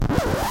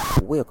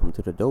Welcome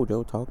to the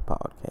Dojo Talk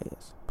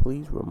Podcast.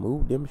 Please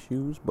remove them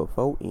shoes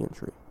before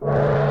entry.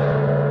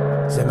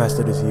 The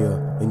master is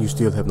here, and you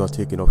still have not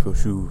taken off your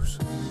shoes.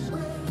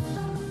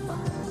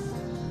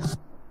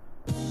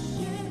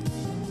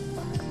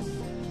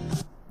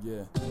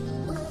 Yeah.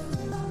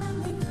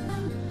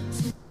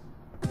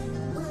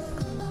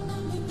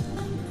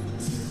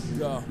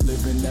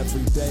 Living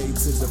every day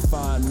to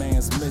define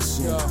man's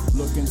mission.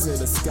 Look into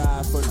the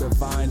sky for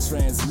divine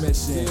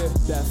transmission.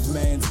 Deaf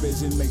man's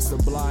vision makes the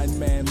blind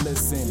man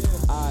listen.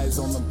 Eyes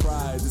on the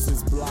prize, this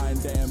is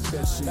blind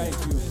ambition. Thank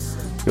you.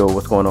 Yo,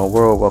 what's going on,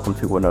 world? Welcome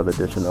to another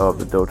edition of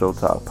the Dojo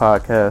Talk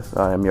Podcast.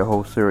 I am your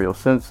host, Serial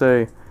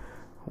Sensei.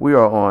 We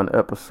are on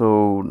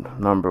episode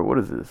number, what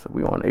is this? Are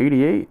we on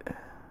 88?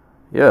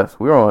 Yes,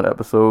 we are on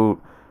episode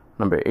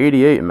number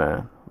 88,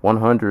 man.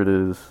 100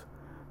 is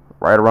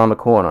right around the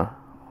corner.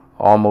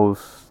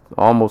 Almost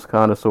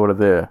kind of sort of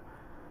there.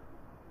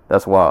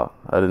 That's wild.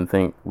 I didn't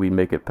think we'd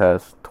make it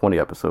past 20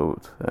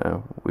 episodes.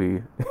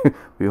 We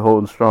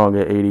holding strong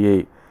at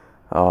 88.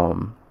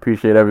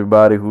 Appreciate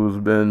everybody who's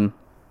been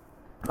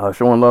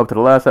showing love to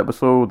the last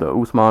episode, the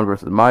Usman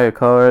versus Maia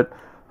card.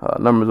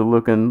 Numbers are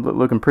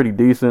looking pretty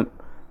decent.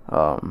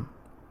 For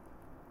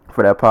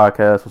that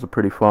podcast, it was a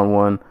pretty fun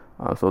one.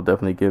 So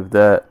definitely give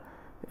that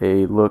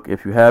a look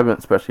if you haven't,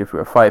 especially if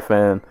you're a fight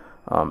fan.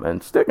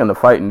 And sticking to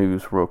fight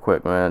news real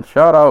quick, man.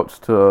 Shout outs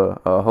to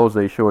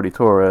Jose Shorty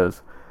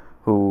Torres,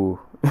 who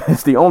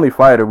is the only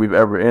fighter we've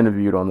ever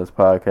interviewed on this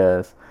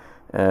podcast.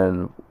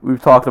 And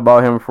we've talked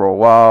about him for a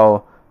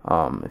while.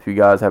 If you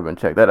guys haven't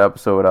checked that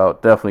episode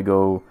out, definitely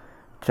go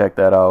check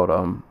that out.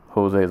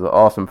 Jose is an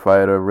awesome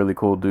fighter, really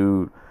cool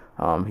dude.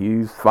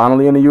 He's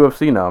finally in the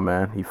UFC now,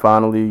 man. He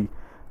finally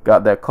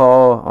got that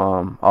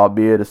call,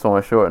 albeit it's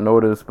on short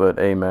notice. But,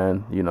 hey,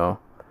 man, you know,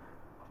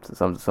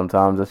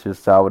 sometimes that's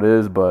just how it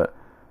is. But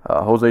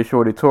Jose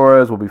Shorty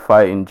Torres will be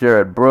fighting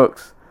Jared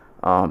Brooks.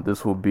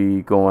 This will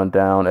be going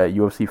down at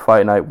UFC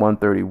Fight Night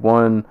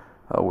 131,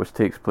 which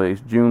takes place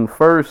June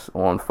 1st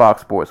on Fox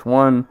Sports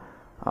 1.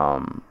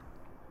 I'm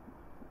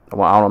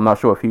not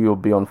sure if he will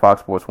be on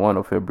Fox Sports 1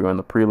 or if he'll be on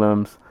the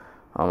prelims.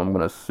 I'm going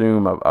to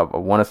assume, I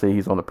want to say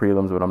he's on the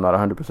prelims, but I'm not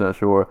 100%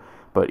 sure.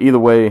 But either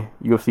way,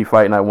 UFC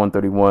Fight Night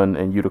 131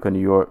 in Utica, New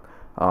York.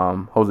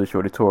 Jose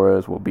Shorty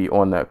Torres will be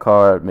on that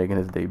card, making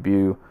his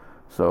debut.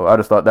 So I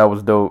just thought that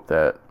was dope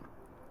that,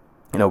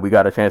 you know, we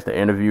got a chance to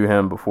interview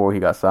him before he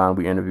got signed.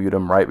 We interviewed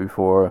him right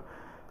before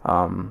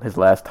his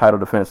last title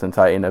defense in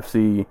Titan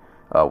FC,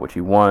 which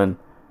he won.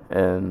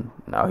 And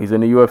now he's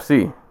in the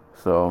UFC.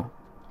 So,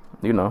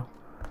 you know,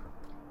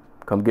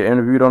 come get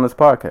interviewed on this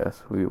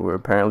podcast. We're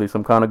apparently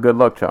some kind of good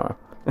luck charm.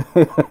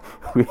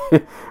 we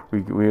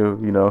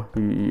you know,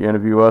 you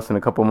interview us and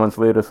a couple months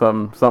later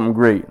something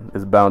great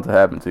is bound to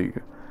happen to you.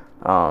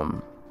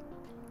 But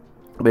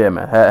yeah,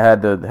 man,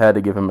 had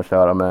to give him a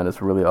shout out, man.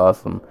 It's really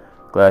awesome.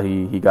 Glad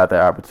he got that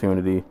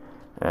opportunity,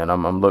 and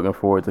I'm looking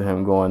forward to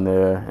him going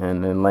there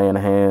and laying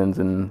hands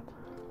and,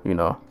 you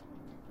know,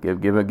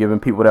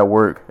 giving people that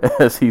work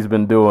as he's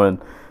been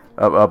doing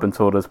up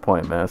until this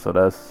point, man. So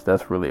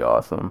that's really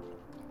awesome.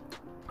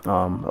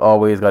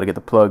 Always got to get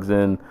the plugs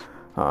in.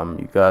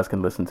 You guys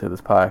can listen to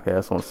this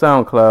podcast on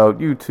SoundCloud,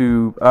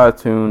 YouTube,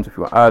 iTunes. If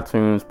you're on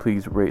iTunes,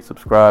 please rate,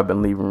 subscribe,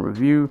 and leave a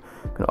review.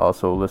 You can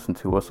also listen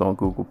to us on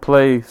Google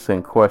Play.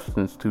 Send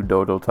questions to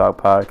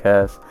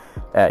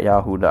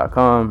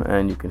dojotalkpodcast@yahoo.com,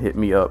 and you can hit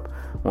me up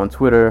on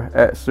Twitter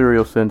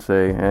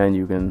 @SerialSensei, and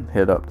you can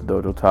hit up the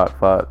Dojo Talk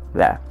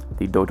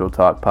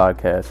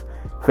Podcast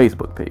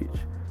Facebook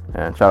page.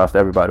 And shout out to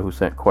everybody who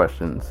sent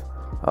questions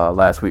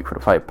last week for the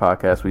fight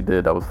podcast we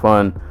did. That was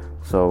fun.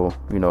 So,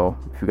 you know,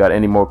 if you got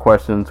any more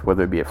questions,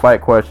 whether it be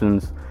fight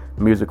questions,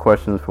 music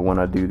questions for when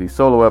I do these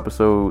solo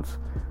episodes,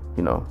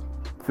 you know,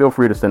 feel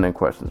free to send in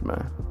questions,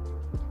 man.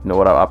 You know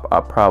what, I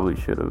probably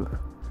should have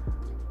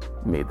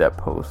made that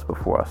post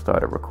before I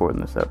started recording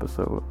this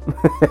episode.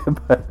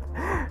 But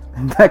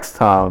next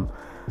time,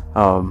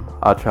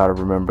 I'll try to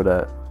remember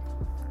that.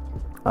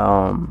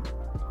 Trying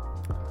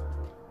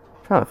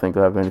to think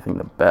if I have anything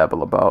to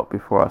babble about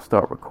before I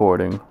start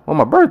recording. Well,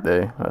 my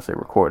birthday, I say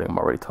recording, I'm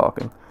already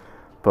talking.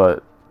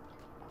 But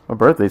my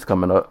birthday's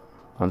coming up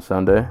on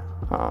Sunday.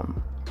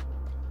 I'm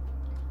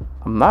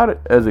not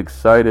as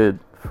excited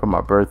for my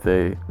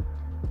birthday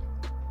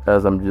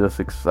as I'm just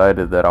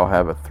excited that I'll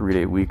have a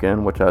 3-day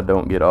weekend, which I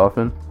don't get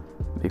often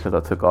because I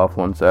took off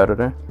one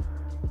Saturday.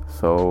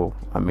 So,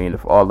 I mean,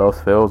 if all else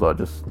fails, I'll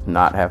just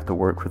not have to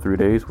work for 3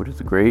 days, which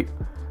is great.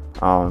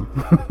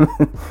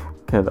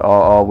 Can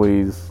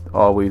always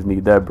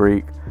need that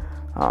break.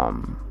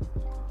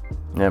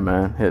 Yeah,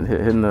 man,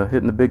 hitting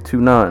the big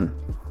 2-9.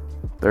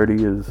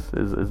 30 is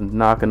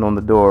knocking on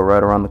the door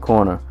right around the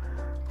corner.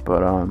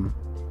 But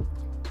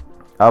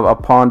I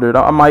pondered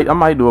I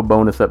might do a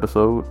bonus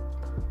episode,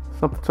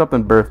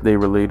 something birthday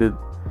related,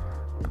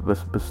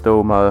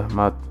 bestow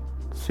my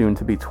soon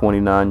to be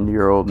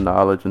 29-year-old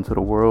knowledge into the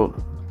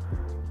world.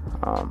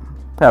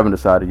 Haven't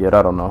decided yet.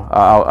 I don't know.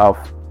 I'll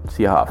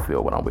see how I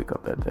feel when I wake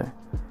up that day.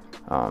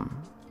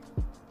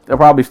 I'll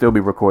probably still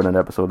be recording an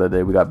episode that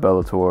day. We got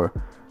Bellator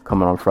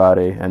coming on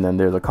Friday, and then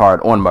there's a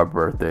card on my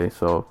birthday.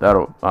 So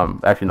that'll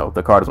actually no,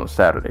 the card is on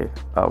Saturday.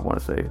 I want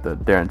to say the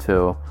Darren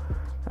Till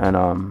and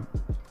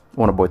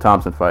Wonderboy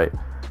Thompson fight.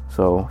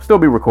 So still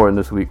be recording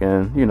this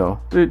weekend. You know,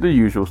 the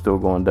usual still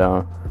going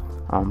down.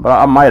 But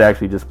I might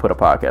actually just put a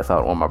podcast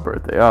out on my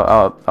birthday.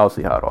 I'll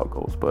see how it all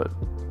goes. But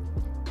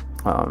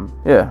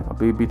yeah, I'll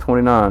be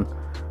 29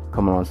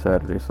 coming on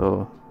Saturday.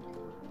 So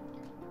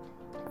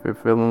if you're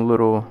feeling a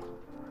little,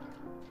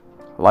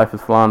 life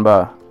is flying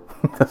by.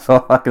 That's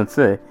all I can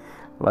say.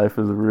 Life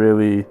is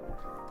really,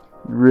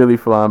 really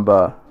flying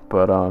by.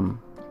 But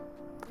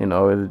you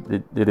know,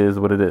 it is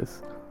what it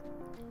is.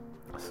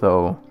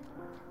 So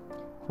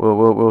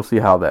we'll see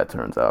how that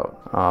turns out.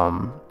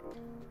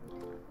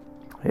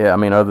 Yeah, I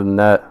mean, other than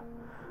that,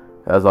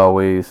 as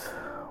always,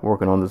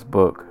 working on this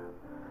book.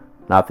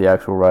 Not the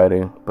actual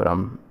writing, but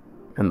I'm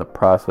in the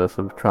process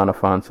of trying to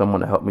find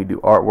someone to help me do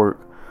artwork.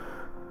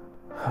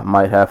 I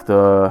might have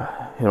to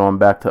head on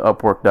back to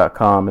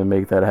Upwork.com and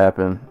make that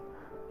happen.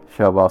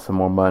 Shove out some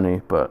more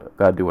money, but I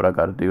gotta do what I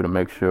gotta do to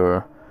make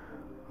sure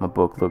my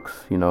book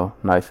looks, you know,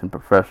 nice and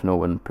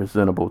professional and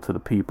presentable to the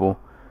people.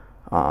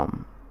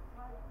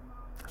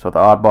 So the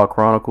Oddball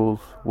Chronicles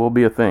will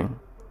be a thing.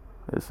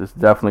 It's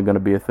definitely going to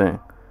be a thing.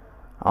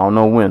 I don't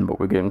know when, but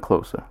we're getting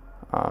closer.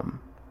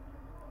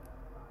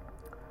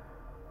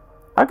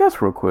 I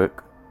guess real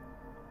quick,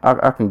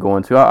 I can go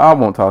into, I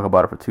won't talk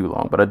about it for too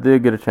long, but I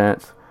did get a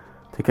chance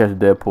to catch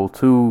Deadpool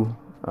 2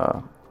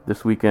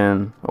 this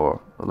weekend,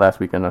 or last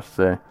weekend I should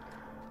say.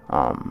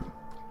 I'm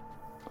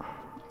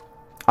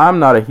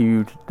not a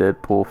huge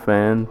Deadpool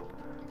fan,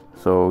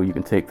 so you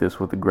can take this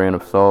with a grain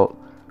of salt.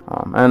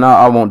 And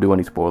I won't do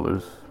any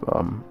spoilers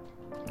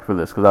for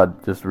this, because I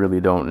just really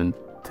don't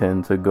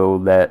intend to go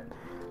that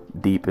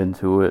deep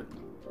into it.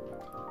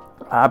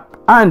 I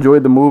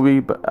enjoyed the movie,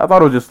 but I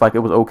thought it was just like, it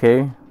was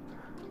okay.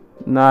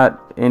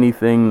 Not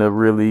anything to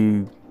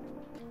really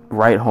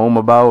write home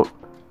about.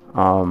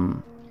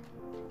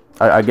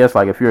 I guess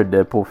like if you're a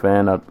Deadpool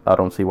fan, I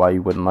don't see why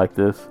you wouldn't like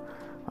this.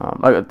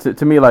 Like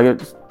to me, like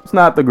it's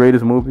not the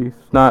greatest movie.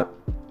 It's not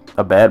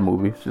a bad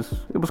movie. It's just,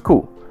 it was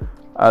cool.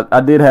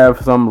 I did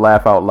have some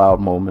laugh out loud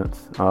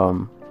moments.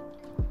 A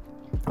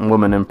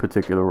woman in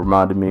particular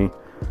reminded me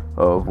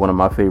of one of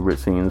my favorite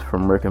scenes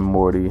from Rick and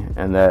Morty,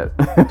 and that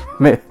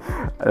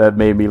that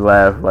made me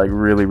laugh like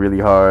really, really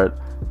hard.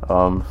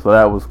 So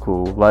that was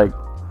cool. Like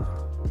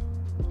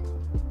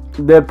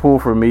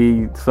Deadpool for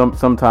me,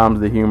 sometimes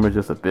the humor is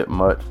just a bit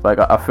much. Like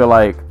I feel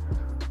like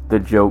the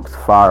jokes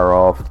fire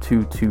off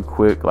too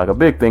quick. Like a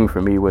big thing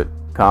for me with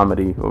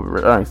comedy, or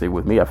I don't say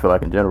with me, I feel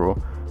like in general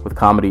with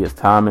comedy is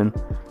timing.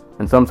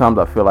 And sometimes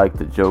I feel like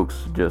the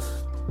jokes just,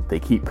 they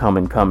keep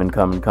coming,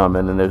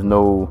 and there's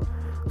no,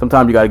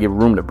 sometimes you gotta give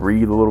room to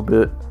breathe a little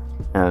bit.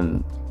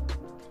 And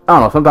I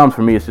don't know, sometimes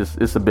for me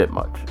it's a bit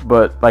much.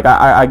 But like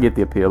I get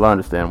the appeal. I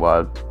understand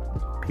why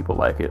people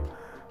like it.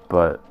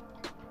 But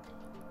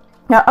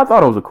yeah, I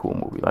thought it was a cool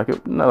movie. Like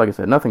I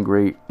said, nothing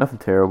great, nothing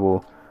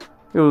terrible.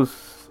 It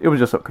was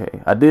just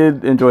okay. I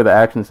did enjoy the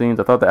action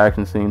scenes. I thought the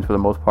action scenes for the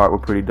most part were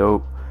pretty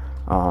dope.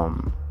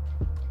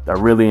 I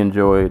really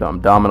enjoyed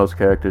Domino's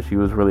character. She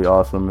was really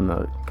awesome, and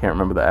I can't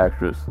remember the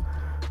actress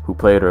who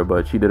played her,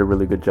 but she did a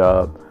really good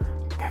job.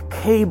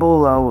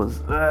 Cable, I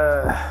was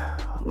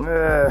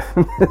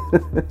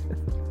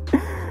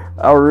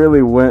I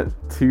really went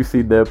to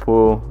see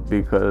Deadpool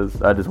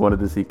because I just wanted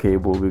to see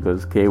Cable,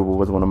 because Cable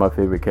was one of my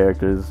favorite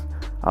characters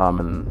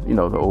in, you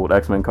know, the old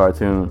X-Men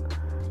cartoon.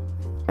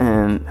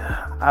 And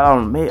I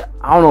don't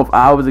know if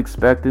I was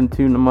expecting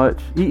too much.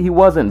 He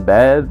wasn't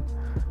bad.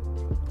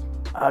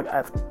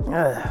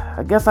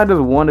 I guess I just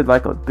wanted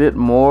like a bit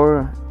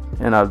more,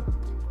 and I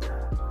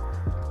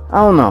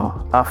don't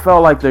know. I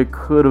felt like there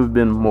could have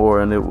been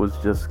more, and it was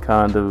just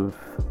kind of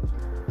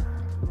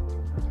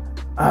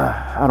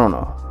I don't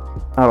know.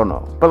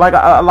 But like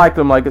I liked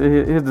him. Like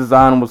his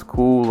design was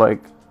cool.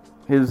 Like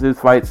his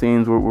fight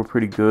scenes were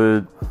pretty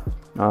good.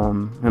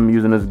 Him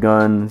using his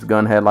gun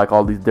had like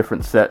all these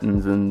different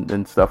settings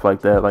and stuff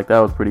like that. Like that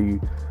was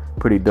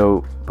pretty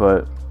dope.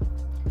 But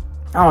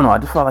I don't know, I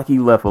just felt like he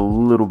left a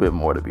little bit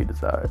more to be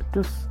desired.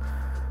 Just,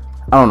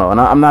 I don't know,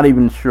 and I'm not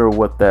even sure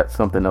what that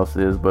something else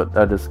is, but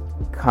I just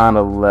kind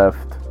of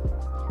left,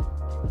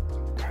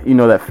 you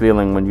know, that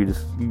feeling when you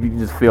just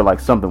feel like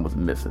something was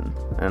missing,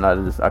 and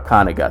I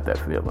kind of got that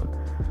feeling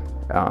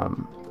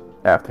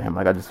after him.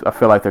 Like I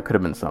feel like there could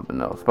have been something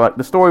else, but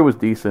the story was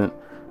decent,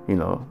 you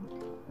know,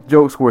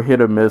 jokes were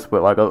hit or miss,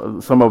 but like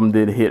some of them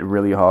did hit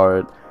really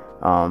hard.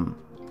 I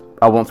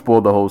won't spoil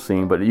the whole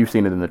scene, but you've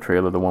seen it in the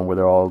trailer, the one where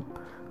they're all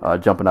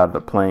jumping out of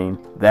the plane.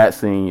 That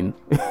scene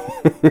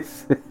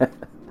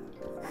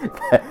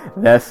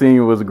that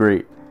scene was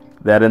great.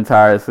 That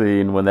entire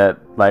scene, when that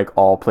like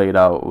all played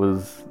out,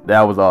 was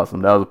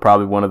awesome. That was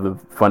probably one of the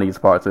funniest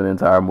parts of the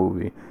entire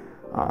movie.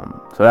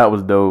 So that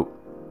was dope.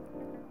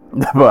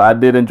 But I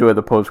did enjoy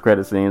the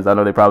post-credit scenes. I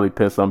know they probably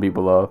pissed some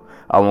people off.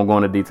 I won't go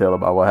into detail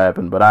about what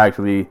happened, but I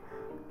actually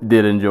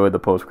did enjoy the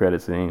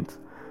post-credit scenes.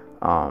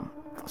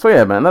 So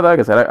yeah, man, like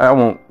I said, I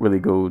won't really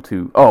go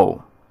to...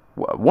 Oh,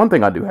 One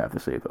thing I do have to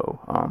say though,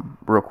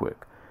 real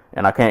quick,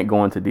 and I can't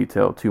go into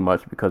detail too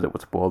much because it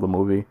would spoil the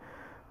movie,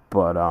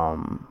 but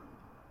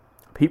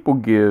people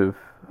give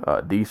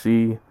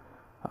DC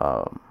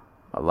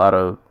a lot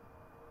of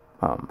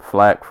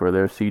flack for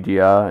their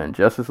CGI in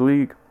Justice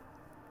League,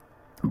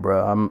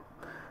 bruh.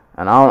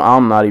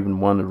 I'm not even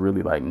one to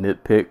really like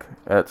nitpick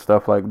at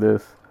stuff like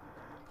this,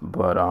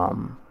 but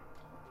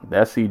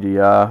that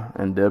CGI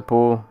in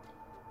Deadpool,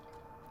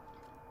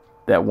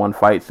 that one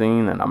fight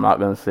scene, and I'm not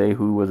gonna say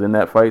who was in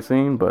that fight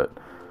scene, but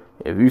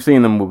if you've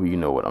seen the movie, you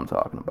know what I'm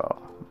talking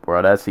about,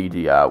 bro. That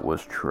CGI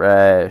was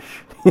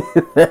trash.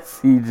 That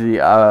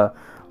CGI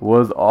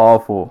was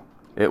awful.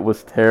 It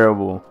was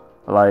terrible.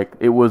 Like,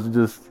 it was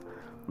just,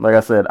 like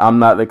I said, I'm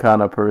not the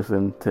kind of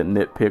person to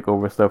nitpick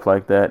over stuff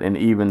like that, and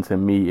even to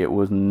me, it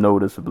was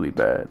noticeably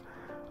bad.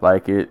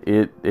 Like, it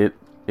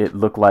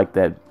looked like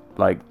that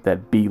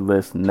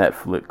B-list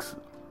Netflix,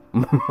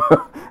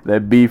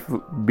 that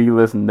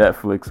B-list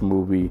Netflix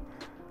movie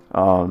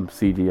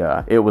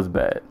CGI. It was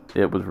bad.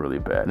 It was really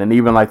bad. And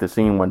even like the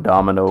scene when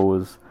Domino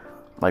was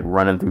like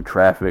running through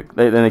traffic,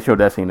 they showed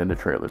that scene in the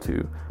trailer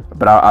too,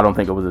 but I don't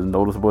think it was as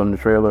noticeable in the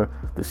trailer.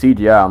 The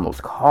CGI on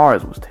those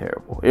cars was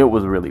terrible. It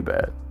was really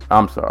bad.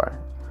 I'm sorry,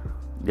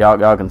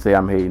 y'all can say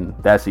I'm hating.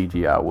 That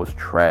CGI was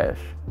trash,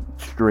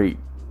 straight,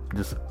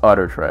 just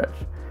utter trash.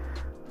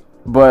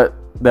 But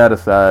that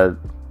aside,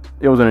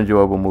 it was an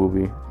enjoyable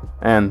movie,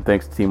 and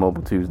thanks to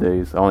T-Mobile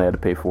Tuesdays, I only had to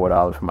pay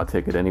 $4 for my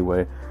ticket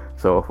anyway.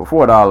 So for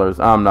 $4,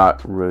 I'm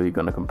not really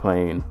gonna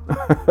complain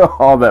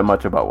all that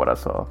much about what I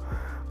saw.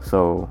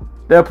 So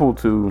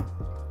Deadpool 2,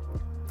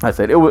 I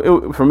said it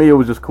for me. It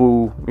was just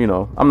cool. You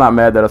know, I'm not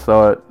mad that I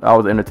saw it. I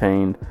was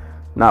entertained,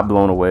 not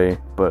blown away.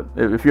 But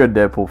if you're a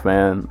Deadpool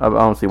fan, I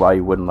don't see why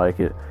you wouldn't like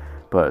it.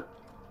 But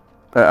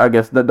I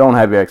guess don't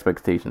have your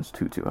expectations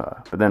too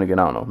high. But then again,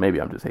 I don't know. Maybe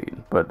I'm just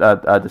hating. But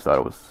I just thought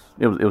it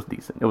was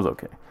decent. It was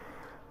okay.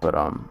 But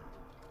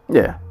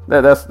yeah,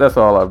 that's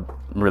all I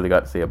really got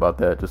to say about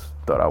that. Just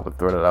thought I would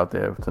throw that out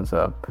there since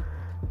I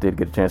did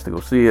get a chance to go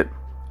see it.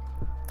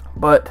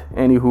 But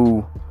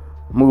anywho,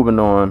 moving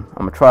on.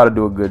 I'm gonna try to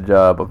do a good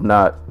job of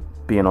not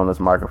being on this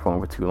microphone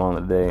for too long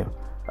today.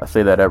 I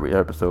say that every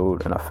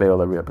episode, and I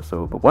fail every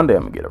episode. But one day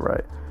I'm gonna get it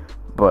right.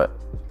 But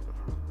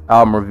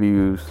album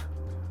reviews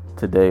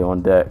today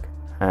on deck,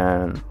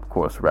 and of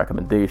course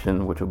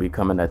recommendation, which will be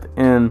coming at the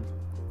end.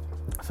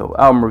 So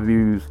album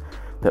reviews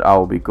that I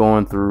will be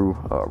going through: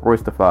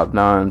 Royce da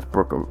 5'9's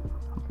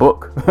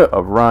Book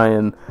of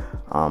Ryan,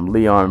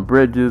 Leon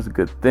Bridges'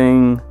 Good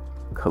Thing,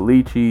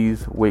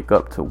 Kalichi's Wake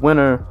Up to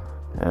Winter,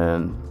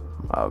 and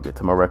I'll get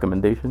to my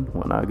recommendation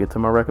when I get to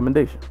my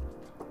recommendation.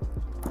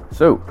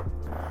 So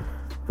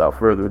without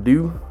further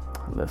ado,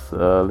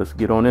 let's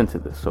get on into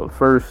this. So the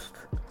first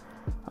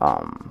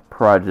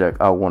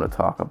project I want to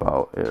talk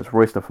about is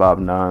Royce da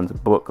 5'9's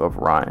Book of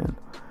Ryan.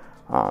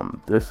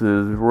 This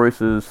is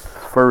Royce's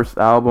first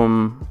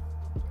album,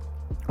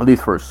 at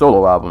least first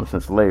solo album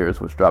since Layers,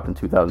 which dropped in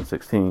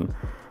 2016.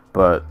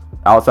 But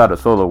outside of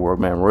solo work,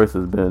 man, Royce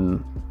has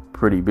been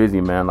pretty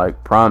busy, man.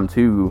 Like Prime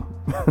 2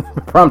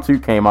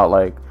 came out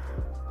like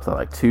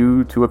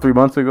 2 or 3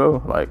 months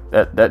ago. Like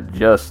that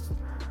just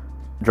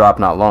dropped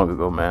not long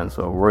ago, man.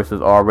 So Royce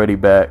is already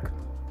back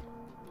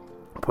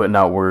putting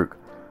out work.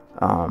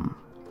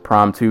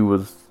 Prime 2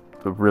 was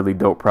a really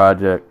dope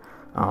project.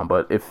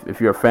 But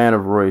if you're a fan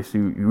of Royce,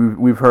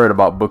 we've heard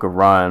about Book of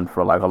Ryan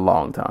for like a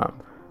long time.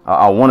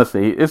 I want to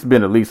say it's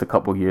been at least a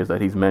couple years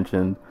that he's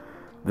mentioned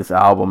this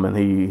album, and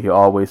he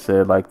always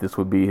said like this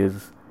would be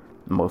his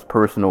most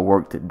personal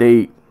work to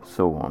date,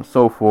 so on and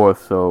so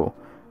forth. So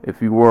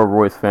if you were a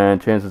Royce fan,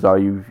 chances are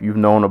you've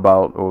known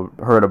about or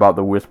heard about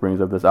the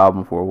whisperings of this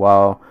album for a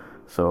while.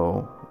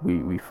 So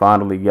we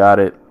finally got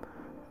it,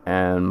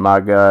 and my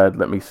God,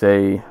 let me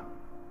say,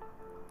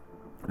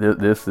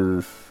 this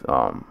is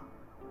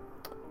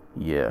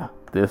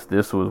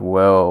this was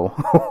well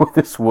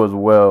this was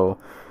well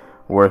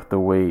worth the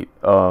wait.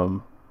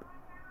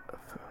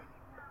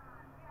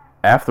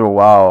 After a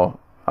while,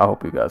 I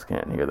hope you guys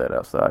can't hear that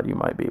outside. You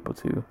might be able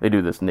to. They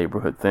do this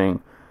neighborhood thing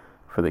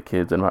for the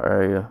kids in my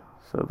area,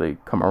 so they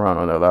come around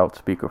on their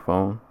loudspeaker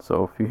phone.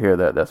 So if you hear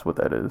that, that's what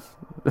that is.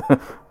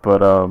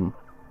 But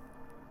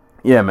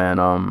yeah,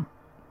 man.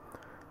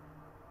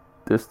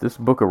 This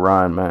Book of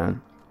Ryan,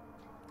 man,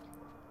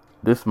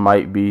 this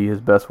might be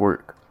his best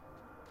work.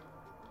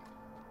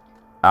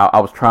 I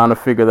was trying to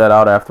figure that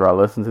out after I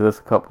listened to this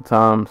a couple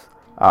times.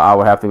 I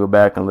would have to go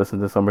back and listen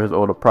to some of his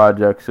older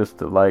projects just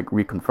to like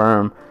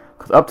reconfirm.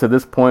 Because up to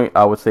this point,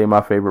 I would say my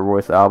favorite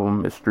Royce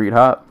album is Street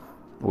Hop,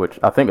 which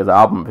I think is an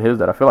album of his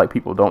that I feel like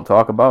people don't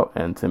talk about.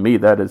 And to me,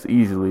 that is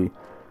easily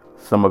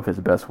some of his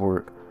best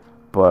work.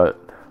 But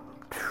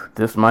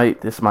this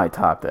might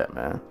top that,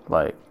 man.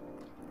 Like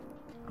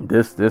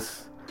this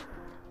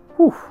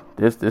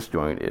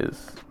joint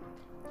is.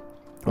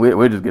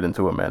 We'll just get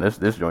into it, man.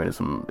 This joint is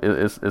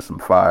some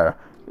fire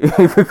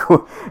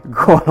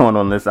going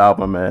on this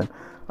album, man.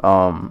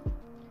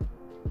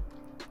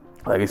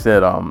 Like I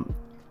said,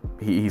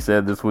 he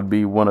said this would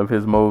be one of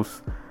his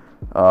most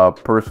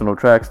personal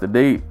tracks to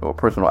date, or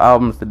personal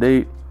albums to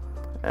date,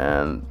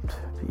 and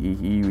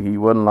he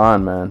wasn't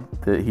lying, man.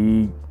 That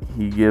he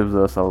gives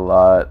us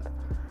a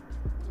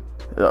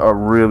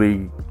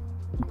really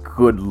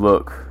good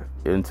look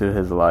into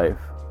his life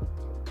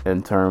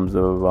in terms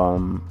of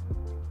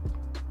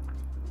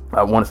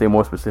I want to say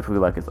more specifically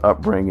like his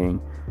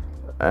upbringing,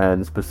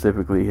 and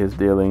specifically his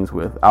dealings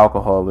with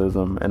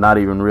alcoholism, and not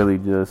even really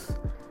just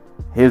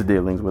his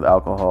dealings with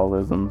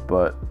alcoholism,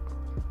 but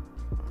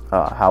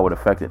how it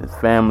affected his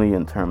family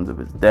in terms of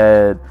his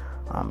dad.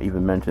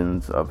 Even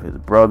mentions of his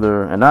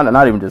brother, and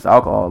not even just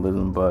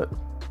alcoholism, but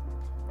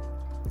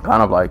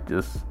kind of like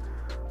just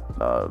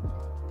I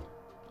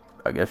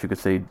guess you could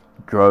say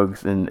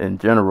drugs in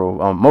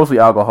general. Mostly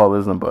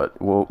alcoholism, but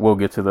we'll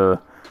get to the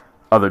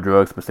other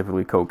drugs,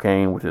 specifically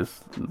cocaine, which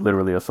is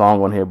literally a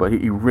song on here. But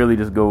he really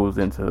just goes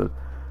into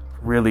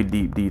really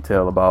deep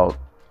detail about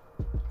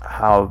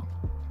how,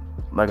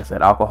 like I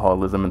said,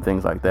 alcoholism and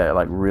things like that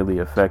like really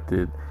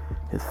affected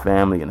his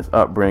family and his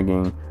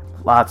upbringing.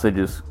 Lots of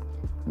just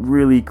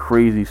really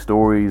crazy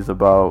stories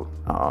about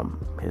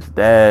his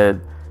dad,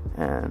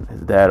 and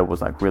his dad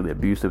was like really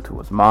abusive to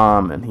his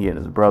mom, and he and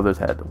his brothers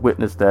had to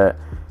witness that,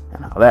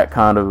 and how that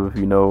kind of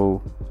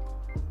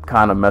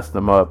messed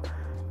them up.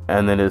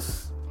 And then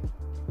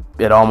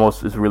it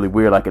almost is really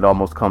weird, like it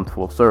almost comes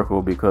full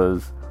circle,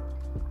 because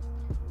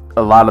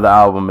a lot of the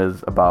album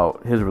is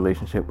about his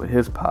relationship with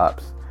his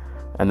pops,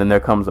 and then there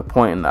comes a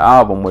point in the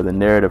album where the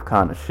narrative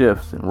kind of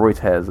shifts, and Royce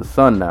has a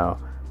son now,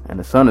 and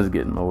the son is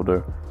getting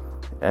older,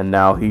 and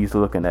now he's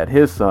looking at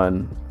his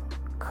son,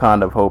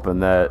 kind of hoping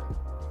that,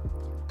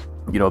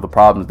 the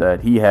problems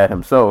that he had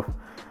himself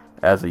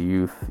as a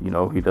youth,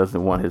 he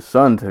doesn't want his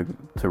son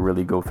to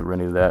really go through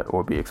any of that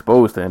or be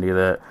exposed to any of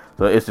that.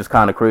 So it's just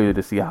kind of crazy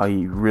to see how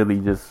he really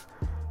just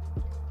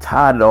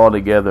tied it all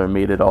together and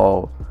made it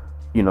all,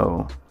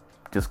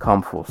 just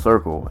come full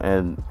circle.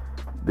 And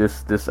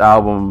this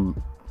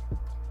album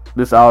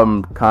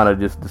kind of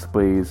just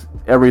displays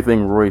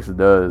everything Royce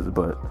does,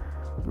 but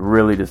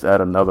really just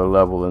at another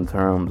level in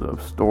terms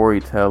of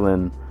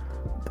storytelling.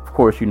 Of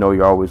course,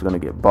 you're always going to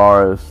get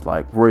bars.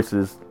 Like, Royce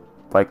is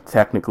like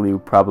technically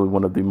probably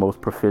one of the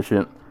most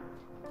proficient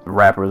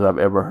rappers I've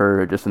ever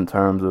heard, just in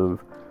terms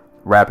of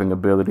rapping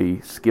ability,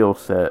 skill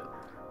set,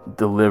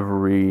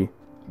 delivery,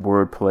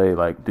 wordplay.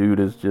 Like, dude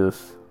is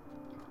just,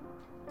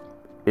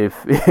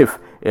 if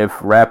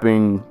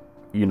rapping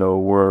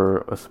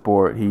were a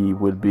sport, he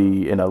would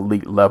be an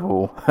elite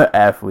level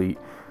athlete,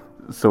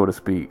 so to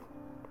speak.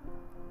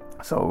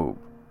 So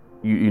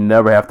you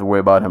never have to worry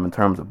about him in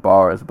terms of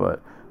bars,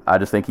 but I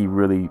just think he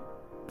really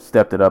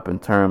stepped it up in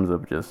terms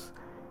of just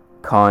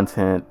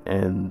content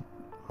and,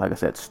 like I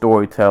said,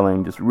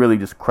 storytelling, just really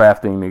just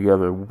crafting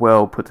together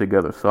well put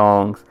together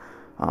songs.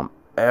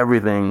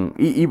 Everything,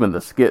 even the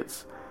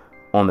skits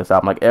on this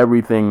album, like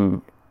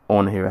everything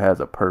on here has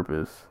a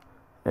purpose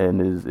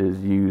and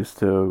is used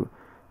to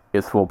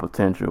its full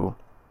potential.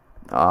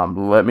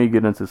 Let me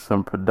get into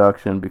some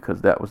production,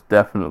 because that was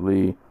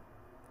definitely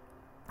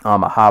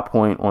a high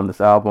point on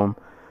this album.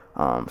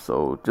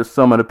 So just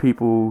some of the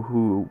people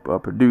who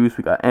produced,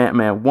 we got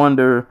Ant-Man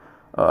Wonder,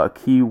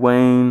 Key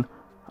Wayne,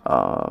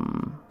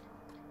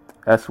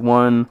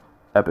 S1,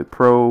 Epic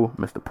Pro,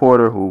 Mr.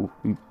 Porter, who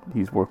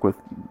he's worked with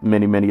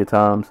many a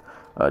times,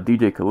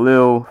 DJ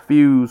Khalil,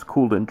 Fuse,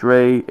 Cool and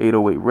Dre,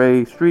 808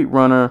 Ray, Street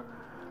Runner,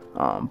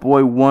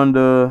 Boy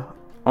Wonder,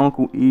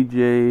 Uncle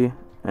EJ,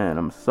 and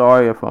I'm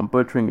sorry if I'm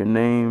butchering your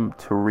name,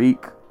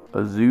 Tariq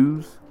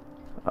Azuz.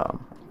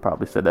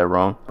 Probably said that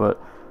wrong,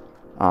 but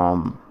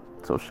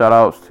so shout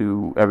outs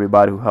to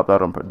everybody who helped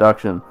out on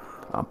production.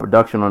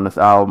 Production on this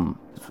album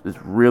is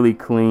really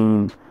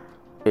clean.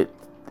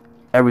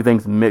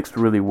 Everything's mixed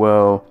really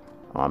well.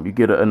 You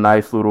get a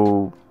nice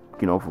little,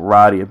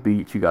 variety of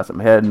beats. You got some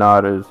head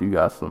nodders. You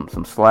got some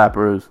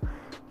slappers.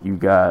 You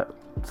got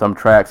some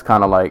tracks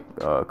kind of like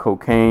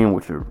Cocaine,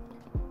 which are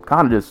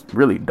kind of just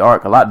really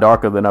dark, a lot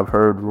darker than I've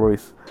heard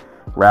Royce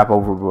rap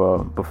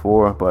over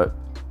before. But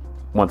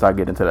once I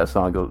get into that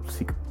song, you'll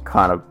see,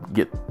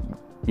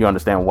 you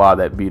understand why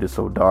that beat is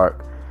so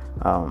dark,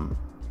 and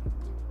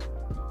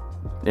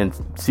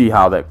see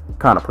how that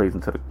kind of plays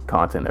into the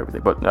content and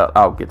everything. But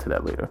I'll get to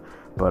that later.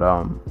 But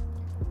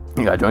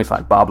you got joints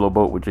like Pablo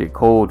Boat with J.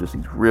 Cole, just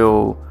these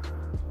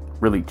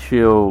really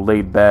chill,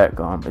 laid back.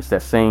 It's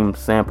that same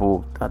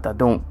sample.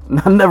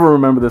 I never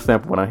remember the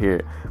sample when I hear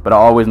it, but I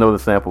always know the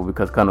sample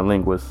because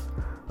Cunnilingus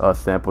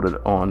sampled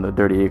it on the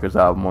Dirty Acres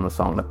album on the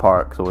song The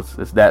Park. So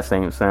it's that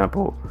same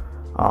sample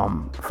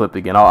flipped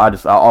again. I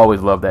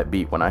always love that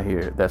beat when I hear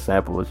it. That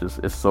sample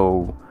it's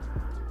so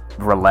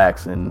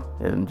relaxing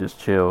and just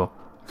chill.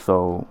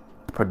 So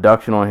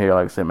production on here,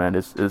 like I said, man,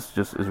 it's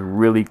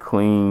really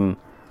clean,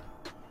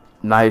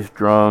 nice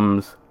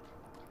drums.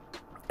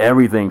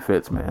 Everything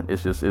fits, man.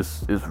 It's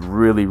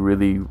really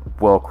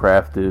well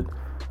crafted,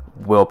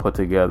 well put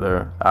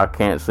together. I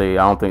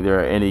don't think there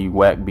are any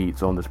whack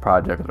beats on this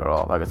project at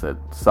all. Like I said,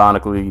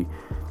 sonically,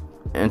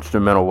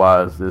 instrumental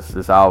wise,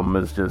 this album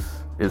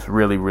is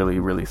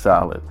really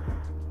solid.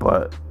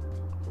 But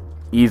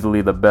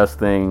easily the best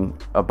thing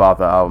about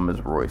the album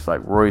is Royce.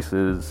 Like Royce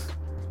is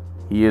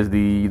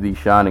the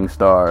shining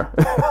star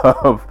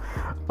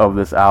of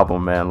this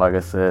album, man. Like I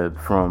said,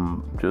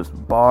 from just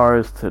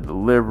bars to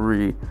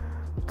delivery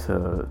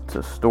to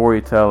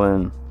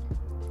storytelling.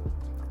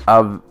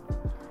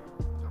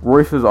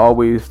 Royce has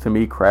always, to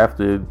me,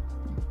 crafted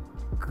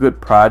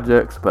good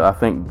projects, but I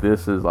think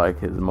this is like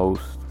his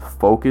most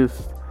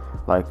focused.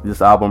 Like,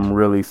 this album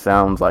really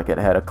sounds like it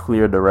had a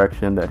clear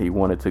direction that he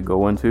wanted to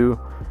go into,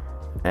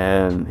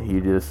 and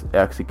he just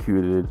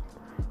executed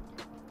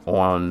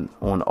on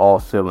all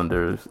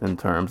cylinders in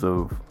terms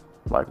of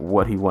like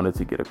what he wanted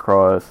to get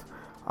across.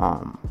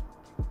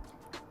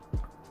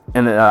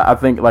 And I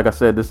think, like I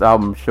said, this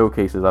album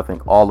showcases, I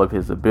think, all of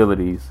his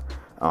abilities,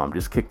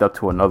 just kicked up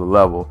to another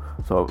level.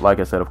 So, like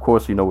I said, of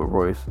course, with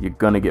Royce, you're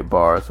gonna get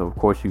bars. So, of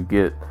course, you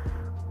get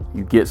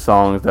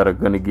songs that are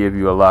gonna give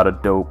you a lot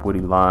of dope,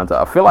 witty lines.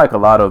 I feel like a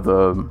lot of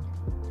the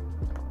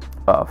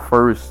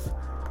first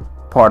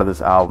part of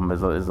this album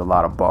is a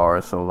lot of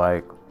bars. So,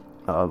 like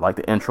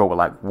the intro with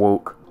like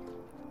Woke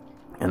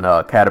and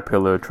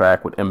Caterpillar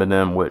track with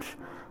Eminem, which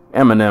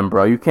Eminem,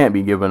 bro, you can't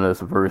be giving us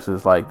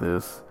verses like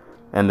this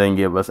and then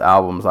give us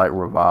albums like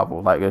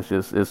Revival. Like,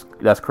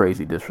 that's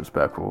crazy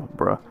disrespectful,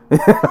 bro.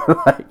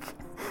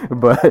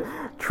 But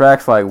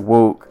tracks like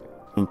Woke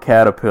and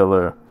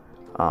Caterpillar,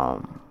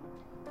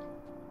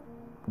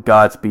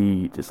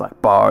 Godspeed, just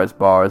like bars.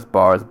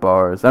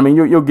 I mean,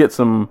 you'll get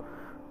some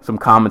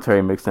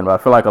commentary mixed in, but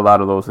I feel like a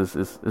lot of those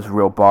is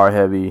real bar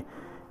heavy.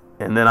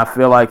 And then I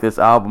feel like this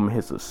album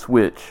hits a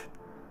switch,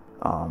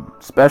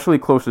 especially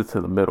closer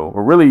to the middle.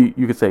 Or really,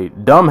 you could say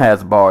Dumb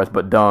has bars,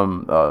 but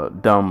Dumb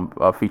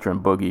featuring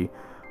Boogie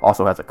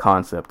also has a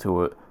concept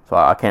to it. So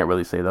I can't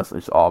really say that's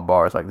just all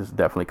bars. Like, there's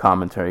definitely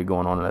commentary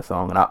going on in that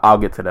song, and I'll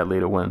get to that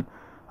later when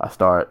I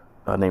start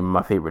naming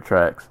my favorite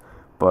tracks.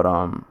 But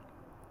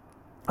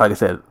like I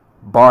said,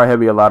 bar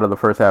heavy a lot of the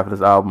first half of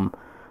this album,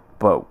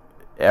 but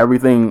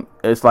everything,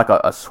 it's like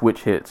a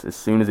switch hits as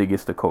soon as it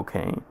gets to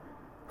Cocaine.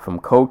 From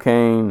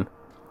Cocaine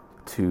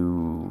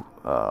to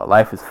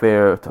Life is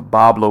Fair to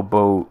Boblo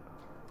Boat.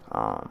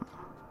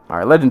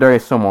 Alright, Legendary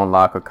is some on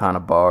lock are kind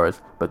of bars,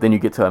 but then you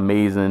get to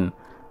Amazing,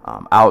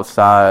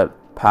 Outside,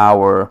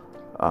 Power,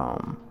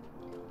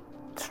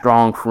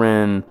 Strong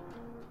Friend.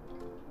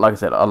 Like I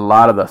said, a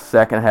lot of the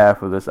second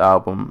half of this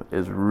album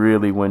is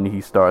really when he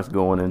starts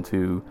going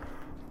into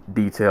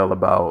detail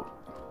about,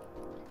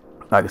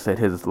 like I said,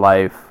 his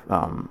life,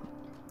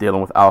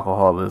 dealing with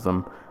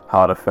alcoholism,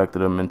 how it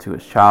affected him into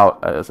his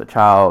as a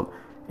child,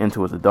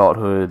 into his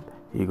adulthood.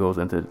 He goes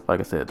into, like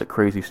I said, the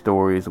crazy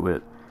stories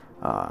with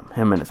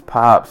him and his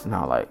pops, and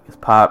how like his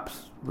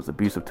pops was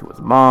abusive to his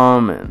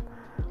mom, and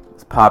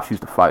his pops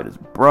used to fight his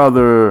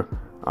brother.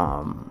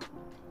 I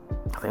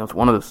think it was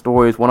one of the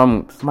stories, one of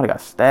them, somebody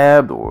got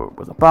stabbed or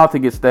was about to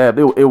get stabbed.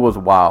 It was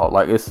wild.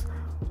 Like, it's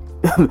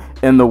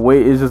and the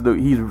way it's just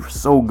he's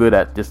so good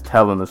at just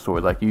telling the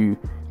story. Like, you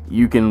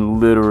can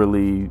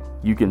literally,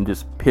 you can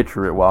just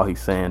picture it while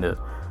he's saying it.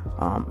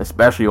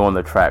 Especially on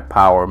the track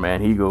Power,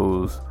 man, he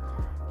goes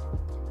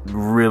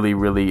really,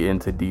 really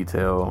into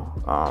detail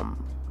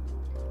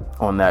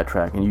on that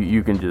track, and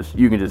you can just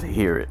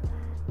hear it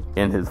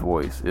in his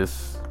voice.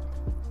 It's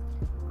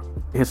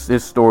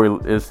his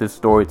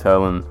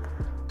storytelling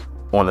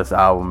on this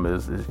album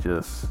is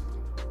just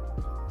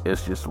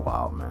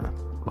wild, man.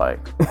 Like,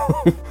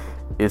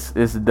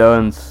 it's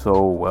done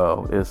so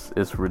well.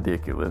 It's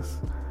ridiculous.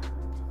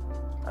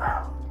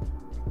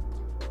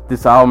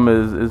 This album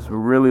is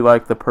really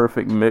like the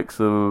perfect mix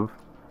of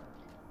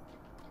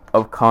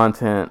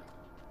content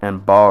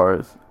and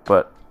bars,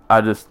 but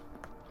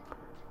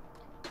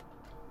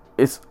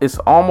it's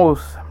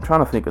almost, I'm trying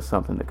to think of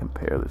something to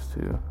compare this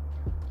to.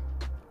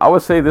 I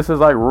would say this is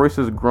like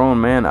Royce's grown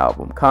man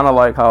album, kind of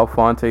like how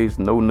Fonte's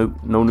No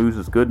News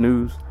is Good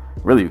News.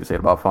 Really, you could say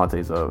it about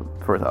Fonte's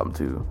first album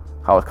too,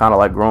 how it's kind of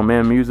like grown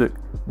man music.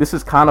 This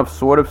is kind of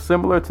sort of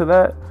similar to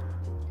that,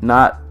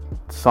 not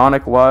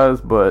sonic wise,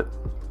 but,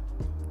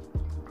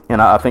 and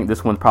I think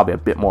this one's probably a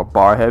bit more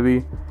bar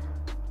heavy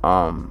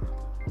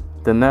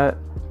than that,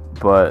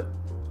 but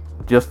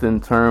just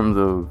in terms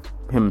of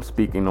him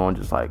speaking on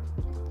just like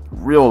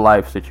real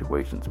life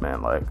situations,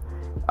 man. Like,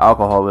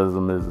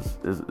 alcoholism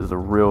is a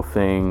real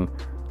thing.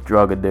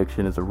 Drug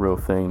addiction is a real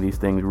thing. These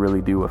things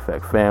really do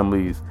affect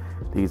families.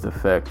 These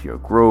affect your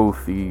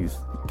growth. These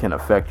can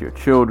affect your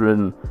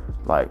children.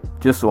 Like,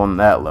 just on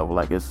that level,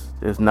 like,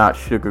 it's not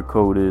sugar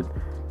coated.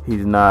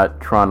 He's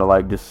not trying to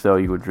like just sell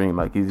you a dream.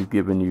 Like, he's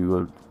giving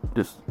you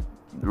just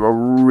a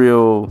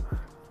real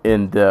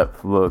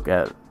in-depth look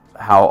at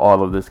how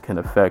all of this can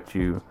affect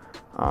you,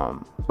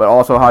 but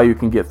also how you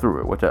can get through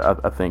it, which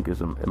I think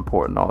is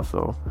important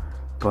also.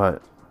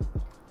 But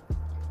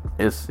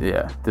this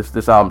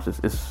album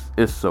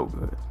is so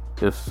good.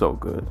 It's so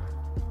good.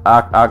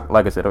 I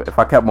like I said, if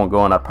I kept on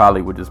going, I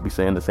probably would just be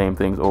saying the same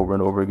things over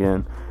and over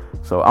again.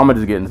 So I'm gonna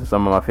just get into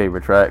some of my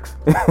favorite tracks.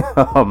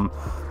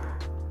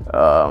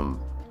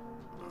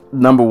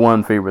 Number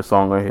one favorite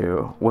song on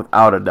here,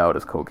 without a doubt,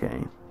 is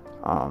Cocaine.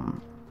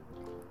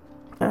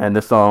 And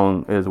this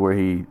song is where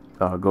he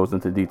goes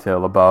into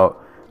detail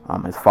about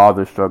his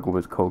father's struggle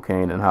with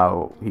cocaine and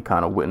how he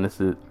kind of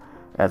witnessed it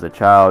as a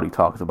child. He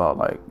talks about,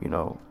 like, you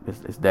know,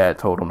 his dad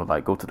told him to,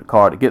 like, go to the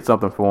car to get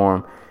something for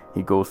him.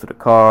 He goes to the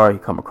car, he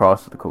come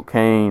across the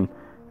cocaine,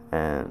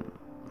 and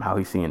how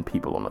he's seeing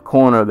people on the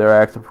corner,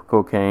 they're asking for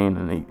cocaine.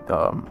 And he,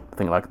 I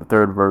think like the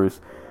third verse,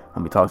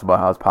 he talks about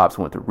how his pops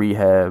went to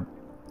rehab,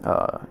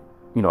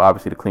 you know,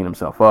 obviously to clean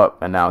himself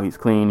up, and now he's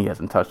clean. He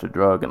hasn't touched a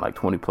drug in like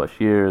 20 plus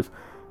years.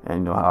 And,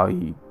 you know, how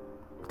he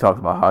talks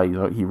about how, you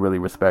know, he really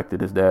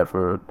respected his dad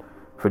for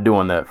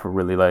doing that, for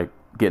really, like,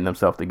 getting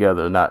himself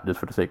together, not just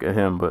for the sake of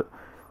him, but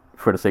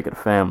for the sake of the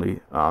family.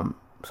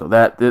 So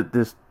that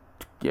this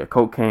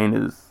cocaine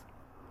is,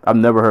 I've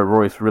never heard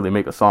Royce really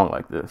make a song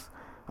like this.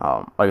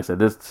 Like I said,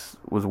 this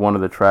was one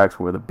of the tracks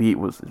where the beat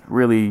was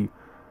really,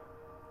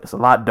 it's a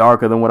lot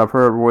darker than what I've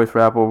heard Royce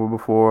rap over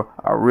before.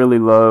 I really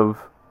love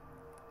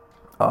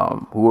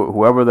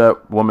whoever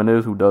that woman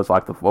is who does,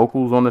 like, the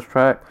vocals on this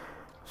track.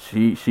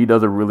 She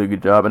does a really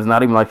good job, and it's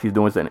not even like she's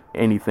doing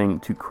anything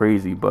too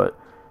crazy, but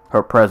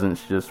her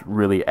presence just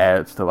really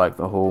adds to, like,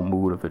 the whole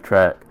mood of the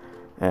track.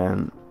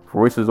 And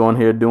Royce is on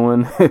here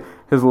doing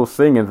his little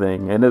singing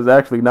thing, and it's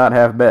actually not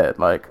half bad.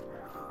 Like,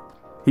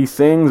 he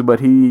sings, but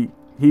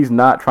he's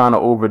not trying to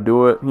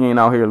overdo it. He ain't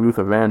out here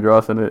Luther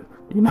Vandross in it,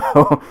 you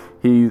know.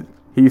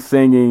 He's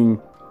singing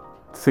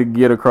to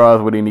get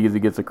across what he needs to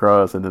get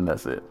across, and then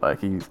that's it. Like,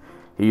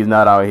 he's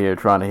not out here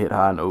trying to hit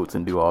high notes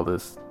and do all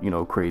this, you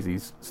know, crazy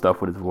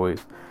stuff with his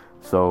voice.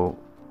 So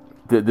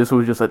this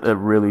was just a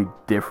really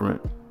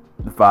different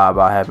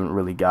vibe I haven't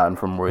really gotten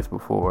from Royce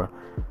before.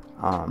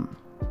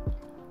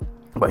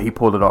 But he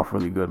pulled it off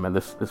really good, man.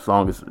 This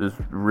song is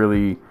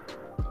really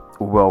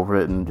well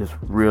written, just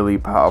really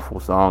powerful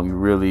song. He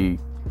really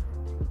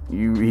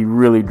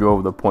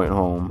drove the point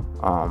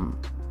home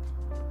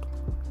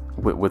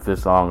with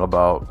this song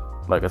about,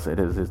 like I said,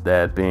 his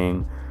dad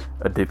being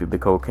addicted to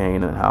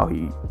cocaine and how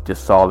he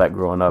just saw that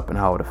growing up and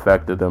how it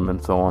affected him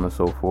and so on and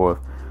so forth.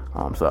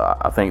 So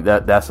I think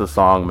that's a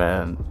song,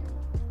 man,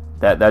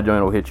 that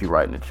joint will hit you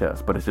right in the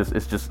chest. But it's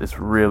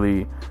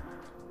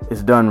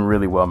done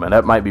really well, man.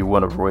 That might be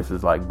one of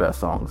Royce's, like, best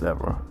songs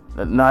ever.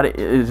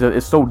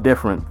 It's so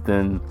different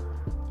than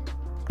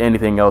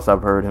anything else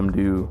I've heard him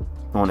do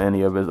on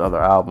any of his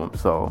other albums.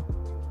 So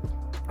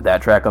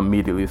that track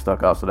immediately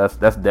stuck out. So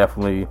that's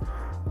definitely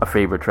a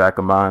favorite track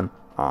of mine.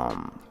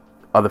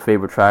 Other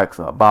favorite tracks,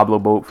 Pablo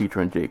Boat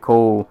featuring J.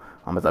 Cole.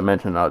 As I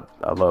mentioned, I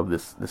love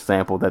this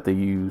sample that they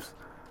use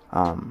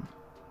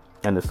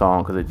in the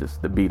song, because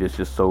the beat is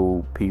just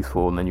so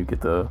peaceful, and then you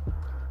get the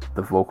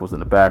vocals in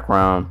the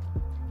background.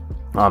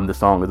 The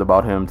song is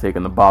about him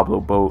taking the Pablo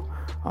Boat,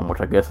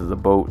 which I guess is a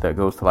boat that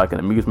goes to, like, an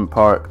amusement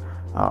park.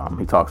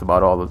 He talks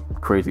about all the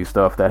crazy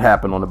stuff that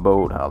happened on the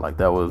boat, how, like,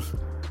 that was,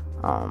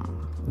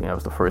 you know, it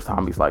was the first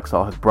time he's, like,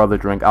 saw his brother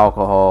drink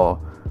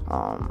alcohol.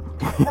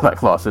 He,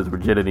 like, lost his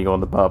virginity on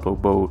the Pablo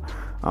Boat.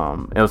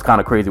 It was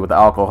kind of crazy with the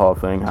alcohol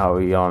thing, how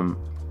he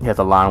has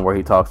a line where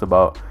he talks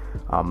about,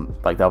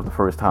 like, that was the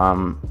first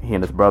time he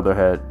and his brother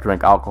had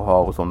drank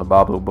alcohol was on the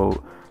Pablo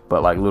Boat.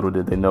 But, like, little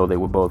did they know they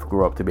would both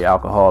grow up to be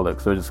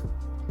alcoholics. So it's just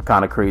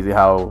kind of crazy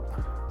how,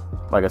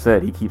 like I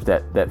said, he keeps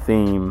that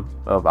theme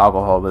of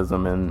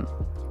alcoholism and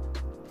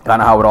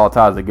kind of how it all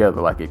ties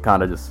together. Like, it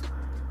kind of just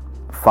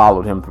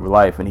followed him through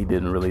life, and he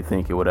didn't really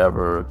think it would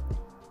ever,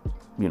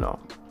 you know,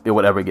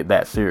 get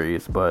that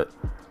serious. But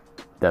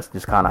that's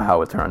just kind of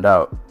how it turned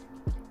out.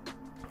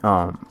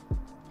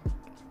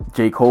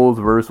 J. Cole's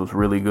verse was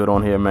really good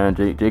on here, man.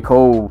 J.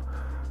 Cole,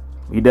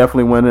 he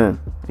definitely went in.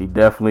 He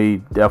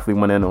definitely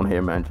went in on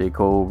here, man. J.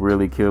 Cole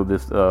really killed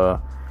this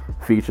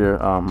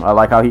feature. I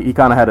like how he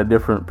kind of had a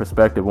different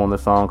perspective on the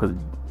song, because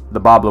the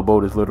Pablo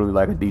Boat is literally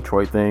like a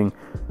Detroit thing,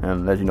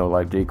 and as you know,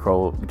 like, J.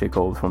 Cole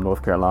is from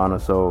North Carolina,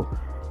 so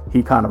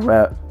he kind of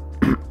rapped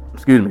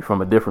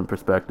from a different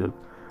perspective.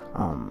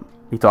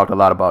 He talked a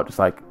lot about just,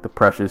 like, the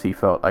pressures he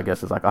felt, I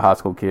guess, as, like, a high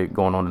school kid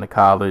going on into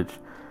college.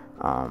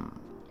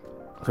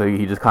 So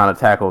he just kind of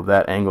tackled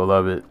that angle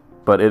of it,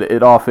 but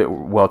it all fit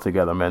well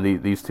together, man.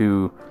 These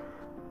two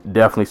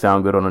definitely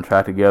sound good on the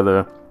track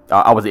together.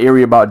 I was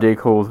eerie about J.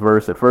 Cole's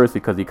verse at first,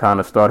 because he kind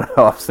of started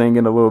off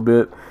singing a little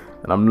bit,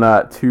 and I'm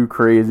not too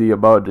crazy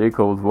about J.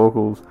 Cole's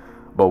vocals,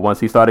 but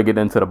once he started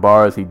getting into the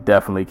bars, he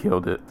definitely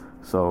killed it.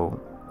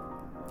 So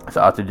shout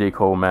out to J.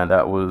 Cole, man.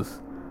 That was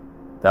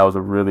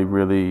a really,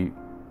 really,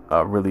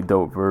 really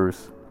dope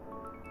verse.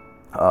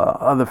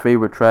 Other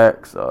favorite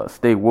tracks,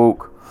 Stay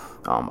Woke.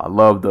 I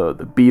love the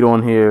beat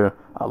on here.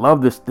 I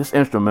love this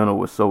instrumental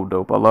was so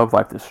dope. I love,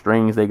 like, the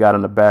strings they got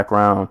in the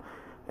background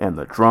and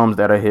the drums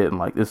that are hitting.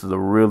 Like, this is a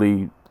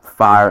really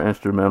fire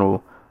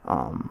instrumental.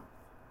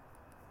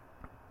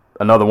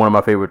 Another one of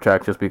my favorite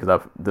tracks, just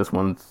because this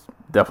one's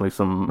definitely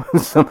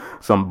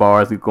some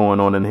bars going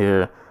on in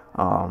here.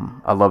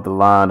 I love the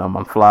line,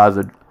 I'm flies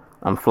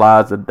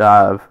that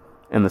dive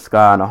in the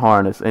sky in a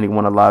harness.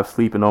 Anyone alive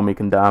sleeping on me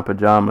can die in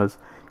pajamas.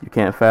 You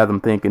can't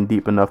fathom thinking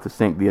deep enough to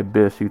sink the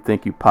abyss. You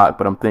think you pot,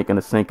 but I'm thinking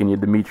of sinking your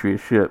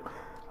Demetrius ship.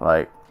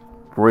 Like,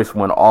 Royce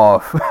went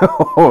off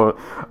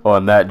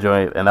on that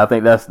joint, and I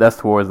think that's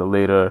towards the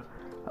later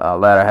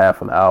latter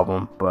half of the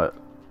album. But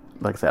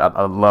like I said,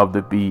 I love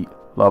the beat,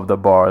 love the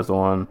bars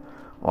on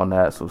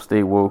that. So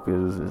Stay Woke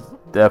is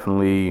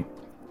definitely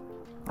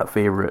a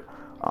favorite.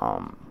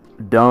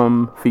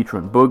 Dumb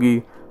featuring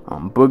Boogie.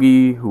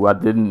 Boogie, who I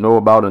didn't know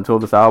about until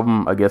this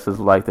album, I guess is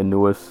like the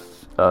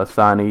newest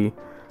signee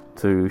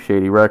to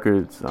Shady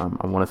Records.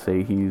 I want to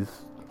say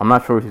I'm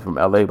not sure if he's from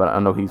LA, but I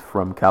know he's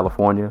from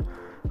California.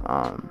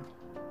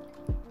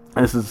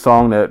 This is a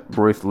song that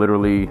Royce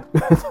literally,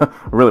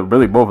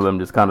 really both of them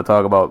just kind of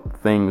talk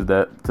about things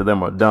that to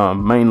them are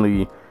dumb,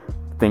 mainly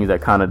things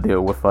that kind of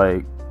deal with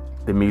like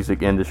the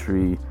music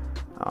industry,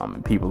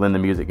 people in the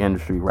music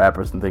industry,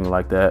 rappers and things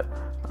like that.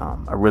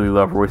 I really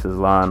love Royce's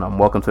line,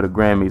 welcome to the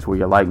Grammys where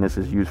your likeness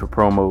is used for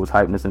promos,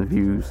 hypeness, and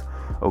views.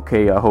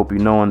 Okay, I hope you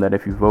knowing that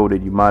if you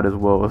voted, you might as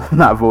well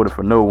not voted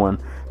for no one.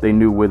 They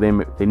knew when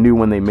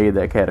they made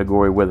that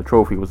category where the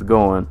trophy was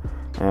going.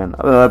 And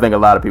I think a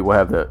lot of people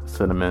have that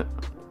sentiment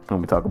when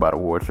we talk about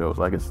award shows.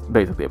 Like, it's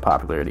basically a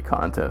popularity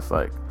contest.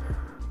 Like,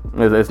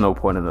 there's no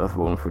point in us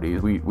voting for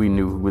these. We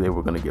knew who they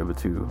were going to give it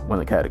to when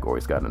the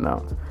categories got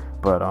announced.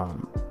 But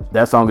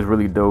that song is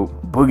really dope.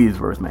 Boogie's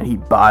verse, man, he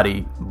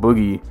bodied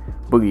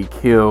Boogie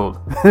killed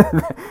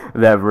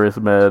that verse,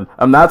 man.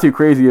 I'm not too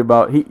crazy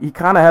about. He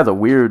kind of has a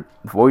weird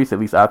voice, at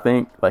least I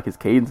think. Like, his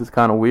cadence is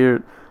kind of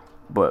weird,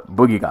 but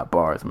Boogie got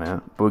bars,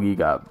 man.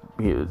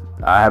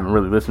 I haven't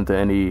really listened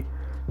to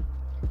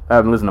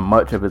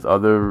much of his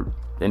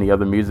any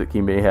other music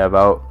he may have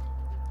out,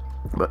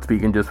 but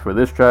speaking just for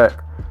this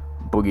track,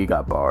 Boogie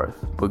got bars.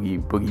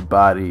 Boogie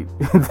bodied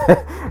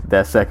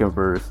that second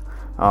verse.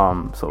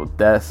 So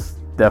that's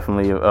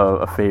definitely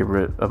a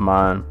favorite of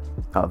mine.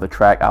 The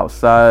track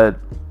Outside.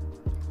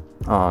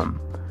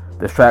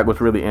 This track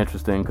was really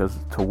interesting because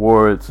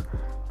towards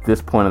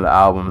this point of the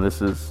album,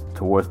 this is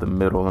towards the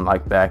middle and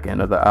like back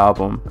end of the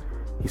album,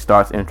 he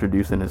starts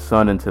introducing his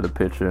son into the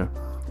picture,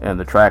 and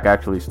the track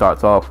actually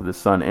starts off with his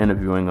son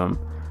interviewing him,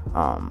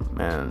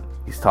 and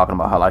he's talking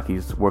about how like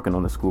he's working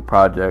on the school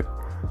project.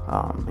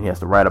 He has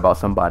to write about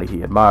somebody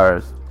he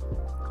admires,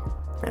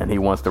 and he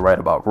wants to write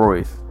about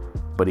Royce,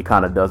 but he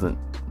kind of doesn't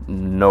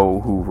know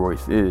who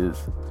Royce is.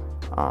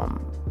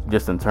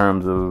 Just in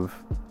terms of,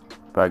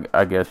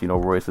 I guess,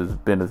 Royce has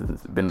been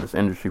in this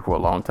industry for a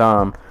long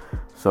time.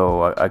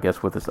 So I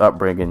guess with his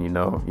upbringing,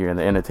 you're in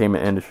the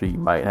entertainment industry, you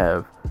might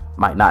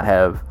not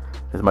have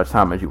as much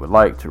time as you would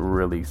like to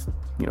really,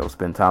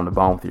 spend time to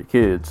bond with your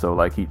kids. So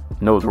like, he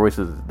knows Royce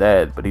is his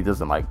dad, but he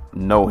doesn't like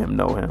know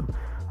him.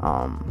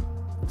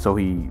 So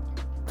he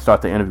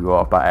starts the interview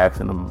off by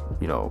asking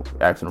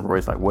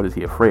Royce, like, what is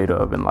he afraid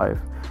of in life?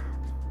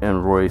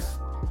 And Royce,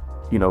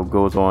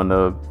 goes on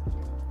to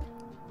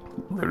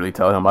literally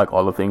tell him like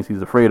all the things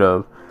he's afraid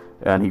of,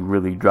 and he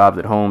really drives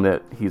it home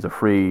that he's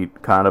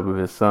afraid kind of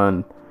his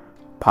son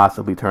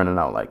possibly turning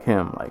out like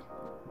him, like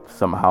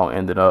somehow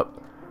ended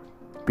up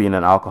being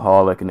an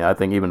alcoholic. And I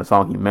think even the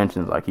song he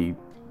mentions, like he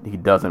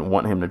doesn't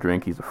want him to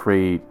drink. He's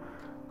afraid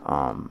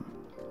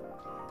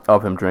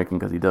of him drinking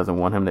because he doesn't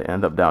want him to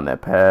end up down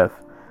that path.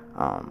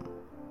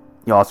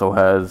 He also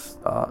has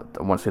I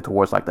want to say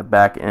towards like the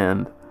back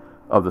end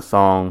of the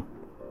song,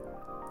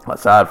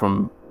 aside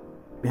from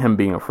him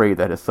being afraid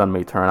that his son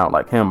may turn out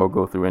like him or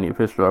go through any of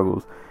his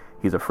struggles,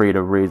 he's afraid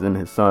of raising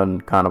his son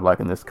kind of like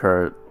in this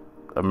current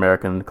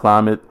American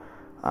climate,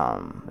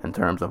 in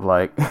terms of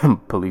like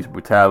police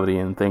brutality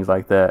and things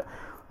like that.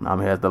 He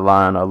has the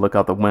line, look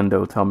out the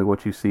window, tell me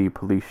what you see,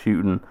 police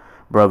shooting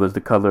brothers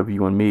the color of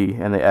you and me,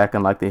 and they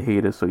acting like they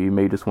hate us, so you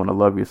may just want to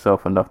love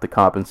yourself enough to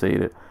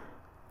compensate it.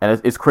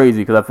 And it's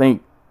crazy because I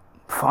think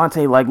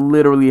Phonte like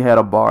literally had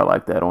a bar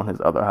like that on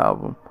his other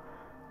album.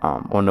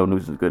 On No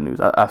News is Good News.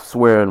 I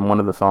swear in one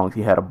of the songs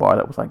he had a bar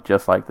that was like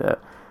just like that.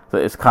 So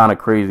it's kind of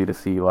crazy to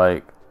see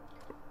like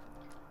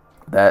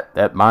that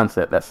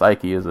mindset, that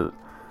psyche is a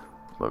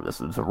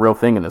real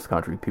thing in this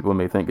country. People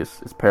may think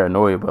it's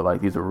paranoia, but like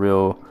these are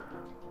real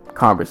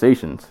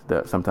conversations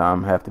that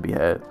sometimes have to be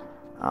had.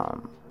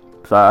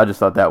 So I just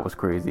thought that was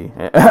crazy.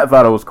 And I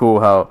thought it was cool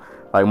how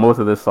like most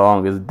of this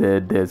song is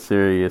dead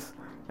serious,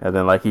 and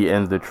then like he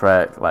ends the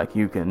track like,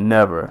 you can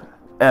never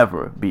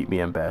ever beat me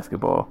in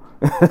basketball.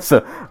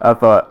 So I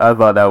thought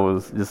that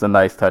was just a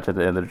nice touch at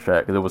the end of the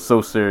track because it was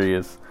so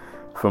serious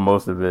for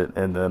most of it,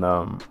 and then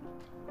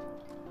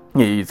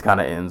he just kind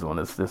of ends on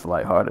this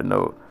lighthearted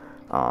note.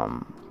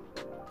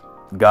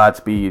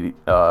 Godspeed,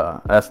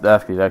 that's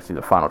actually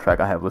the final track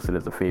I have listed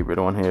as a favorite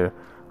on here.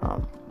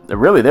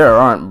 Really, there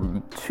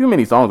aren't too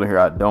many songs on here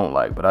I don't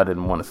like, but I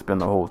didn't want to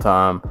spend the whole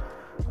time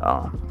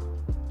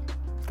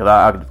because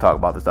I could talk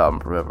about this album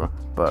forever.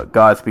 But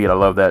Godspeed, I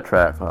love that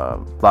track.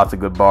 Lots of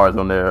good bars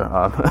on there.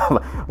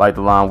 Like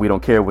the line, we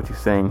don't care what you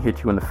saying,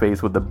 hit you in the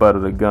face with the butt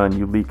of the gun,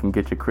 you leak and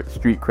get your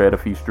street cred a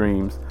few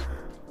streams.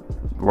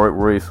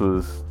 Royce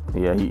was,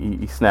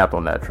 he snapped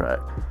on that track.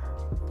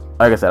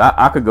 Like I said,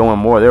 I could go in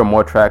more. There are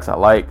more tracks I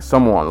like.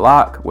 Somewhere on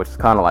Lock, which is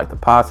kind of like the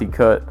posse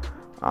cut.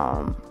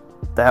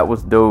 That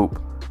was dope.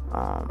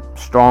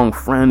 Strong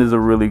Friend is a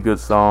really good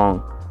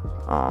song.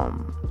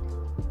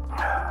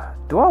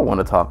 Do I want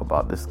to talk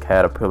about this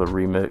Caterpillar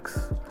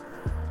remix?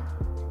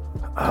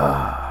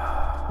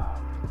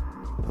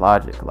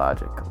 Logic.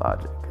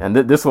 And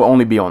this will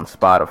only be on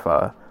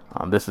Spotify.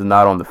 This is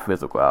not on the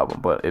physical album.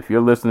 But if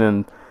you're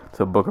listening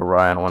to Book of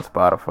Ryan on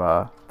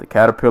Spotify, the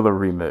Caterpillar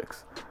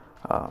remix.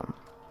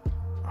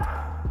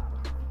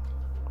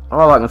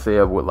 All I can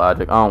say with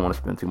Logic, I don't want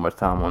to spend too much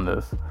time on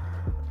this.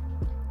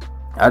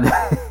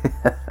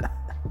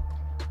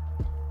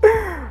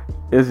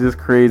 It's just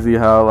crazy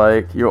how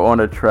like you're on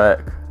a track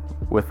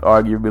with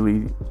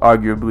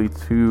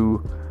arguably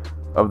two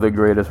of the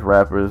greatest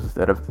rappers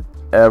that have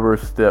ever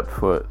stepped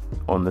foot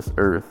on this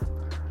earth,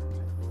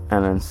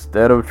 and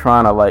instead of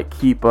trying to like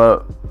keep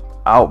up,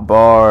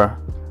 outbar,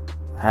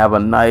 have a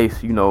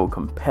nice,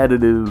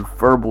 competitive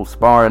verbal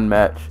sparring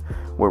match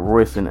with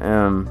Royce and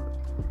M,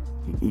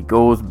 he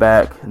goes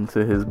back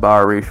into his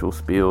biracial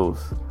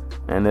spills,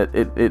 and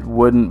it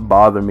wouldn't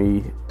bother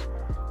me,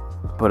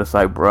 but it's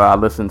like, bro, I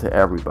listen to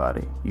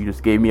everybody. You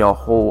just gave me a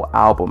whole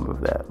album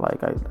of that.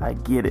 Like, I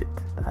get it.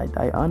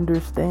 I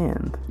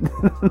understand.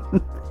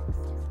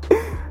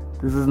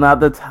 This is not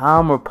the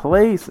time or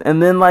place.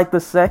 And then like the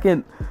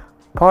second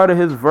part of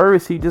his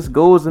verse, he just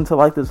goes into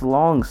like this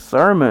long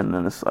sermon,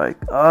 and it's like,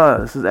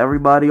 this is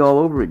everybody all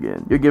over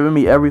again. You're giving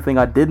me everything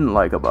I didn't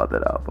like about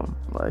that album.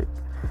 Like,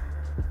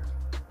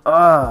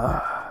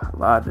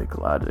 Logic.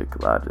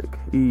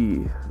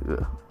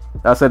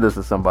 I said this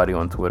to somebody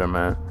on Twitter,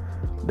 man.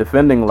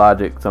 Defending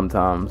Logic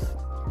sometimes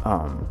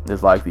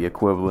is like the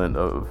equivalent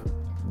of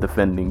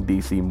defending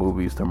DC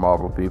movies to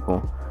Marvel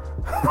people.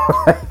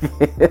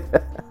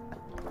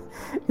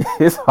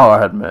 It's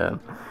hard, man.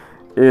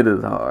 It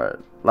is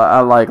hard. I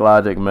like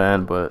Logic,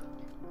 man, but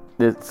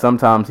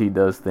sometimes he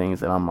does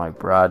things and I'm like,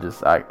 bro,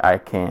 I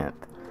can't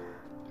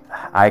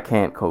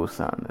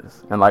co-sign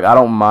this. And like, I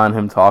don't mind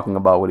him talking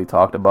about what he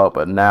talked about,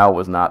 but now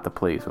was not the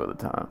place or the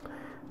time.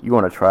 You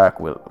on a track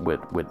with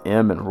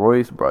M and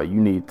Royce, bro, you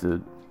need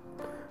to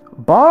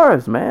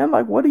bars, man.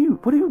 Like, what are you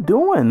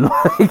doing?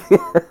 Like,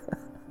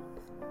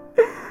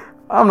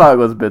 I'm not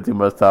gonna spend too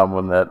much time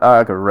on that.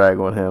 I could rag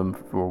on him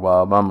for a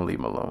while, but I'm gonna leave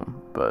him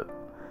alone. But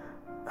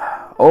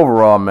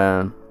overall,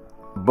 man,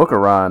 Book of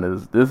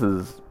Ryan this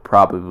is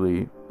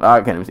probably,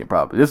 I can't even say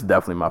probably, this is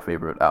definitely my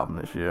favorite album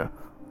this year.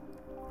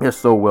 It's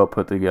so well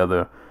put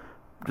together,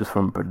 just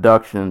from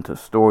production to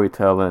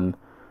storytelling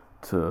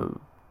to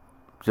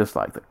just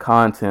like the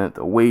content,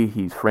 the way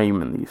he's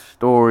framing these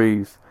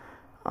stories.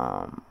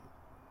 Like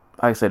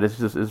I said, it's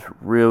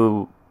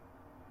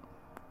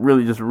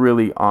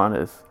really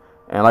honest.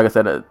 And like I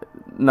said,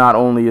 not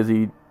only is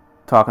he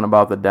talking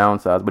about the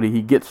downsides, but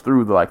he gets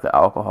through the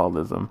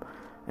alcoholism,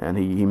 and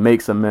he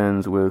makes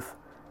amends with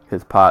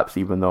his pops,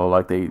 even though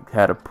like they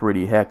had a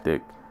pretty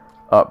hectic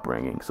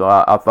upbringing. So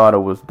I thought it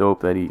was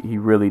dope that he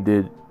really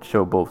did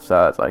show both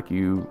sides. Like,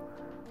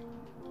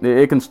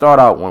 it can start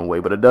out one way,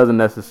 but it doesn't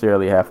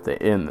necessarily have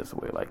to end this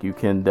way. Like, you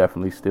can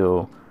definitely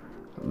still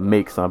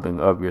make something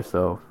of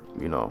yourself,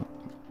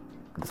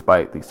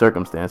 despite the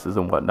circumstances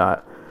and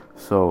whatnot.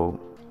 So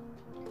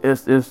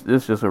it's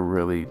just a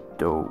really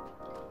dope,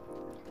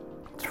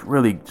 it's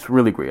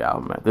really great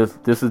album, man.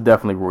 This is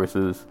definitely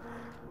Royce's,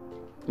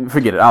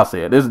 forget it, I'll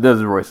say it, this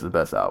is Royce's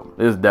best album.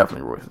 This is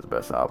definitely Royce's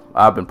best album.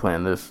 I've been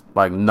playing this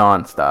like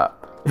nonstop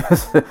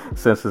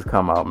since it's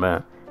come out,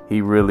 man.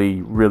 He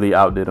really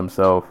outdid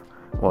himself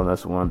on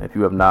this one. If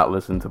you have not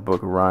listened to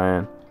Book of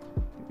Ryan,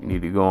 you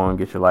need to go and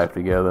get your life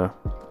together.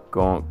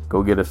 Go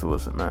get us a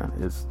listen, man.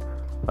 It's,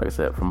 like I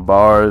said, from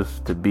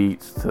bars to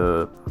beats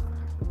to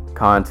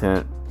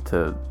content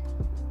to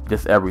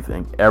just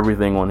everything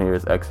on here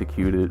is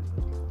executed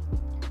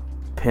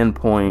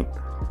pinpoint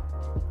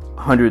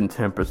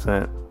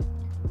 110%.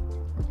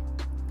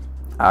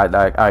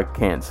 I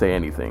can't say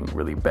anything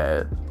really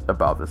bad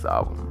about this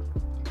album.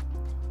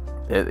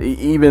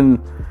 Even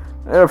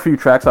there are a few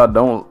tracks I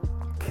don't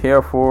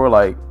care for,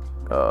 like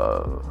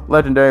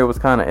Legendary was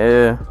kind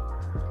of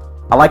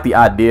I like the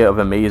idea of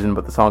Amazing,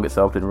 but the song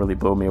itself didn't really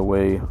blow me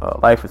away.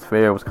 Life is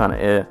Fair was kind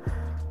of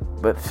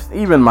but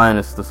even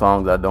minus the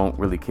songs I don't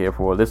really care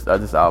for, this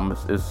album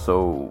is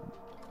so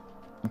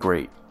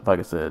great. Like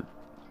I said,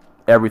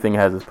 everything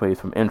has its place,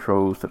 from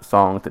intros to the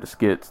songs to the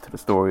skits to the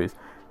stories.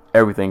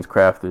 Everything's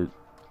crafted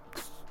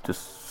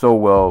just so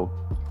well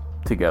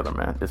together,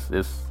 man.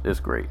 It's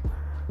great.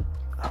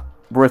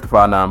 Royce da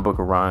 5'9", Book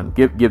of Ryan,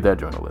 give that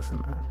joint a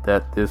listen, man.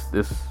 That this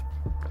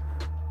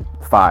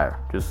fire,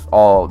 just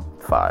all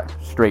fire,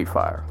 straight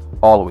fire,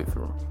 all the way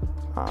through.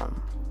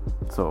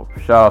 So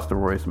shout outs to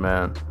Royce,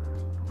 man.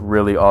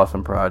 Really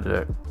awesome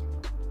project.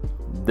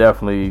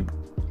 Definitely,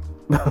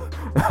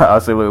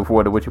 I'll say looking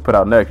forward to what you put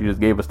out next. You just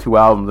gave us 2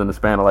 albums in the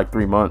span of like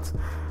 3 months,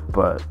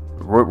 but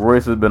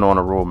Royce has been on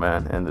a roll,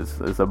 man, and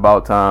it's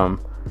about time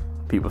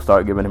people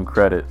start giving him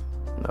credit.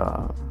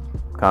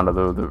 Kind of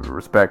the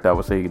respect I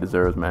would say he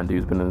deserves, man.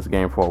 Dude's been in this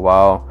game for a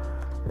while,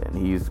 and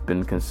he's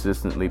been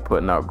consistently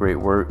putting out great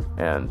work,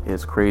 and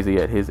it's crazy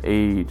at his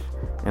age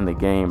in the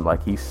game,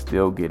 like, he's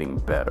still getting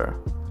better.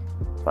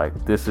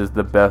 Like, this is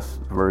the best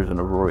version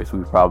of Royce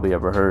we've probably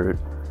ever heard.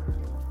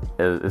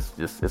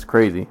 It's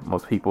crazy.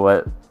 Most people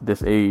at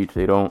this age,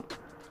 they don't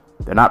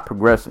they're not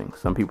progressing.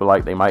 Some people,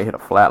 like, they might hit a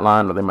flat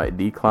line or they might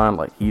decline.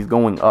 Like, he's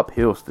going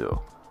uphill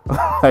still.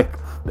 Like,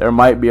 there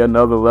might be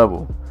another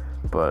level,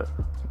 but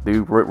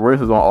dude,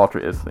 Royce is on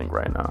Ultra Instinct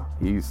right now.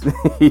 He's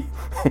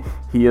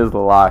he is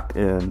locked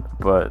in.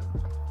 But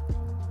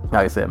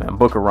like I said, man,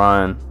 Book of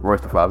Ryan,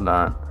 Royce da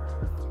 5'9",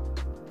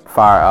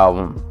 fire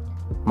album,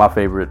 my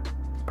favorite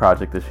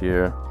project this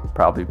year,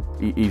 probably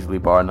easily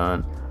bar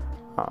none.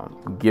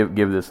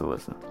 Give this a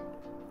listen.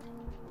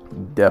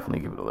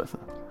 Definitely give it a listen.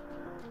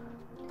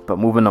 But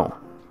moving on,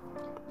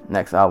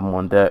 next album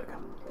on deck,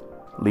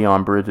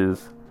 Leon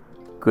Bridges,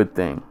 Good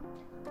Thing.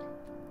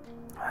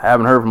 I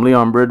haven't heard from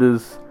Leon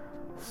Bridges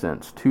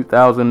since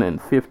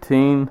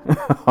 2015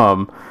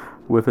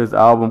 with his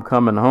album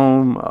Coming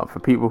Home. For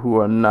people who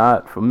are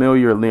not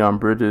familiar, Leon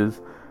Bridges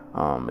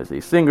is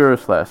a singer /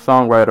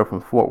 songwriter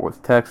from Fort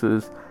Worth,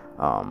 Texas.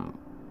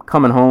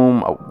 Coming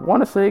Home, I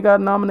want to say he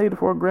got nominated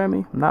for a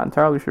Grammy. I'm not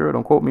entirely sure,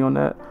 don't quote me on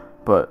that,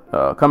 but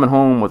Coming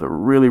Home was a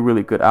really,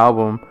 really good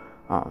album.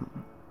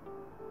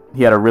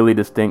 He had a really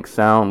distinct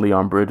sound.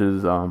 Leon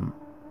Bridges,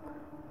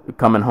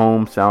 Coming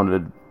Home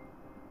sounded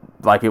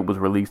like it was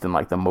released in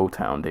like the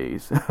Motown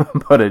days,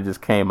 but it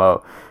just came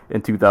out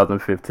in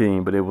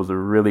 2015. But it was a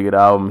really good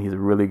album. He's a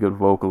really good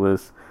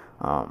vocalist.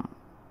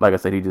 Like I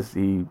said,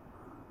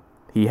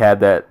 he had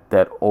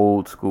that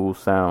old school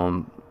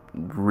sound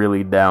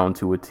really down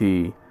to a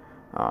T.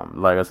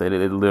 Like I said,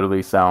 it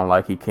literally sounded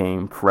like he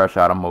came fresh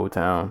out of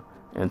Motown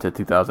into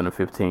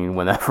 2015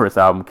 when that first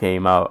album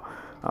came out.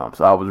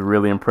 So I was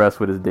really impressed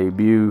with his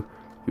debut.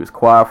 He was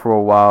quiet for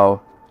a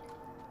while.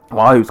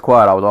 While he was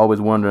quiet, I was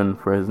always wondering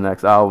for his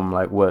next album,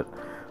 like, what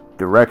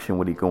direction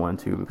would he go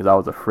into? Because I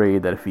was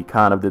afraid that if he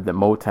kind of did the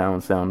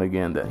Motown sound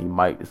again, that he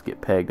might just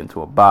get pegged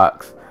into a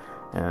box,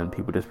 and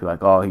people just be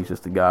like, oh, he's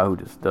just a guy who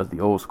just does the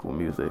old school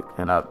music.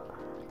 And I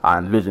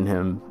envision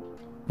him,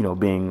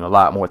 being a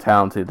lot more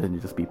talented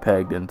than just be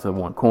pegged into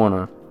one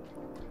corner.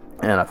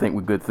 And I think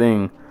with Good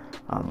Thing,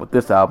 with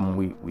this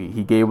album,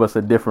 he gave us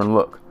a different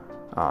look.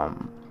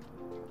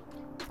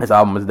 This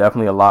album is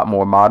definitely a lot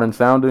more modern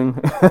sounding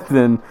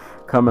than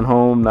Coming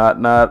Home. Not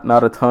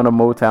a ton of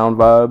Motown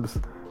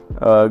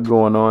vibes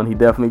going on. He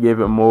definitely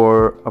gave it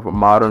more of a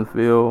modern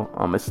feel.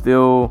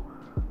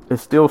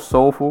 It's still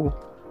soulful,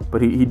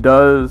 but he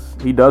does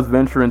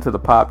venture into the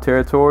pop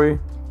territory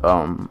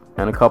and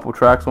a couple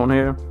tracks on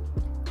here.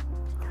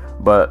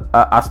 But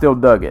I still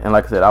dug it, and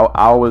like I said,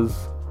 I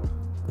was.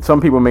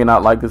 Some people may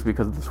not like this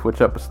because of the switch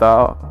up of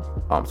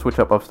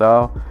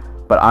style,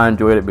 but I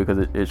enjoyed it because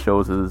it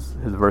shows his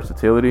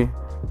versatility,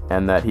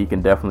 and that he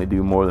can definitely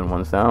do more than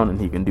one sound, and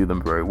he can do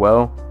them very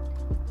well.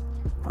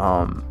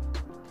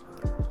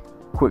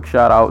 Quick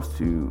shout outs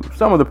to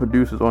some of the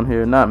producers on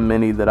here, not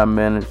many that I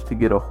managed to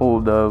get a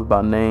hold of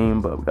by name,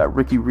 but we got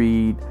Ricky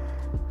Reed,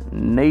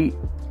 Nate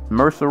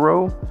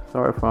Mercereau,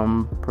 sorry if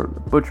I'm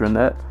butchering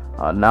that,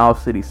 Now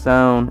City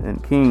Sound,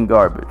 and King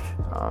Garbage.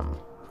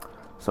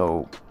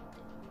 So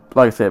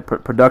like I said,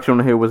 production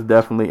on here was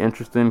definitely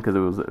interesting because it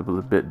was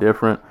a bit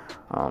different.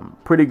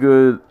 Pretty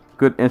good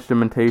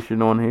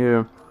instrumentation on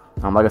here.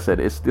 Like I said,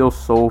 it's still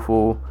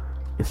soulful,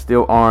 it's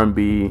still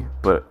R&B,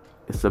 but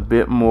it's a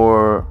bit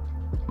more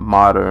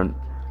modern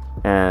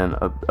and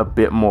a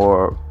bit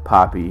more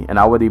poppy. And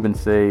I would even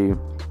say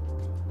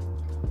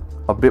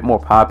a bit more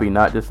poppy,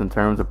 not just in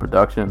terms of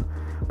production,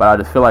 but I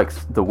just feel like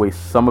the way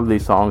some of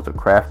these songs are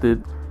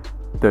crafted,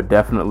 they're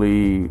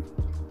definitely,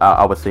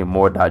 I would say,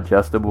 more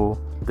digestible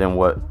than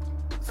what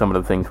some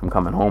of the things from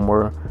Coming Home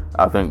were.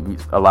 I think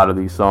a lot of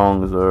these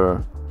songs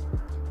are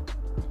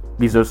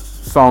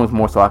songs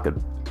more so I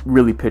could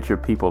really picture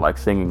people like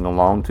singing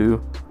along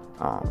to,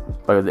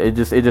 but it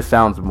just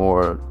sounds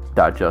more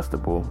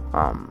digestible,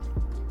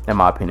 in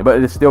my opinion.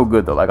 But it's still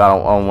good though. Like I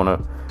don't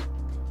want to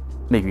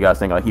make you guys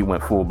think like he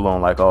went full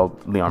blown like, oh,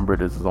 Leon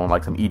Bridges is on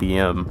like some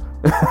EDM.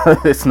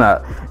 It's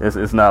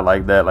not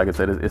like that. Like I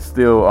said, it's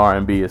still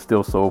R&B, it's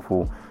still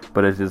soulful,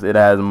 but it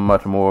has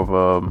much more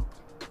of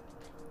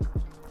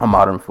a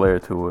modern flair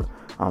to it.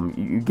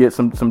 You get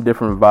some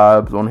different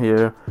vibes on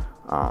here.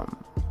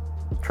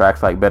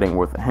 Tracks like Bet Ain't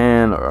Worth a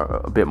Hand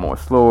are a bit more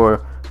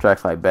slower.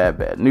 Tracks like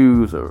Bad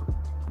News are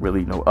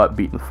really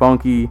upbeat and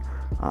funky.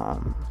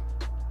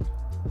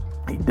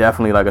 He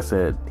definitely, like I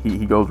said,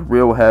 he goes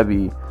real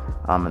heavy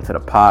into the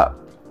pop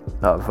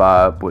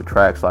vibe with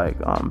tracks like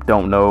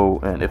Don't Know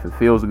and If It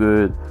Feels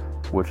Good,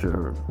 which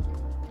are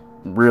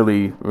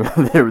really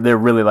they're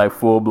really like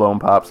full blown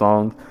pop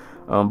songs.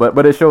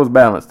 But it shows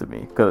balance to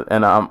me,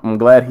 and I'm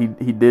glad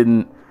he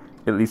didn't,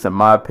 at least in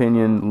my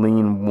opinion,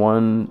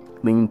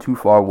 lean too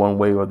far one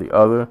way or the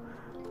other.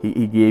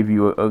 He gave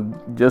you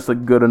just a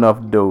good enough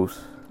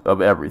dose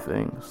of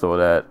everything so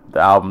that the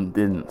album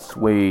didn't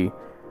sway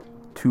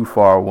too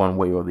far one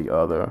way or the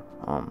other.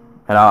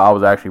 And I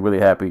was actually really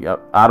happy.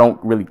 I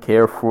don't really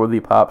care for the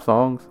pop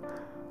songs.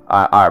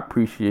 I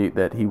appreciate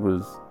that he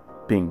was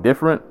being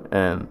different,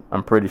 and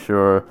I'm pretty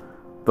sure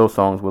those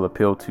songs will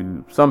appeal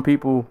to some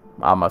people.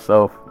 I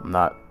myself am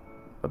not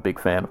a big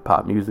fan of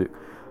pop music,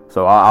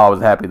 so I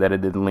was happy that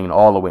it didn't lean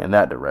all the way in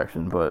that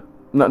direction. But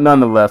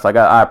nonetheless, like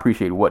I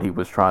appreciate what he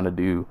was trying to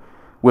do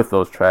with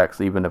those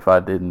tracks, even if I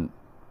didn't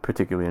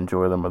particularly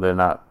enjoy them or they're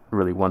not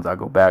really ones I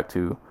go back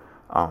to.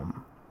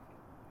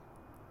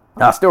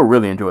 I still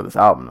really enjoy this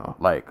album though.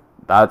 Like,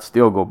 I'd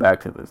still go back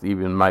to this,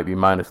 even might be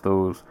minus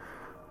those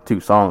 2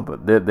 songs,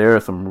 but there are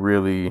some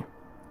really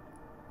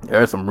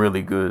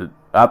good.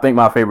 I think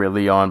my favorite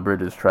Leon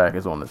Bridges track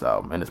is on this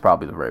album, and it's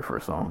probably the very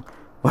first song,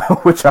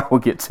 which I will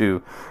get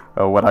to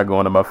when I go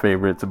into my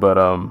favorites. But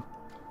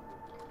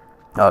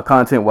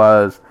content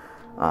wise,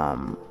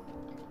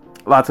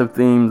 lots of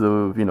themes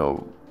of, you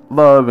know,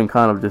 love and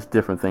kind of just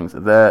different things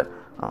of that.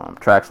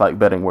 Tracks like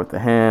Bet Ain't Worth the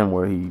Hand,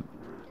 where he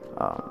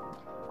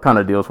kind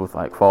of deals with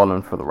like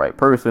falling for the right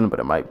person, but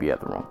it might be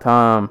at the wrong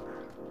time.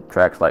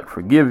 Tracks like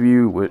Forgive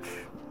You, which,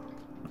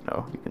 you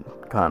know, you can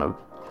kind of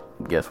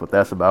guess what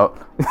that's about.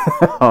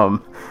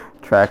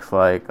 Tracks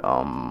like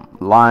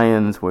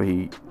Lions, where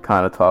he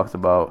kind of talks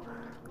about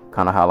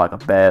kind of how like a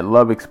bad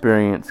love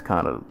experience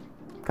kind of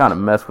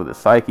messed with his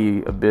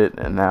psyche a bit,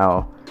 and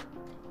now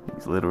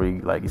he's literally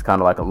like, he's kind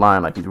of like a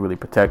lion, like he's really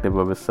protective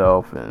of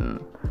himself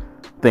and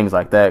things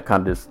like that.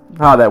 Kind of just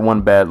how that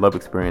one bad love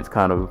experience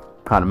kind of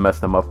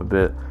messed him up a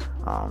bit.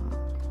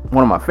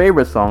 One of my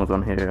favorite songs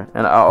on here,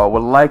 and I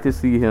would like to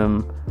see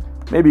him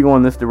maybe go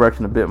in this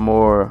direction a bit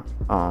more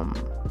on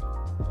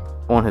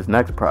his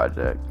next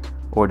project,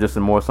 or just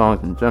in more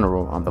songs in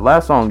general. The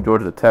last song,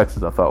 Georgia to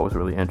Texas, I thought was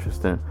really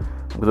interesting,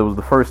 because it was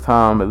the first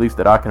time, at least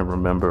that I can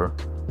remember,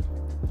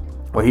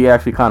 where he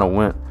actually kind of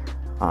went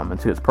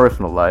into his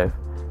personal life,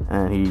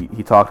 and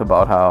he talked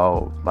about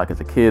how, like, as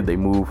a kid they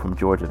moved from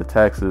Georgia to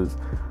Texas,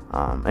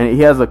 and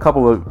he has a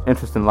couple of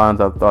interesting lines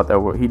I thought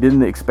that he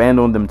didn't expand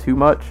on them too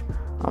much.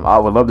 I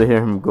would love to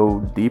hear him go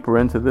deeper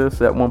into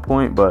this at one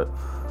point, but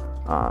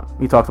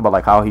he talks about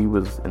like how he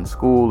was in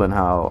school and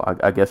how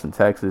I guess in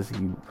Texas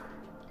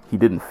he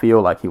didn't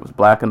feel like he was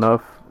black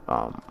enough.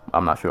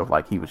 I'm not sure if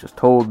like he was just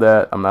told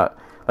that. I'm not,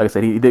 like I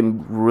said, he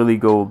didn't really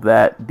go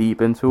that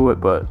deep into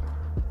it, but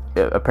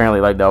apparently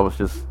like that was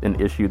just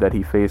an issue that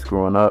he faced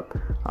growing up.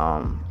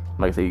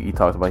 Like I said, he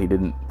talks about he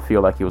didn't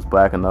feel like he was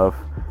black enough,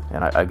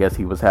 and I guess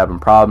he was having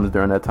problems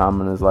during that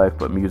time in his life,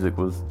 but music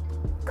was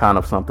kind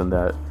of something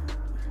that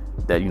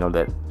you know,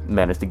 that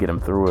managed to get him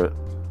through it.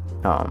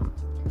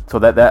 So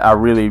that I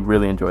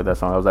really enjoyed that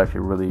song. That was actually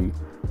a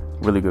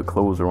really good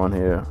closer on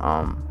here.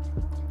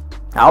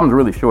 Album's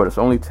really short. It's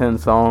only 10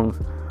 songs,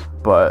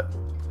 but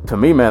to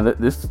me, man,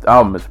 this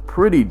album is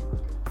pretty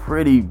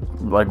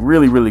like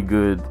really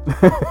good.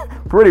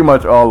 Pretty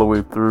much all the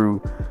way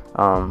through.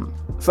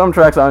 Some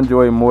tracks I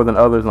enjoy more than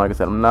others, and like I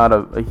said, I'm not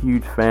a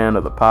huge fan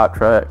of the pop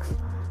tracks,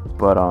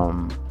 but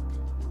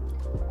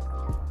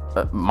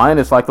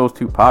minus like those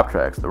 2 pop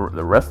tracks, the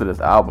rest of this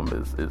album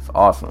is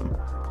awesome.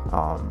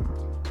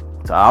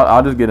 So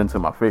I'll just get into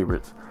my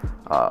favorites.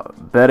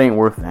 Bet Ain't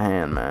Worth the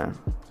Hand, man.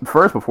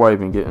 First, before I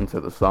even get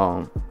into the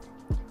song,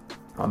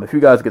 if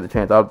you guys get the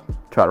chance, I'll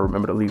try to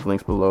remember to leave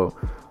links below.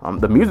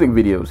 The music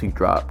videos he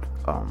dropped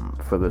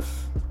for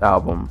this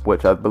album,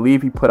 which I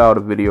believe he put out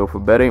a video for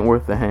Bet Ain't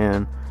Worth the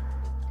Hand,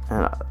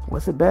 and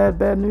was it Bad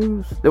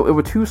News? It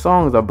were 2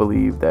 songs, I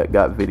believe, that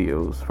got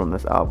videos from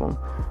this album.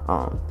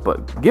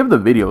 But give the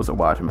videos a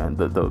watch, man.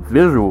 The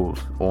visuals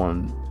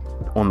on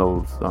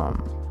those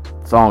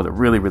songs are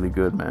really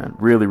good, man.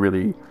 Really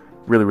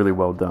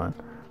well done.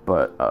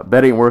 But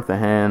Bet Ain't Worth the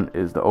Hand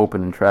is the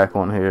opening track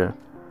on here,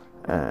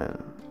 and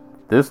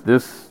this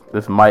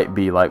might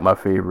be like my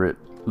favorite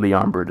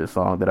Leon Bridges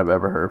song that I've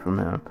ever heard from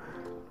him.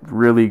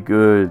 Really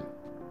good,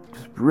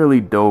 just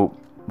really dope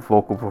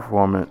vocal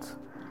performance.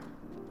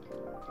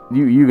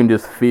 You can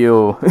just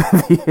feel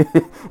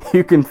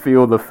you can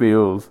feel the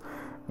feels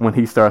when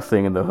he starts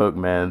singing the hook,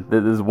 man.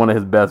 This is one of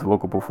his best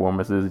vocal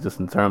performances, just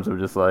in terms of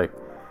just like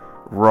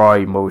raw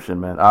emotion,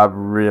 man. I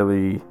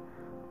really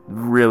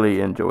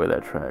enjoy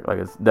that track. Like,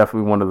 it's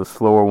definitely one of the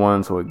slower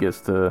ones, so it gets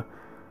to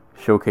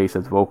showcase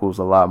his vocals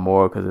a lot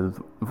more, because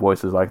his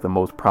voice is like the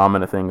most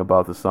prominent thing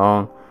about the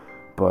song.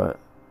 But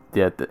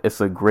yeah,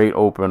 it's a great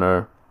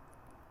opener,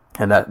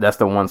 and that's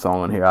the one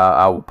song on here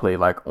I will play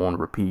like on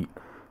repeat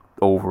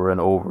over and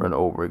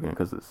over again,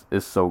 because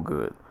it's so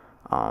good.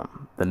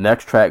 The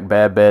next track,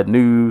 Bad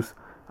News,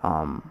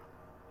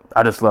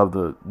 I just love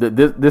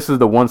this is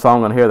the one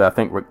song on here that I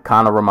think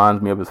kind of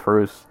reminds me of his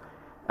first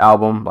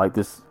album. Like,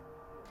 this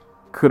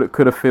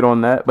could have fit on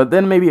that, but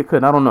then maybe it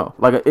couldn't. I don't know.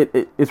 Like,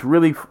 it's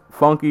really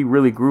funky,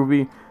 really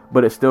groovy,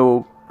 but it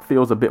still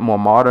feels a bit more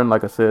modern,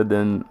 like I said,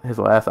 than his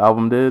last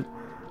album did.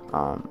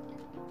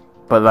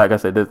 But like I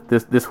said,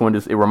 this one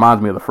just, it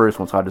reminds me of the first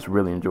one, so I just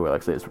really enjoy it.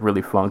 Like I said, it's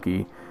really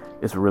funky,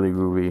 it's really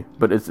groovy,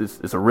 but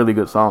it's a really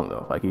good song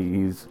though. Like,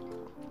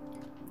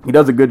 he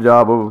does a good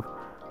job of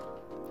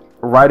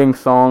writing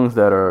songs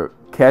that are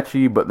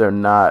catchy, but they're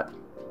not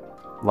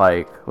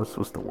like,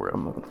 what's the word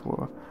I'm looking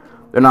for?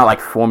 They're not like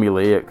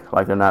formulaic,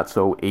 like they're not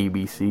so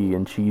ABC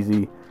and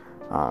cheesy.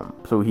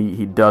 So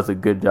he does a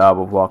good job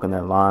of walking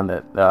that line.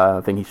 That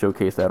I think he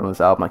showcased that on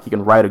this album. Like, he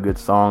can write a good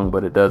song,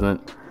 but it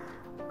doesn't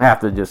have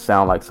to just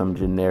sound like some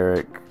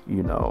generic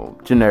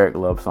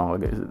love song.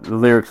 The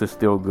lyrics are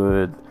still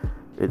good.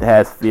 It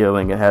has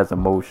feeling. It has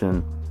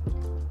emotion.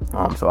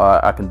 So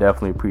I can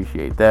definitely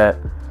appreciate that.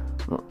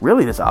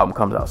 Really, this album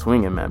comes out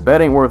swinging, man.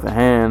 Bet Ain't Worth a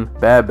Hand,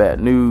 Bad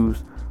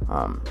News,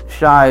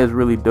 Shy is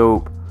really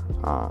dope.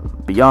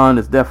 Beyond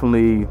is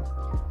definitely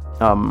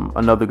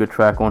another good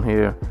track on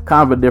here.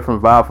 Kind of a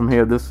different vibe from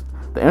here. The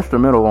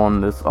instrumental on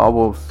this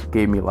almost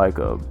gave me like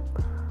a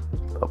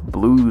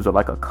blues or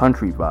like a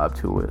country vibe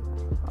to it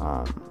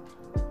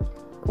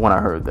when I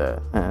heard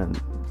that. And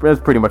it's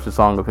pretty much a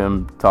song of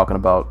him talking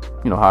about,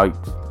 how he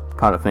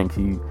kind of thinks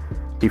he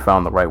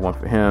found the right one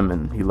for him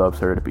and he loves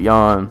her to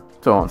beyond,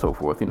 so on and so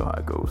forth. You know how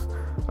it goes.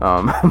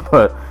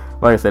 But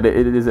like I said,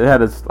 it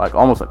had like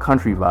almost a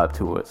country vibe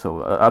to it.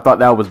 So I thought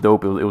that was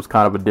dope. It was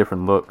kind of a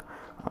different look,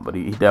 but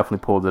he definitely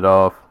pulled it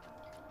off.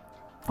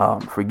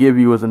 Forgive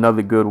You is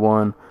another good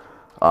one.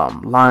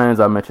 Lions,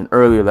 I mentioned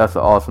earlier, that's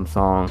an awesome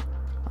song.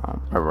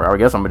 I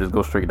guess I'm gonna just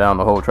go straight down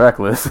the whole track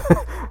list.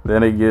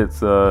 Then it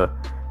gets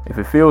If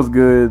It Feels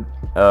Good,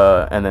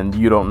 and then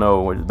You Don't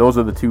Know, which those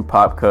are the two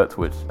pop cuts,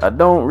 which I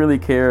don't really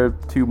care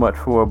too much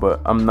for,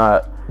 but I'm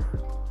not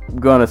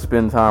gonna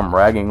spend time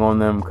ragging on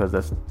them because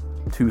that's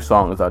two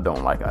songs I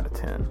don't like out of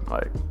 10.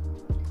 Like,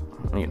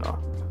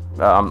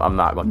 I'm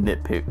not gonna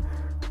nitpick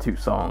two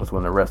songs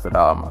when the rest of the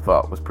album I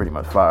thought was pretty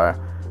much fire.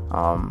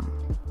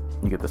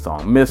 You get the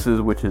song Mrs.,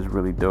 which is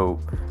really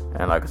dope,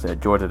 and like I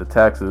said, Georgia to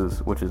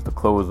Texas, which is the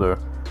closer,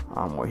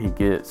 where he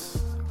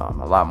gets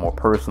a lot more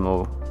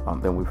personal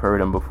than we've heard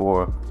him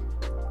before.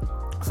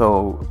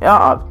 So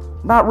yeah,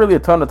 not really a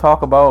ton to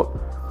talk about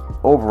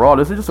overall.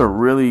 This is just a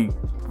really,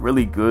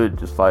 really good,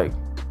 just like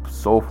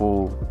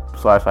soulful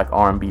 / like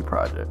R&B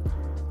project.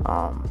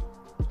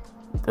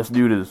 This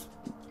dude is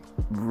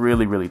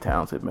really, really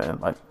talented, man.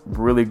 Like,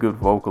 really good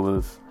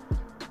vocalist.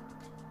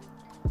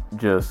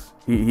 Just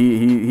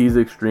he's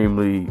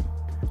extremely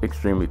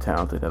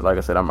talented. And like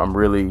I said, I'm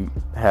really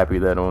happy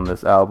that on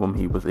this album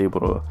he was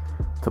able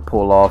to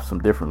pull off some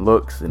different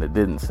looks, and it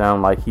didn't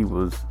sound like he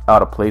was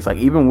out of place. Like,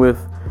 even with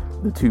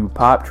the two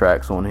pop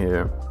tracks on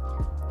here,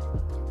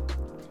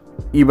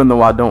 even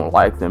though I don't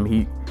like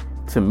them,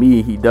 to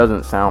me he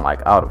doesn't sound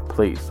like out of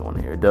place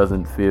on here. It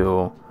doesn't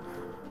feel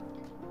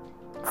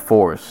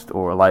forced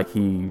or like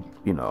it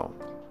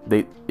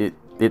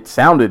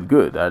sounded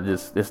good.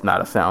 It's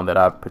not a sound that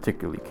I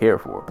particularly care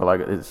for, but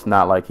like, it's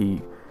not like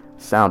he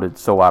sounded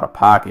so out of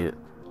pocket.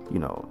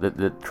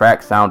 The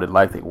track sounded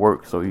like they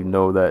worked, so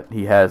that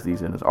he has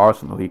these in his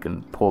arsenal. He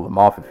can pull them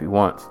off if he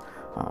wants.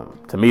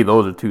 To me,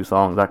 those are two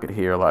songs I could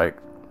hear like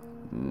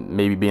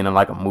maybe being in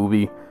like a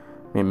movie,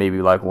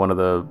 maybe like one of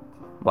the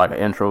like an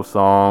intro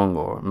song,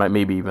 or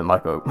maybe even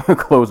like a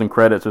closing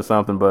credits or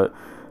something. But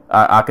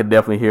I could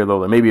definitely hear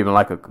those, or maybe even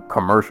like a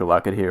commercial. I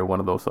could hear one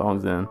of those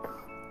songs in.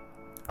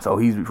 So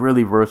he's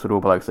really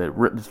versatile, but like I said,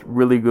 just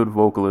really good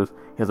vocalist.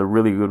 He has a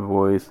really good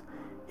voice.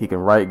 He can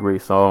write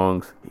great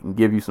songs. He can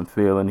give you some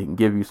feeling. He can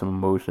give you some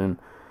emotion.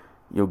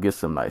 You'll get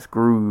some nice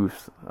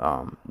grooves.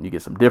 You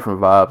get some different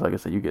vibes. Like I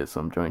said, you get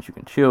some joints you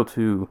can chill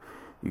to.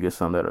 You get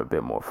some that are a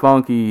bit more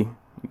funky.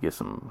 You get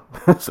some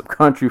some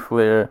country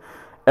flair.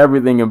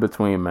 Everything in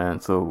between,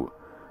 man. So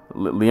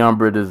Leon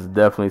Bridges is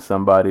definitely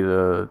somebody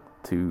to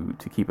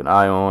keep an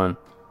eye on.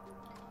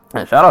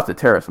 And shout out to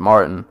Terrace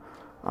Martin,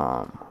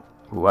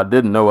 who I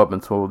didn't know up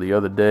until the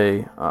other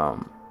day.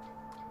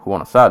 Who,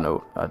 on a side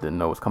note, I didn't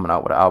know was coming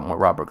out with an album with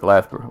Robert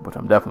Glasper, which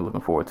I'm definitely looking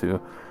forward to.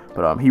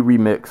 But he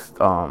remixed,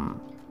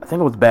 I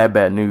think it was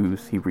Bad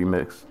News he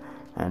remixed.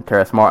 And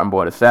Terrace Martin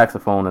brought a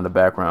saxophone in the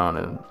background,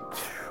 and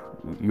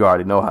you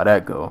already know how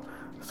that go.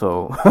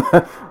 So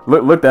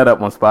look that up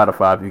on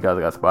Spotify if you guys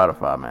got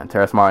Spotify, man.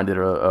 Terrace Martin did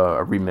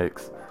a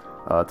remix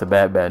to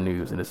Bad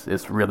News, and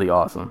it's really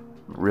awesome.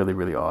 Really,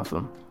 really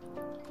awesome.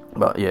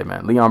 But yeah,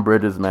 man, Leon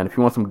Bridges, man, if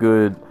you want some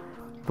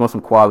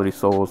quality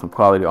soul, some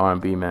quality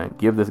R&B, man,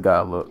 give this guy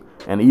a look.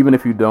 And even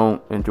if you don't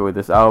enjoy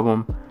this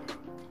album,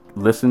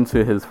 listen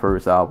to his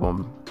first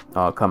album,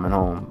 Coming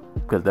Home,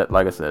 because that,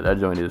 like I said, that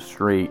joint is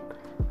straight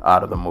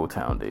out of the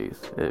Motown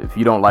days. If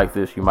you don't like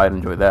this, you might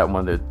enjoy that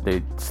one.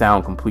 They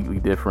sound completely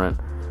different.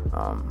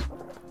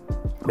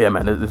 Yeah,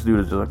 man, this dude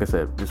is just, like I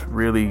said, just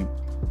really,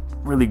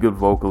 really good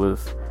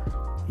vocalist.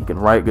 He can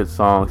write good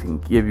songs. He can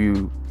give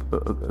you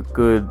a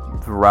good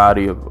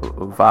variety of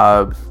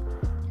vibes.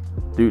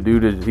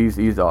 Dude,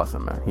 he's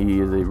awesome, man. He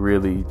is a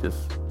really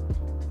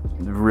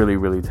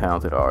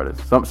talented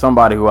artist.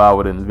 Somebody who I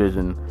would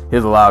envision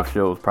his live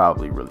show is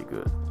probably really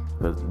good,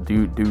 because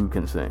dude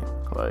can sing.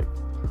 Like,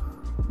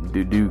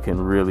 dude can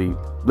really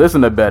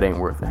listen to Bet Ain't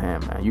Worth a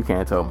Hand, man. You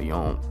can't tell me you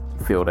don't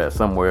feel that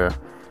somewhere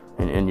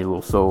in your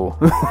little soul.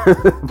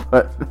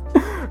 But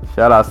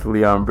shout out to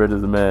Leon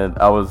Bridges, man.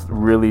 I was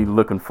really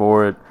looking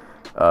forward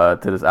to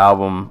this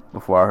album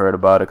before I heard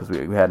about it, because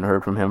we hadn't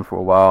heard from him for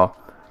a while.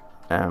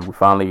 And we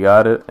finally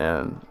got it,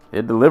 and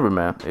it delivered,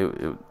 man.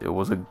 It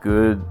was a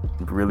good,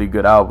 really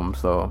good album.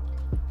 So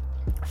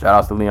shout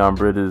out to Leon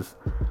Bridges.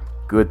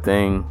 Good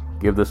thing.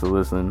 Give this a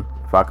listen.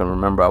 If I can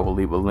remember, I will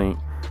leave a link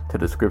to the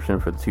description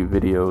for the two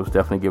videos.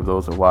 Definitely give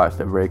those a watch.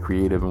 They're very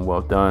creative and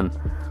well done.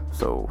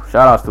 So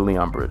shout outs to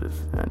Leon Bridges.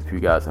 And if you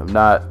guys have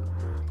not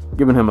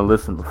given him a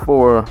listen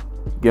before,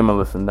 give him a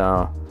listen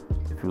now.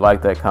 If If you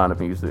like that kind of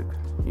music,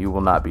 you will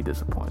not be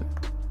disappointed.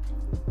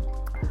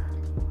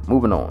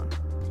 Moving on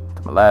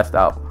to my last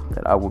album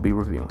that I will be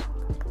reviewing.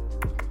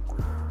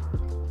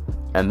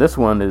 And this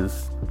one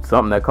is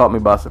something that caught me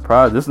by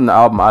surprise. This is an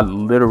album I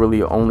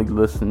literally only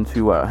listened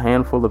to a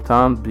handful of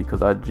times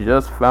because I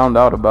just found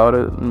out about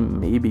it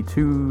maybe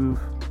 2,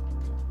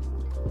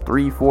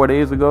 3, 4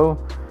 days ago.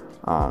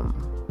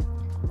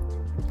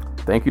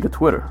 Thank you to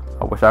Twitter.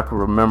 I wish I could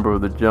remember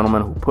the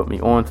gentleman who put me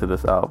onto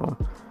this album.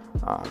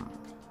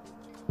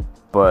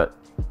 But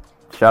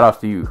shout outs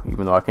to you,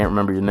 even though I can't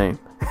remember your name.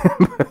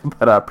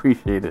 But I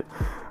appreciate it.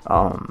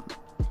 I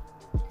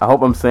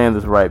hope I'm saying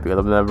this right because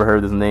I've never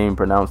heard this name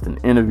pronounced in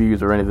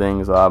interviews or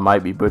anything, so I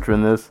might be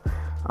butchering this.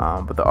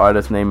 But the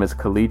artist's name is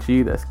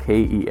Kelechi. That's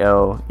Kelechi.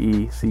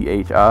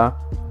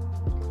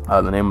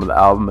 The name of the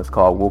album is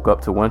called Woke Up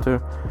to Winter.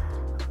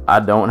 I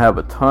don't have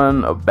a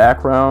ton of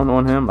background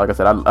on him. Like I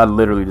said, I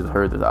literally just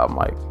heard this album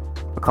like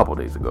a couple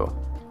days ago.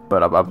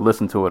 But I've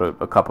listened to it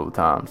a couple of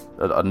times,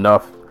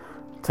 enough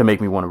to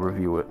make me want to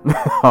review it.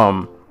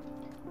 Well,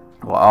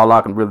 all I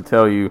can really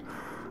tell you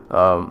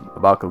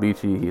about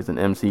Kelechi, he's an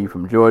MC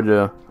from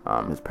Georgia.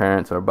 His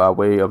parents are by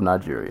way of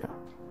Nigeria.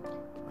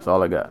 That's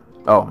all I got.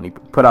 Oh, and he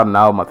put out an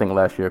album, I think,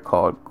 last year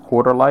called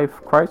Quarter Life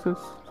Crisis,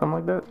 something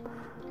like that.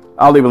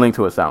 I'll leave a link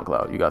to his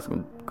SoundCloud. You guys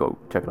can go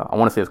check it out. I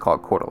want to say it's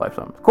called Quarter Life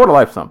something. Quarter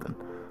Life something.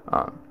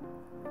 But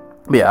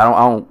yeah,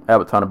 I don't have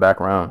a ton of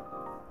background.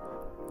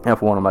 And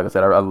for one of them, like I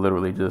said, I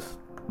literally just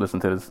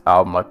listened to this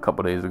album like a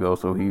couple days ago,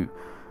 so he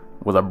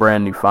was a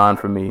brand new find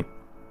for me.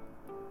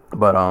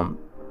 But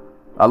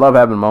I love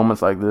having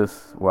moments like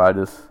this where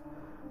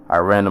I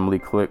randomly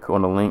click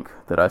on a link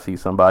that I see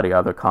somebody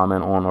either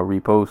comment on or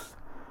repost,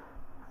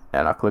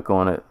 and I click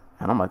on it,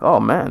 and I'm like, oh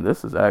man,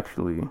 this is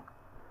actually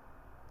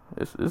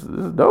this is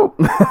dope.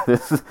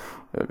 This is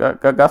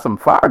got some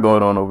fire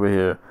going on over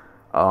here.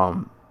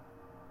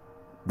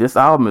 This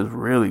album is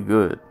really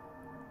good.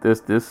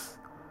 This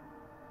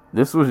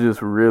was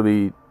just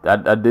really.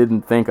 I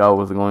didn't think I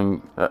was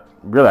going.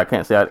 Really, I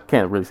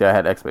can't really say I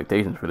had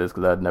expectations for this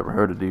because I'd never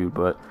heard of dude.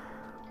 But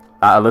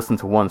I listened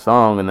to one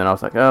song and then I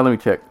was like, oh, let me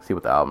see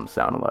what the album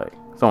sounded like.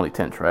 It's only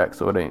 10 tracks,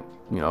 so it ain't,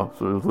 so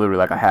it was literally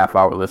like a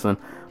half-hour listen.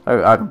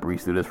 I can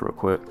breeze through this real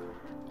quick.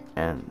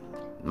 And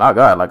my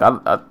God, like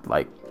I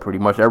like pretty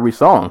much every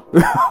song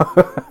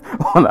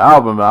on the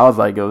album. And I was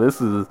like, yo,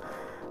 this is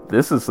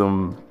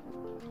some.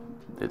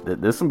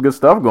 There's some good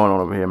stuff going on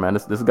over here, man.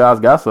 This guy's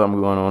got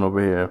something going on over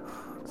here.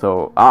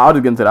 So I'll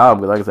just get into the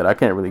album because, like I said, I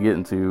can't really get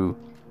into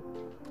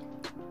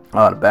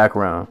the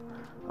background.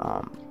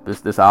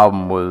 This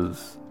album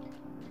was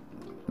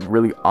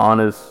really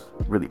honest,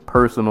 really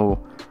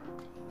personal,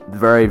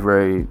 very,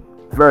 very,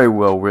 very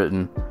well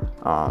written.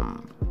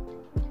 And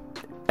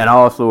I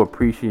also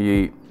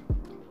appreciate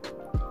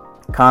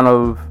kind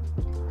of,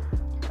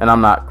 and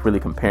I'm not really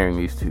comparing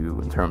these two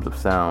in terms of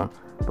sound,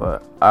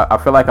 but I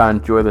feel like I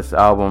enjoy this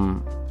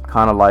album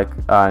kind of like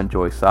I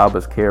enjoy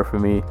Saba's Care For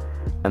Me,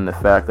 and the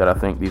fact that I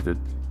think these are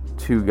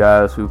two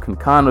guys who can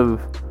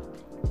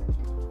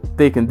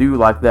they can do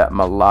like that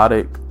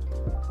melodic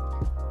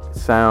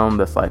sound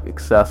that's like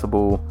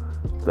accessible,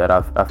 that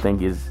I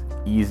think is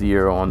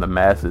easier on the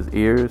masses'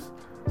 ears,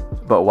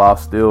 but while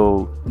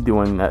still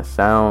doing that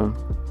sound,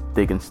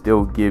 they can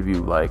still give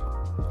you like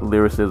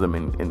lyricism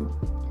and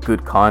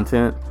good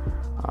content.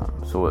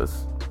 So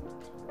it's,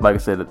 like I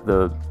said,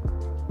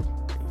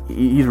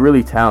 he's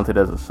really talented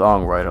as a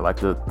songwriter. Like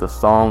the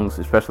songs,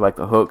 especially like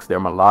the hooks, they're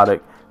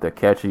melodic, they're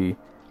catchy,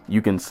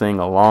 you can sing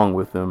along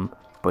with them,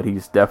 but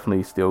he's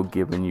definitely still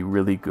giving you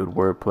really good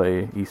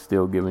wordplay. He's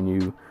still giving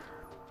you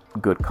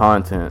good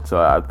content.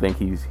 So I think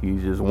he's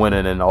just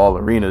winning in all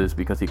arenas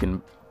because he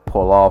can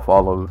pull off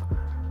all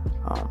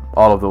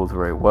of those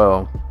very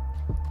well.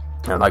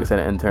 And like I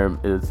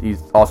said,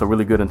 he's also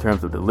really good in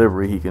terms of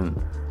delivery. He can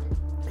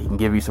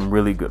give you some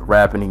really good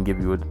rapping. He can give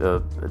you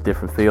a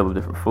different feel, of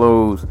different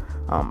flows.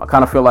 I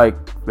kind of feel like,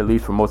 at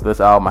least for most of this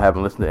album, I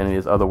haven't listened to any of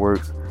his other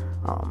works.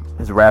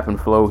 His rapping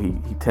flow, he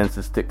tends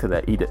to stick to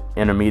that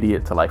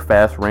intermediate to like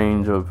fast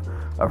range of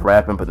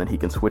rapping, but then he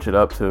can switch it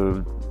up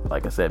to,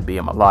 like I said,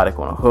 being melodic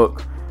on a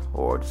hook,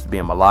 or just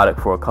being melodic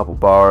for a couple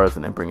bars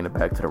and then bringing it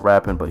back to the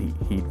rapping. But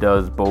he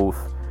does both,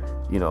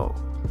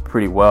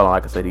 pretty well. And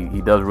like I said,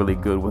 he does really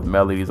good with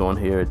melodies on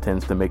here. It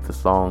tends to make the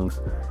songs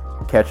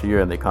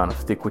catchier and they kind of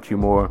stick with you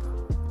more.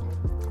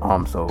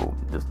 So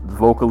just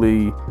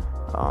vocally,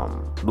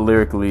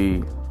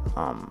 lyrically,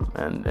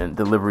 and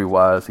delivery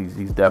wise,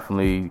 Kelechi's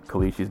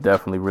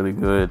definitely really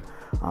good.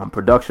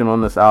 Production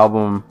on this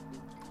album,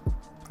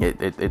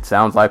 it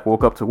sounds like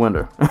Woke Up to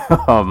Winter.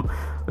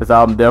 This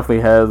album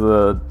definitely has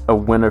a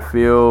winter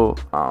feel.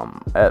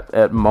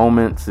 At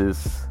moments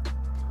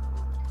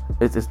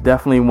it's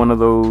definitely one of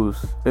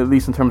those, at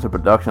least in terms of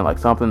production, like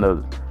something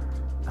that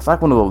it's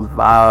like one of those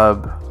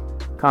vibe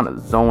kind of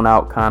zone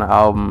out kind of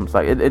albums.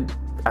 Like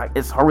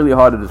it's really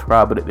hard to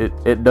describe, but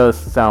it does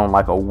sound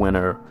like a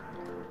winter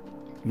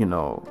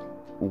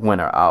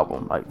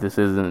album. Like this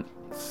isn't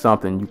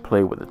something you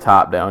play with the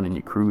top down and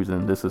you're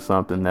cruising. This is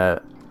something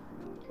that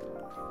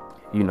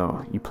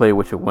you play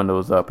with your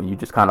windows up and you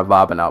just kind of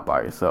vibing out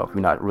by yourself.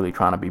 You're not really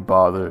trying to be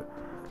bothered,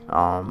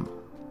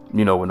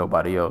 with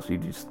nobody else. You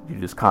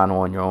just kind of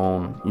on your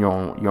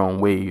own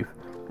wave,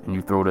 and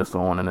you throw this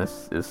on, and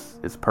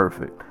it's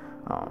perfect.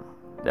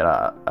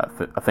 I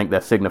think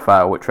that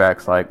signified with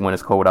tracks like When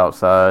It's Cold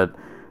Outside,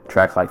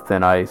 tracks like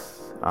Thin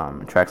Ice,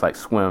 tracks like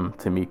Swim,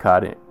 to me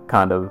kind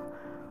of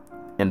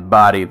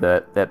embody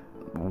that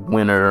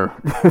winter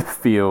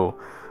feel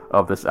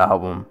of this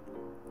album.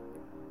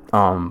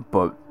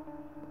 But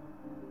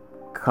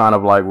kind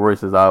of like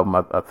Royce's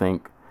album, I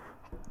think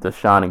the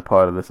shining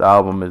part of this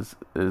album is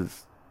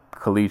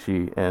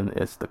Kalichi, and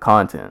it's the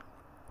content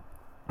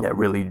that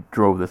really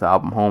drove this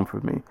album home for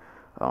me.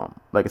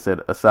 Like I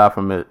said, aside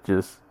from it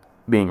just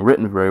being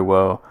written very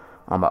well,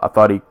 I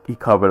thought he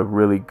covered a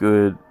really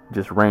good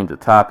just range of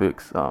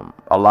topics.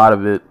 A lot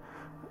of it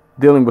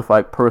dealing with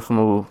like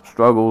personal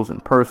struggles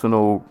and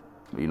personal,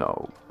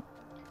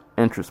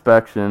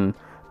 introspection,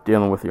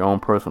 dealing with your own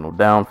personal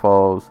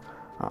downfalls.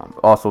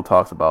 Also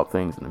talks about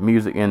things in the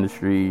music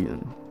industry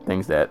and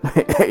things that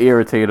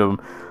irritate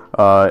him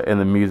in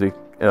the music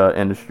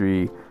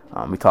industry.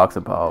 He talks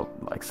about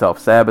like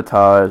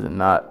self-sabotage and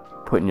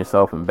not putting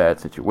yourself in bad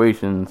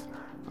situations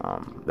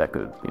that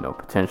could,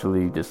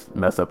 potentially just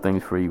mess up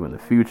things for you in the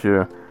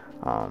future.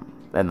 And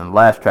then the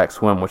last track,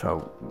 Swim, which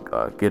I'll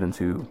get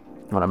into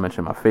when I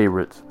mention my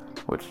favorites,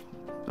 which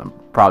I'm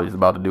probably just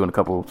about to do in a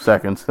couple of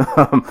seconds.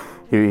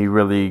 He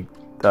really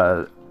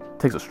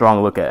takes a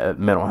strong look at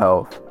mental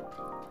health.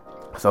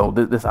 So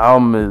this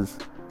album is,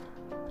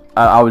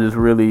 I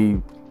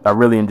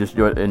really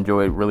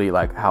enjoyed really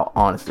like how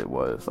honest it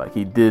was. Like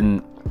he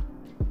didn't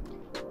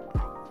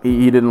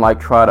like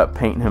try to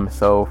paint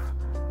himself,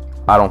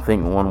 I don't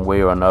think, one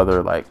way or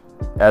another, like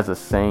as a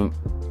saint,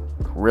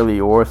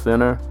 really, or a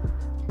sinner.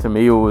 To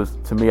me,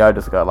 I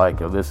just got like,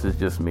 yo, this is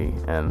just me,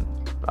 and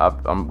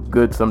I'm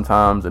good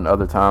sometimes, and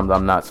other times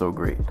I'm not so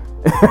great.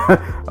 And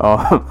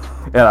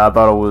I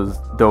thought it was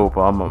dope.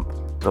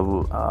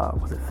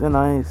 Was it Thin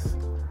Ice?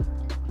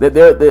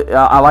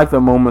 I like the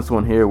moments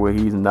on here where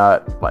he's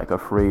not like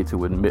afraid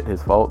to admit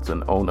his faults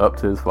and own up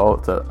to his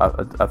faults.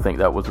 I think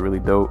that was really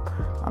dope.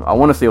 I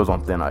want to say it was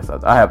on Thin Ice.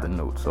 I have the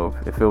notes, so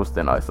if it was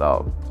Thin Ice,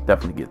 I'll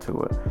definitely get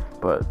to it.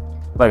 But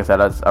like I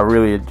said, I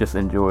really just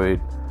enjoyed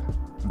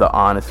the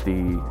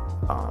honesty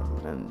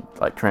and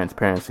like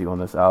transparency on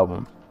this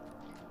album,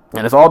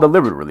 and it's all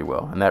delivered really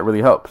well, and that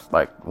really helps.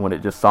 Like when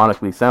it just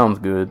sonically sounds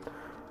good,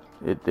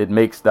 it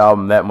makes the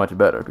album that much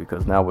better,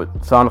 because now it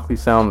sonically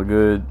sounds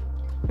good.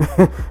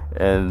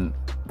 And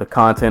the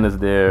content is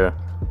there,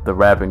 the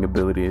rapping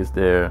ability is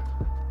there.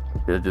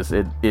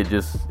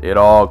 It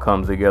all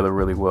comes together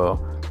really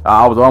well.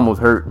 I was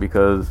almost hurt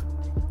because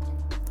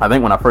I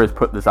think when I first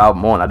put this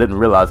album on, I didn't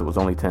realize it was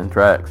only 10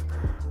 tracks.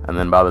 And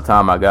then by the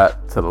time I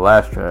got to the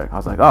last track, I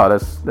was like, oh,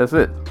 that's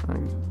it.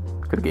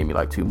 Could have gave me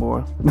like 2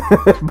 more.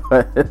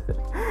 But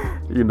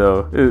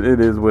it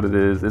is what it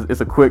is.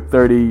 It's a quick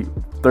 30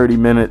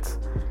 minutes,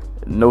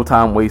 no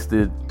time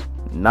wasted.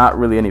 Not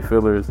really any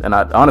fillers, and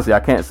honestly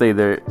I can't say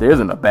there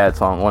isn't a bad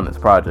song on this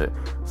project.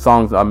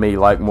 Songs I may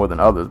like more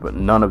than others, but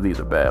none of these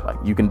are bad. Like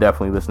you can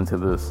definitely listen to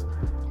this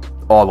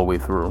all the way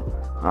through.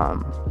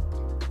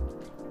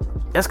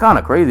 It's kind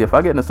of crazy. If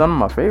I get into some of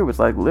my favorites,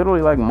 like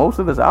literally like most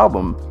of this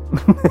album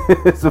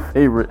is a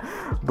favorite,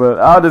 but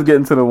I'll just get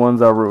into the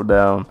ones I wrote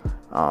down.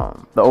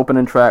 The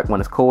opening track,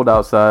 When It's Cold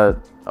Outside,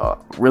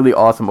 really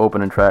awesome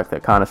opening track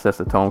that kind of sets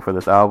the tone for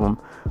this album.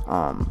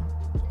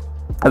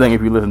 I think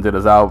if you listen to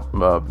this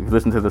album, if you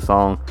listen to the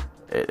song,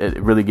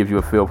 it really gives you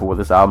a feel for what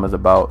this album is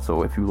about.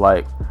 So if you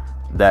like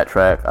that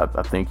track,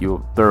 I think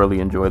you'll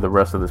thoroughly enjoy the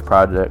rest of this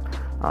project.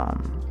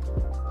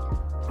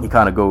 He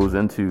kind of goes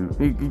into,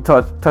 he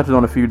touches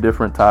on a few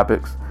different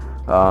topics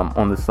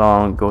on this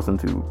song, goes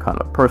into kind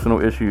of personal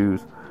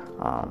issues,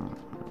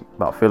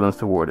 about feelings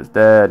toward his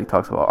dad. He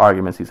talks about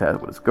arguments he's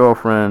had with his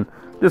girlfriend,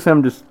 just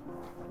him just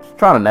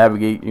trying to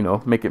navigate,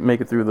 make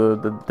it through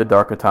the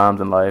darker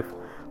times in life.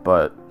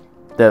 But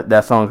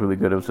that song's really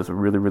good. It was just a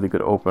really, really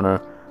good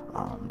opener.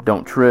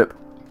 Don't Trip,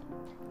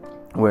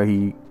 where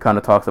he kind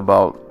of talks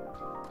about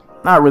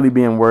not really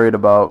being worried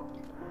about,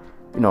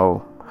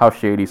 how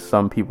shady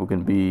some people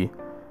can be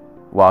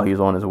while he's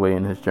on his way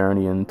in his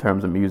journey in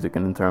terms of music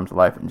and in terms of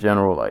life in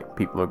general. Like,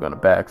 people are going to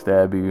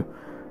backstab you.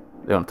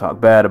 They're going to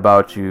talk bad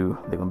about you.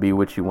 They're going to be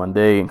with you one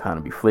day and kind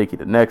of be flaky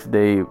the next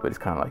day. But it's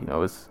kind of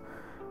like,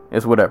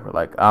 it's whatever.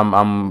 Like, I'm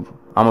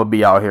going to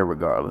be out here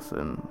regardless.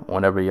 And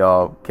whenever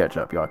y'all catch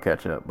up.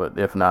 But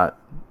if not,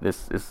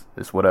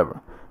 it's whatever.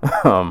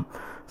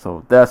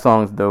 So that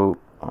song's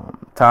dope.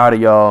 Tired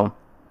of Y'all.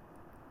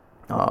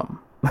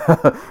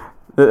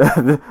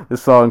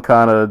 This song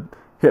kind of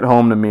hit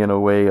home to me in a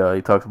way.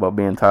 He talks about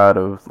being tired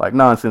of like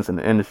nonsense in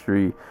the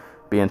industry,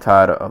 being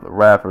tired of other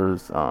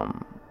rappers.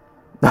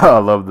 I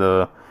love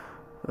the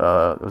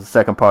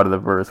second part of the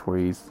verse where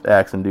he's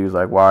asking dudes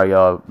like, why are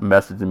y'all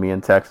messaging me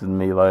and texting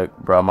me like,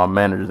 bro, my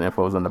manager's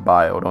info is in the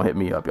bio, don't hit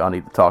me up, y'all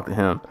need to talk to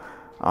him.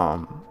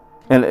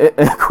 And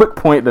a quick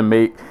point to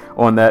make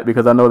on that,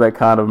 because I know that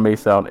kind of may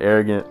sound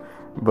arrogant,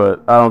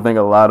 but I don't think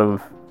a lot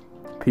of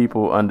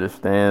people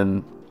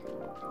understand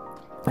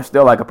there's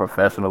still like a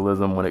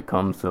professionalism when it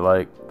comes to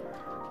like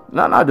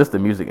not just the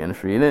music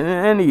industry, in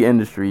any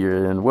industry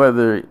you're in,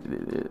 whether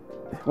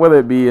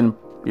it be in,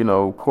 you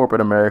know, corporate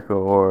America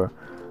or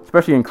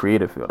especially in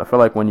creative field. I feel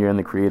like when you're in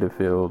the creative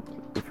field,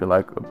 if you're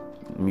like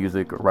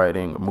music or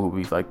writing or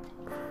movies, like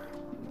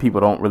people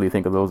don't really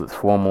think of those as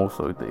formal,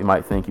 so they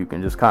might think you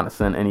can just kind of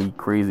send any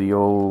crazy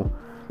old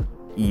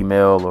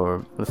email,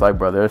 or it's like,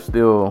 brother, there's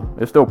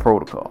still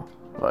protocol.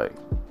 Like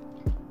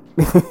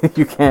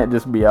you can't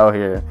just be out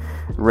here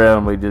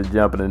randomly just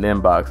jumping in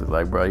inboxes.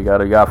 Like, bro, you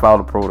gotta follow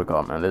the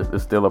protocol, man.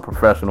 There's still a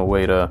professional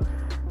way to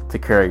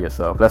carry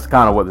yourself. That's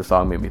kind of what the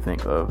song made me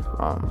think of.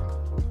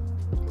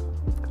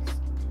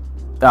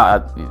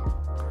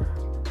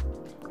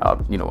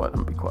 You know what?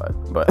 I'm gonna be quiet.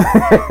 But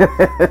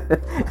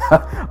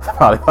I was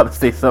probably about to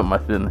say something I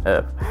shouldn't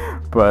have.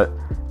 But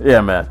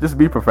yeah, man, just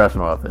be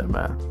professional out there,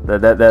 man.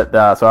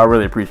 So I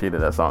really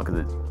appreciated that song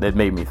because it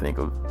made me think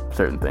of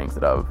certain things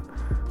that I've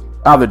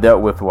either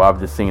dealt with or I've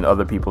just seen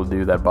other people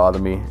do that bother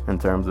me, in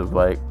terms of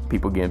like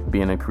people being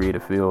in a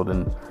creative field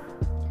and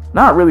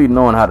not really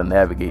knowing how to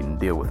navigate and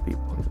deal with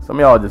people. Some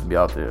of y'all just be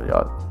out there,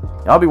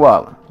 y'all be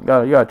wilding. You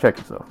gotta check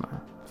yourself, man.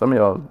 Some of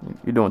y'all,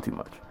 you're doing too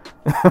much.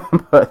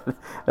 But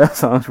that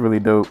song's really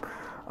dope.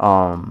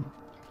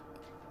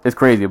 It's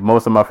crazy.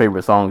 Most of my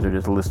favorite songs are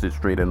just listed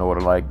straight in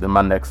order. Like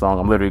my next song,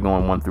 I'm literally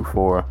going 1 through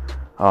 4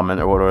 in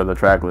the order of the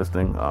track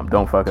listing.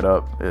 Don't Fuck It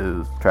Up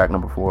is track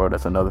number 4.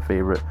 That's another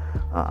favorite.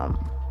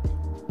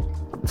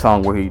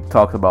 Song where he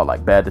talks about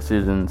like bad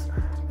decisions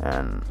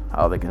and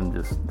how they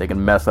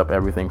can mess up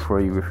everything for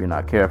you if you're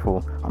not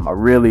careful. I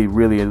really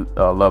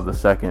love the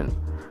second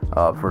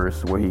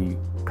verse where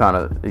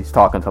he's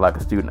talking to like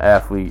a student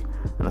athlete,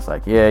 and it's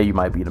like, yeah, you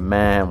might be the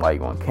man while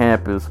you on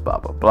campus, blah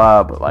blah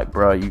blah, but like,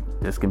 bro,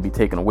 this can be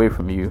taken away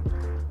from you.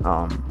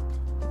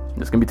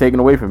 This can be taken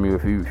away from you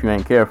if you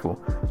ain't careful.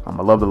 I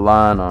love the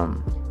line,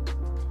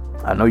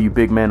 I know you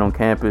big man on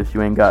campus,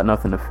 you ain't got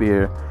nothing to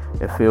fear.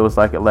 It feels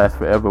like it lasts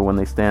forever when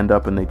they stand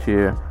up and they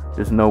cheer.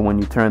 Just know when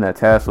you turn that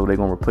tassel, they're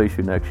gonna replace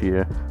you next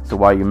year. So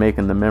while you're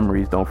making the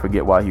memories, don't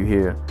forget why you're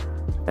here.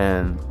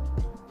 And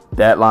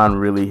that line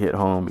really hit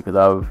home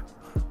because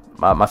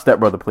my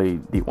stepbrother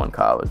played D1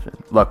 college, and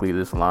luckily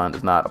this line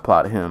does not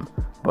apply to him.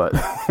 But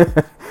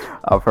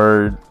I've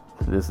heard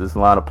this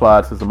line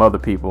applied to some other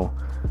people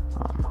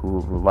who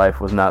life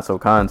was not so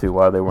kind to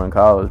while they were in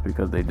college,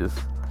 because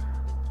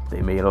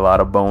they made a lot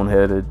of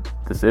boneheaded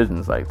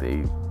decisions. Like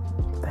they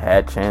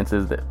had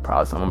chances that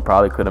someone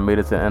could have made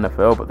it to the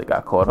NFL, but they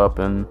got caught up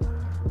in.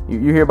 You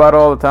hear about it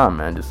all the time,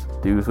 man. Just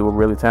dudes who are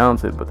really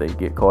talented, but they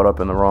get caught up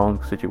in the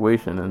wrong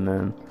situation, and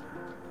then,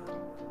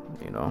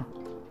 you know,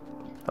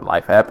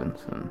 life happens,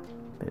 and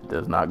it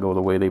does not go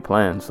the way they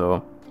planned.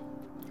 So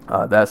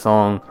that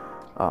song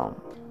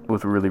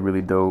was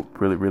really dope.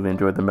 Really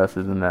enjoyed the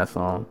message in that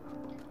song.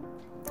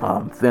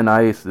 Thin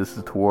Ice. This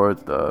is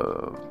towards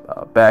the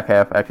back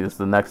half. Actually, it's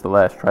the next to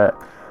last track.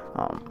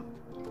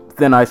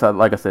 Thin Ice,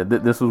 like I said,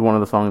 this was one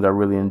of the songs I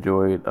really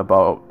enjoyed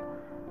about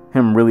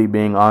him really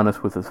being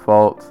honest with his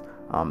faults.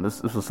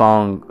 This is a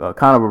song,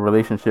 kind of a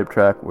relationship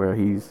track where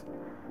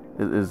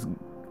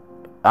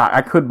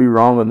I could be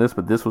wrong on this,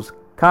 but this was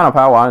kind of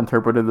how I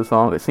interpreted the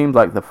song. It seems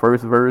like the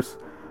first verse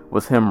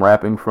was him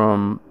rapping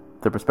from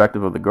the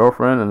perspective of the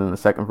girlfriend, and then the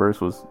second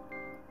verse was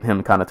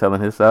him kind of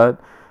telling his side.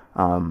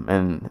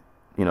 And,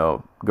 you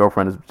know,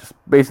 girlfriend is just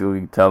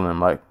basically telling him,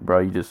 like, bro,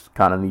 you just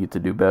kind of need to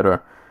do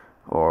better,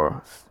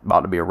 or it's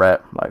about to be a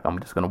wrap. Like, I'm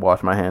just going to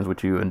wash my hands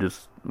with you and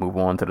just move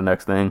on to the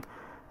next thing.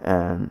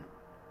 And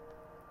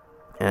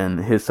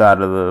his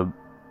side of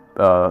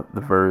the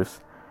verse,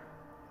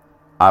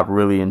 I've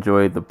really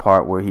enjoyed the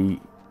part where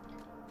he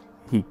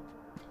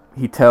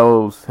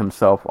tells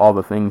himself all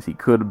the things he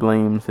could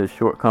blame his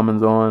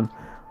shortcomings on,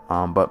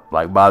 but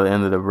like by the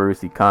end of the verse,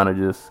 he kind of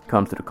just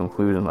comes to the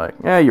conclusion, like,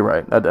 yeah, you're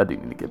right, I do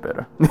need to get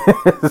better.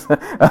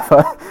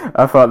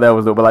 I thought that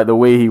was, but like the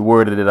way he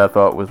worded it, I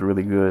thought was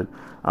really good.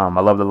 I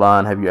love the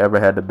line, have you ever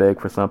had to beg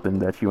for something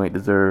that you ain't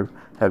deserved?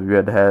 Have you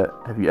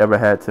ever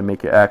had to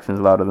make your actions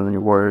louder than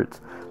your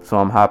words? So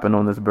I'm hopping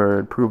on this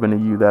bird, proving to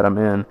you that I'm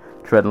in,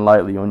 treading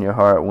lightly on your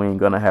heart, we ain't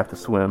gonna have to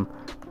swim.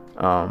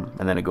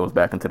 And then it goes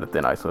back into the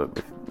Thin Ice. So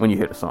when you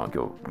hear the song,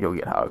 you'll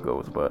get how it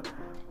goes. But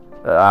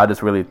I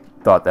just really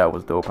thought that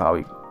was dope. How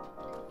he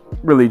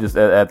really just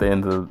at the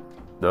end of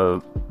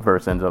the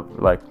verse ends up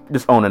like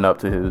just owning up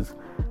to his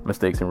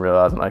mistakes and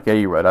realizing, like, hey,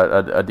 you're right,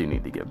 I do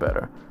need to get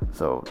better.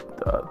 So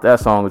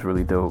that song was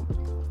really dope.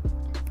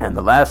 And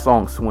the last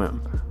song,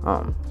 Swim.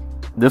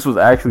 This was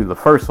actually the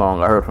first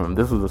song I heard from him.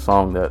 This was a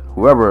song that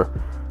whoever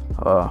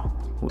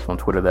was on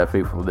Twitter that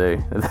fateful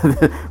day,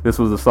 this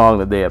was a song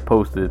that they had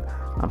posted.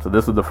 So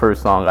this was the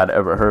first song I'd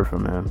ever heard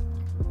from him.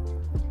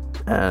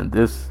 And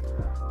it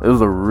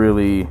was a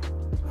really,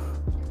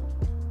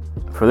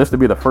 for this to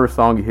be the first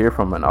song you hear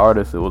from an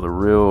artist, it was a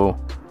real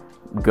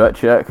gut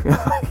check.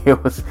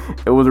 it was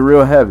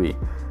real heavy.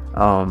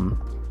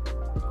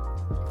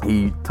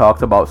 He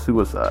talked about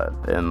suicide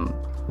and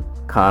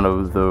kind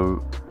of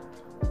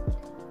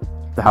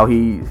how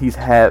he's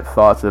had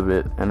thoughts of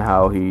it, and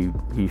how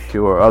he's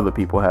sure other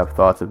people have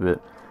thoughts of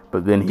it,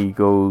 but then he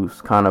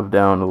goes kind of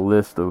down the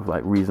list of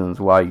like reasons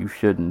why you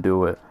shouldn't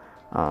do it,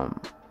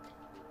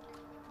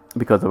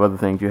 because of other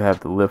things you have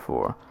to live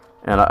for.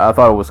 And I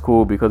thought it was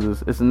cool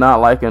because it's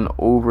not like an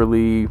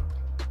overly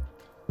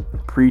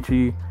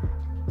preachy,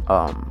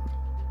 it's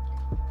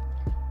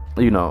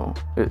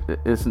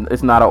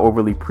not an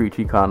overly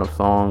preachy kind of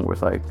song where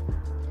it's like,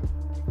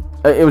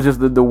 it was just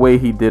the way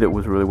he did it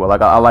was really well.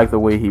 Like I like the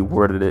way he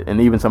worded it, and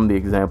even some of the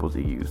examples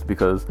he used,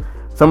 because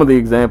some of the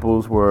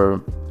examples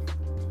were,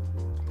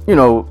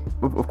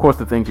 of course,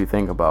 the things you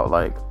think about,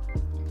 like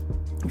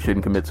you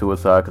shouldn't commit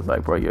suicide because,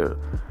 like, bro,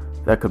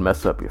 that could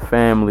mess up your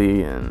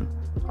family, and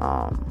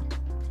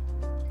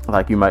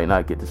like you might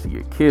not get to see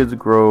your kids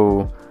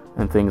grow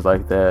and things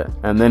like that.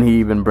 And then he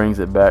even brings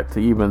it back to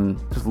even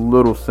just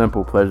little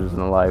simple pleasures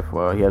in life.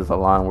 He has a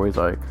line where he's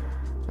like,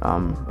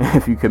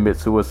 if you commit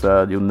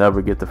suicide, you'll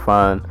never get to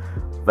find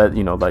that,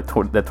 like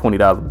that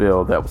 $20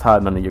 bill that was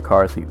hiding under your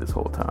car seat this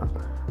whole time.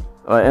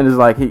 And it's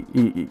like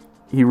he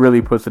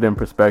really puts it in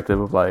perspective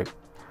of like,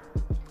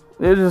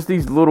 there's just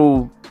these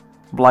little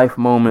life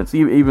moments,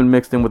 even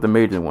mixed in with the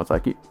major ones.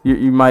 Like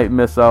you might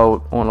miss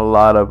out on a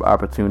lot of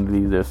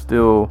opportunities. There's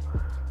still,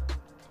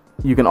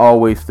 you can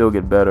always still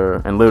get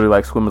better. And literally,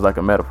 like, swimming is like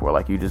a metaphor.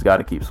 Like, you just got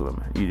to keep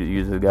swimming.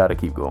 You just got to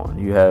keep going.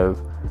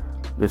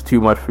 There's too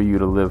much for you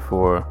to live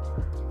for,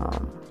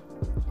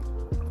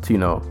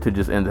 to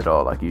just end it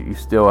all. Like, you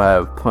still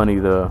have plenty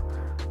to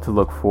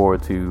look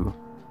forward to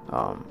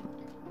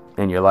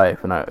in your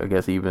life. And I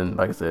guess even,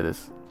 like I said,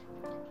 it's,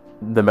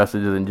 the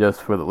message isn't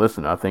just for the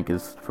listener. I think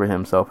it's for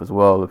himself as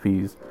well. If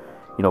he's,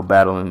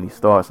 battling these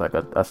thoughts, like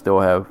I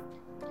still have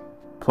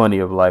plenty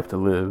of life to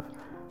live,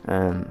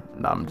 and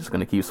I'm just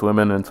gonna keep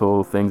swimming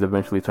until things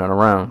eventually turn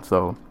around.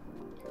 So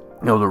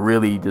it was a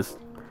really just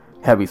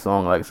heavy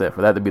song. Like I said,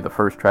 for that to be the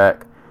first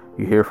track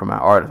you hear from my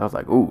artist, I was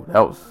like, ooh,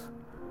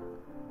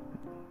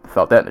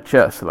 felt that in the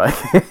chest. Like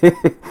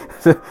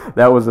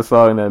that was the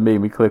song that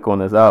made me click on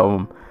this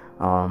album.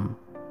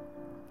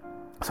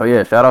 So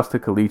yeah, shout outs to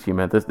Kalichi,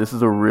 man. This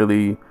is a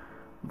really,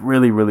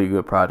 really, really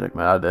good project,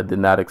 man. I did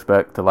not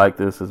expect to like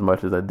this as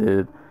much as I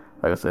did.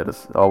 Like I said,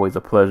 it's always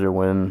a pleasure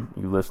when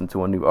you listen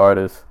to a new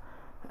artist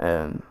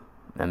and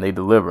they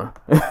deliver.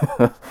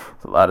 A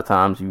lot of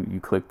times you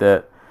click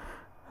that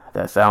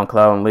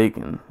SoundCloud link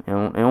and it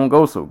don't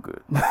go so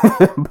good.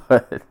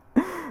 But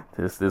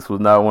this was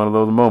not one of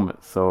those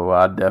moments. So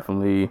I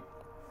definitely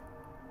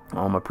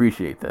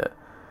appreciate that.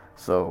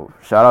 So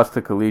shout outs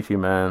to Kalichi,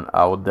 man.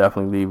 I will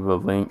definitely leave a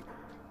link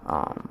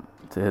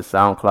to his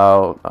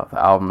SoundCloud. The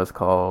album is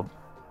called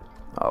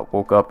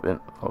Woke Up in...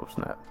 Oh,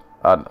 snap.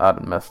 I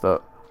messed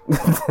up.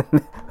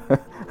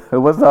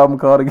 What's the album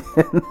called again?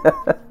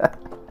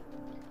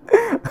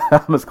 The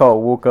album is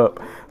called Woke Up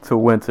to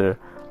Winter.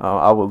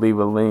 I will leave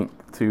a link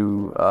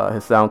to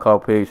his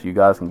SoundCloud page so you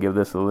guys can give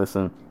this a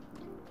listen.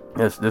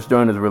 This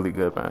joint is really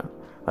good, man.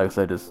 Like I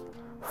said, just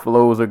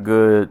flows are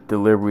good,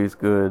 delivery is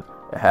good.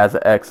 It has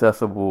an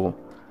accessible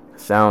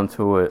sound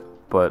to it,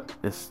 but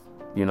it's,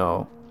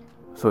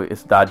 so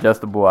it's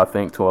digestible, I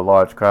think, to a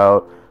large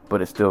crowd,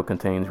 but it still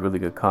contains really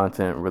good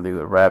content, really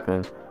good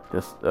rapping,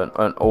 just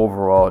an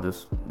overall,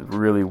 just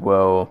really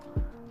well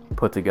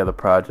put together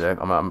project.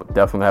 I'm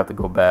definitely gonna have to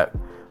go back,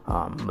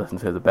 listen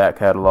to the back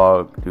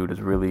catalog. Dude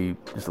is really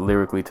just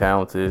lyrically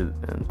talented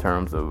in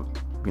terms of,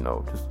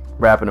 just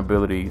rapping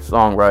ability,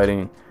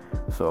 songwriting.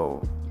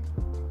 So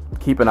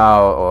keep an eye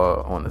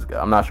on this guy.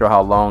 I'm not sure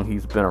how long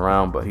he's been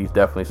around, but he's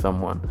definitely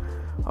someone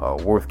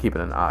worth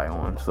keeping an eye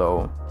on.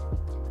 So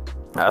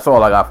that's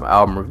all I got from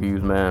album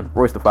reviews, man.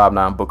 Royce da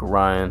 5'9", Book of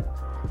Ryan,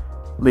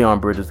 Leon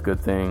Bridges, Good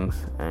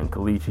Things, and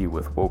Kalichi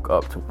with Woke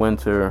Up to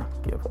Winter.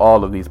 Give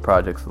all of these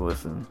projects a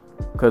listen,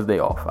 because they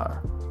all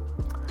fire.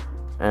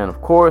 And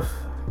of course,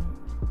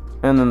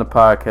 ending the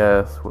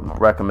podcast with my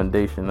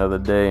recommendation of the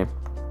day.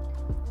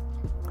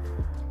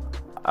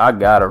 I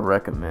gotta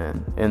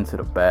recommend Into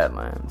the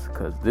Badlands,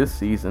 because this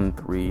season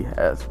 3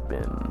 has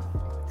been...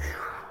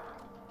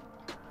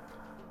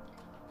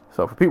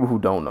 So for people who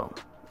don't know,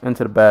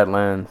 Into the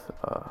Badlands,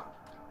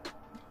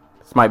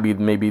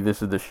 maybe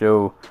this is the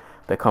show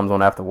that comes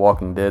on after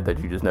Walking Dead that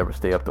you just never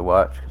stay up to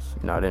watch because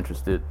you're not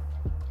interested.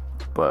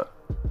 But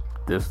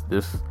this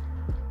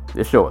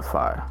show is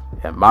fire,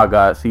 and my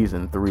God,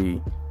 season 3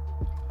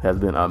 has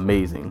been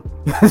amazing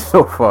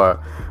so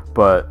far.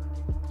 But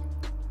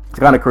it's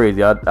kind of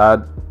crazy. I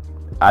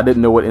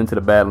didn't know what Into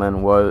the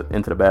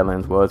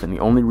Badlands was, and the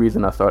only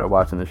reason I started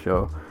watching the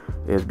show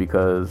is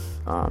because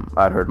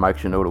I'd heard Mike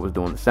Shinoda was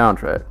doing the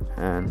soundtrack,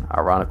 and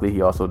ironically,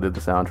 he also did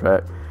the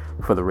soundtrack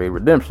for The Raid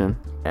Redemption,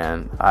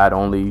 and I'd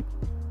only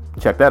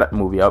checked that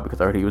movie out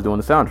because I heard he was doing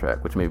the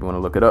soundtrack, which made me want to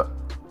look it up.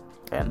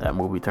 And that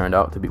movie turned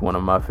out to be one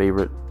of my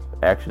favorite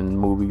action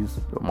movies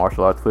or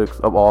martial arts flicks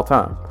of all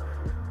time.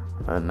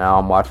 And now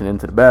I'm watching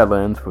Into the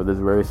Badlands for this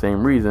very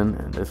same reason,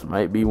 and this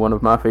might be one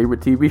of my favorite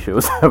TV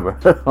shows ever.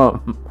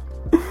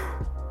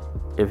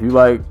 If you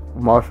like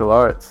martial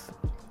arts,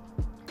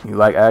 you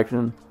like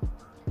action,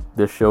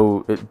 this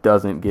show, it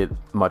doesn't get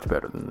much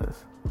better than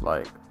this.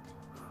 Like,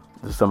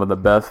 this is some of the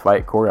best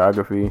fight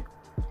choreography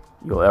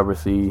you'll ever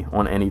see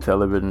on any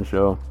television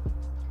show.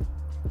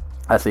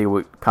 I say it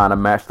would kind of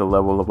match the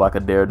level of like a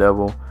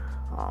Daredevil.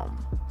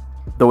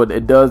 Though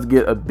it does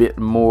get a bit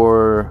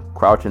more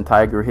Crouching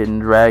Tiger, Hidden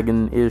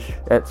Dragon-ish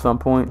at some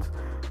points.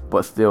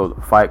 But still,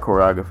 the fight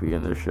choreography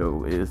in this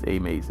show is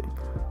amazing.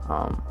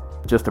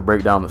 Just to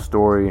break down the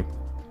story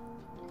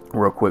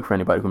real quick for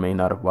anybody who may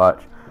not have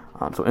watched.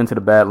 So Into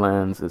the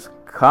Badlands is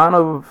kind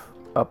of,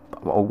 I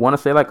want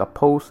to say like a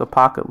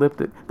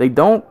post-apocalyptic. They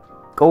don't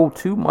go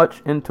too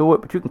much into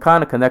it, but you can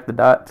kind of connect the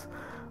dots.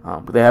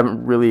 But they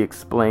haven't really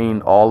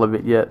explained all of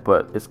it yet.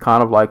 But it's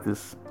kind of like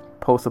this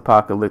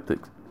post-apocalyptic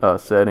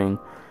setting.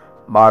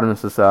 Modern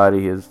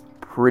society has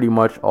pretty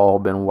much all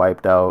been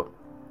wiped out.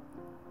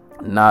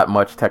 Not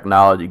much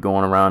technology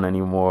going around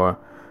anymore.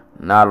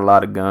 Not a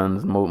lot of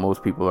guns.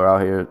 Most people are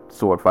out here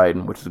sword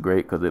fighting, which is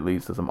great because it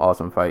leads to some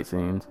awesome fight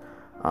scenes.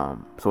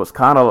 So it's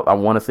kind of, I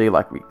want to say,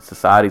 like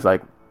society's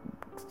like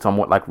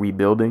somewhat like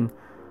rebuilding.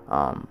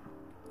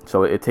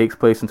 So it takes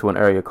place into an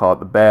area called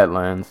the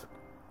Badlands,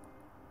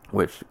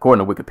 which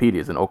according to Wikipedia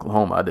is in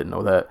Oklahoma. I didn't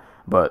know that,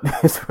 but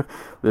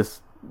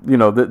this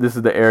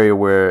is the area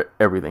where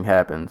everything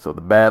happens. So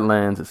the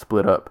Badlands is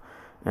split up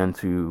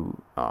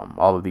into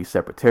all of these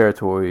separate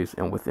territories,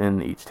 and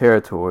within each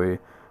territory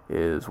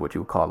is what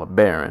you would call a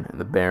baron, and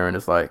the baron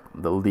is like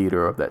the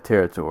leader of that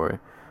territory.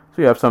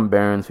 So you have some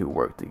barons who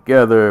work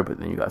together, but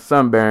then you got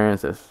some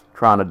barons that's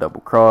trying to double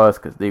cross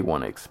because they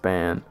want to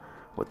expand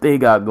what they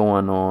got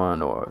going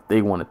on, or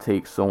they want to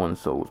take so and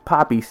so's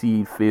poppy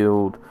seed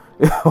field,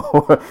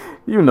 or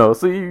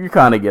so you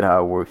kind of get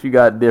how it works. You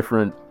got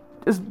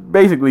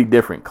basically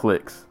different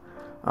cliques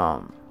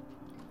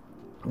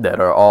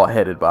that are all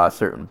headed by a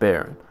certain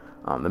baron.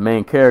 The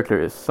main character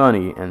is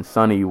Sonny, and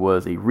Sonny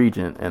was a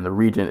regent, and the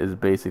regent is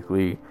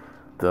basically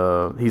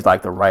he's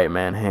like the right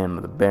man hand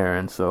of the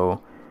baron.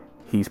 So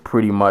he's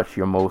pretty much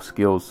your most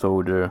skilled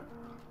soldier.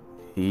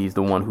 He's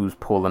the one who's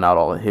pulling out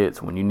all the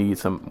hits when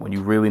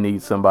you really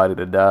need somebody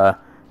to die,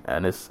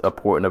 and it's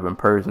important of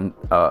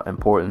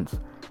importance.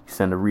 You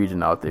send a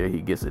regent out there, he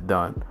gets it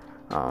done.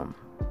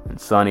 And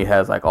Sonny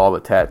has like all the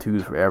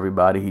tattoos for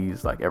everybody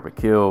he's like ever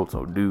killed.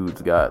 So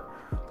dude's got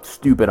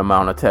stupid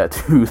amount of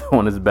tattoos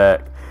on his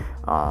back.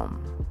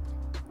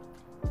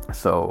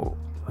 So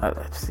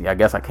I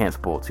guess I can't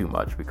spoil too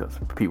much because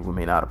people who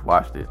may not have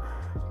watched it.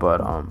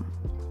 But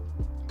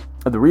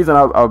the reason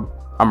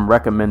I'm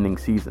recommending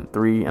season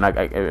 3, and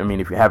I mean,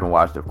 if you haven't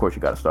watched it, of course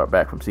you got to start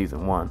back from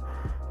season 1.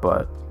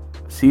 But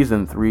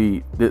season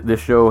 3, this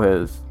show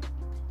has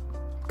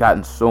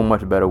gotten so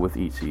much better with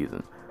each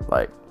season.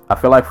 Like, I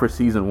feel like for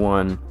season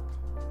 1,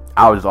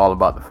 I was just all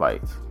about the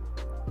fights.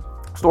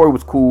 Story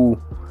was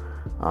cool.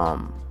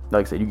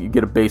 Like I said, you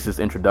get a basis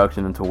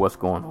introduction into what's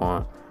going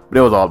on, but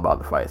it was all about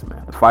the fights,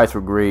 man. The fights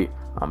were great.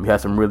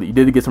 You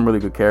did get some really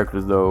good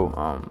characters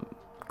though.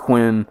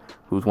 Quinn,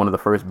 who's one of the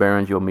first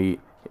barons you'll meet.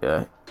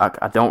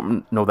 I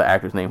don't know the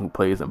actor's name who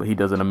plays him, but he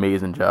does an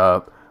amazing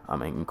job. I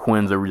mean,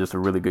 Quinn's just a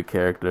really good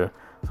character.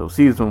 So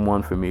season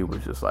 1 for me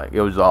was just like,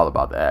 it was all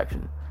about the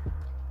action.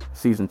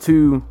 Season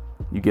 2,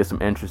 you get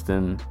some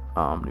interesting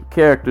new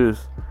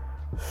characters.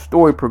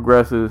 Story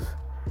progresses.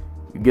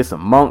 You get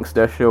some monks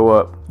that show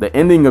up. The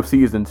ending of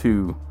season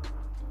 2,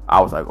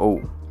 I was like,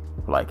 oh,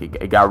 like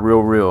it got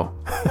real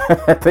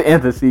at the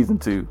end of season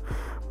 2.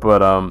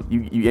 But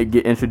you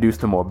get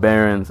introduced to more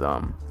barons.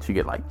 So you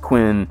get like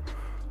Quinn.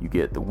 You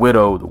get the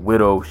widow. The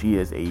widow, she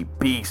is a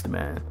beast,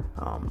 man.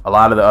 A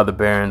lot of the other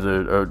barons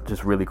are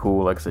just really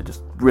cool. Like I said,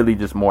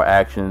 just more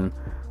action.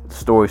 The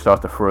story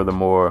starts to further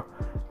more.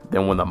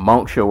 Then when the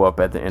monks show up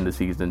at the end of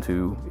season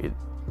 2,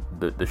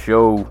 the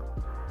show,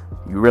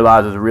 you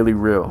realize it's really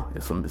real.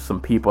 It's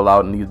some people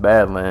out in these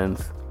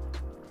Badlands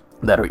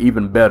that are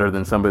even better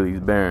than some of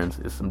these barons.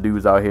 It's some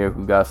dudes out here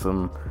who got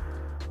some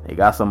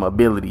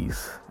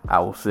abilities, I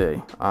will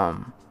say,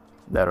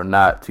 that are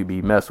not to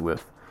be messed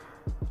with.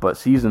 But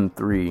season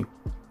 3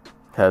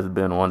 has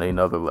been on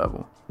another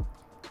level.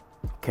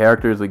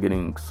 Characters are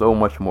getting so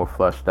much more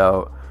fleshed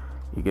out.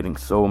 You're getting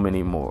so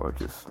many more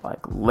just like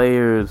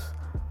layers.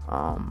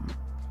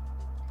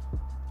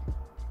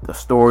 The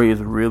story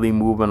is really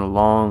moving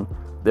along.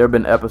 There have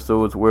been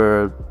episodes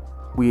where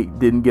we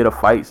didn't get a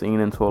fight scene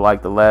until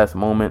like the last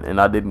moment, and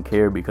I didn't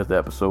care because the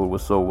episode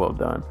was so well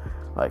done.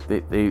 Like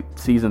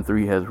season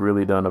 3 has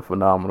really done a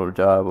phenomenal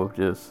job of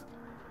just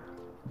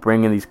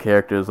bringing these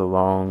characters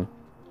along,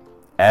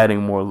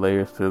 adding more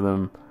layers to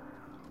them,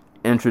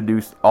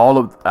 introduced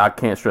I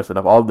can't stress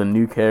enough, all the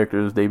new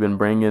characters they've been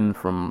bringing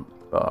from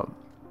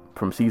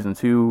season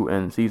 2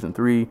 and season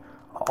 3.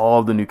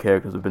 All the new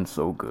characters have been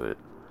so good.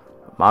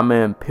 My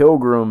man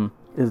Pilgrim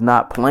is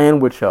not playing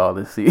with y'all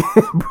this season.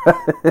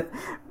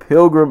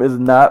 Pilgrim is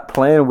not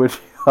playing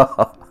with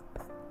y'all.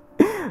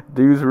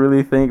 Dudes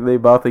really think they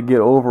about to get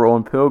over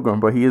on Pilgrim,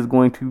 but he is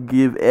going to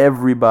give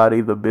everybody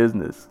the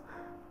business.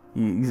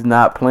 He's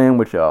not playing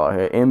with y'all.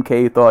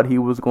 MK thought he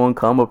was going to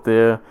come up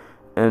there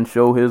and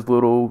show his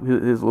little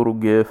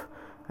gift,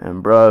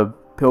 and bruh,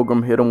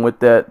 Pilgrim hit him with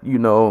that, he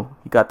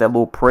got that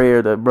little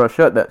prayer that, bro,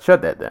 shut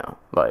that down.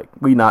 Like,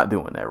 we not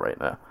doing that right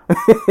now.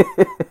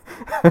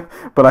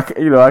 But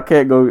I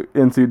can't go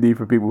in too deep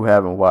for people who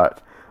haven't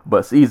watched.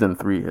 But season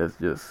 3 has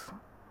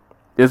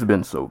it's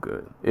been so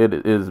good.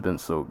 It has been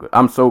so good.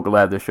 I'm so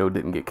glad this show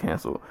didn't get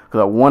canceled,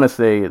 because I want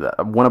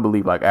to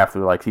believe, like,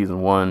 after like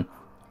season 1,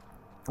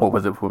 or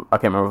was it? I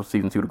can't remember if it was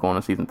season 2 to go on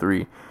to season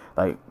 3.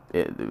 Like,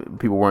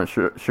 people weren't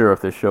sure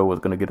if this show was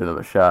gonna get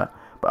another shot.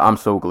 But I'm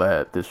so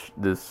glad it's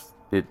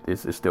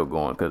still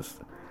going, because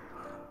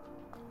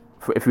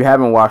if you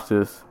haven't watched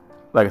this,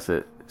 like I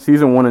said,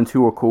 season 1 and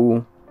 2 are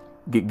cool.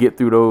 Get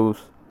through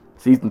those.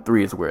 Season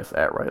 3 is where it's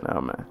at right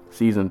now, man.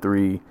 Season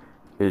 3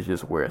 is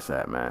just where it's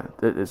at, man.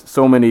 There's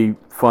so many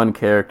fun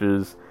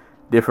characters,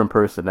 different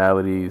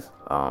personalities.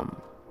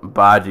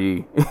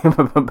 Baji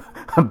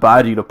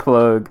the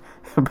plug.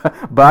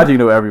 Baji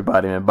know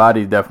everybody, man.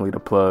 Baji's definitely the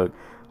plug.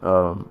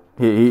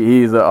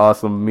 He's an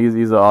awesome,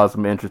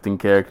 interesting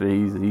character.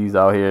 He's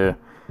out here.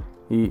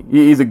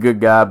 He's a good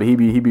guy, but he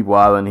be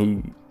wilding.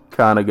 He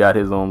kind of got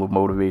his own little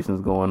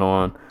motivations going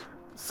on.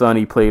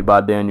 Sonny, played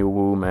by Daniel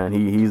Wu, man.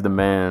 He's the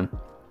man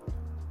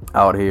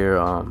out here.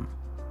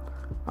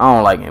 I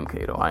don't like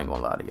MK though. I ain't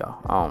gonna lie to y'all.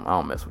 I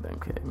don't mess with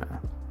MK, man.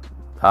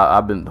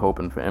 I've been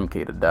hoping for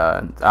MK to die,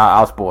 and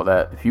I'll spoil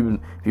that. If you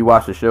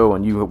watch the show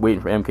and you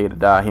waiting for MK to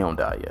die, he don't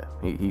die yet.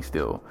 He's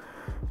still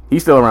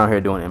around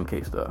here doing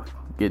MK stuff,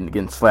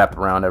 getting slapped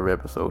around every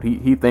episode.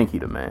 He think he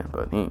the man,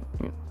 but he ain't.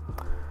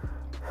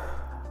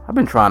 I've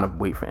been trying to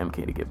wait for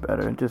MK to get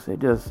better, and it just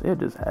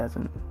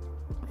hasn't.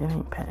 It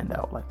ain't panned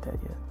out like that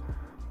yet.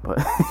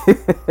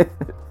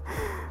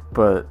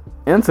 But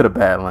Into the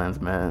Badlands,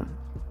 man.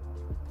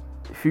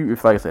 If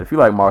like I said, if you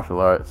like martial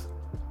arts.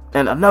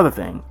 And another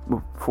thing,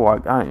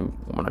 before I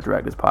ain't want to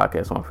drag this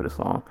podcast on for this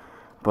long,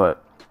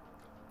 but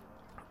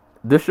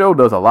this show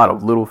does a lot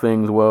of little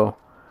things well.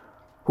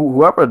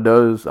 Whoever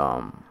does,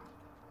 and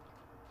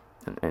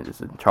is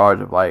in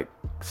charge of like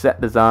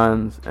set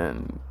designs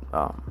and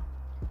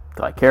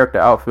like character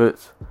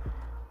outfits,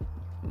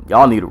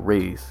 y'all need a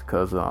raise,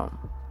 cause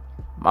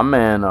my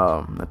man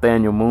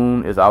Nathaniel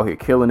Moon is out here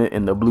killing it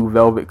in the blue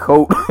velvet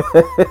coat.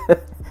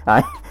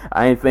 I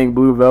ain't think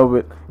blue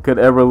velvet could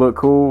ever look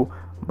cool.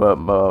 But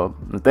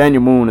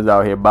Nathaniel Moon is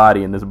out here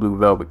bodying this blue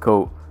velvet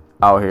coat,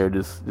 out here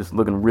just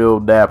looking real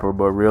dapper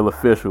but real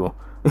official.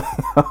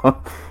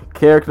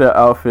 Character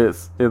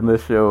outfits in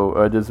this show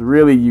are just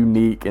really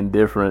unique and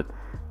different.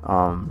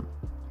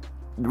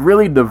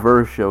 Really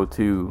diverse show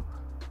too,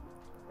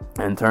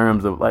 in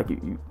terms of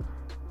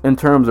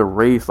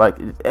race. Like,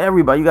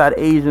 everybody, you got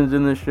Asians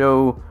in the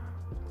show,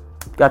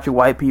 you got your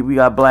white people, you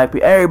got black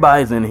people.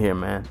 Everybody's in here,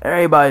 man.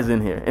 Everybody's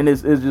in here, and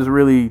it's just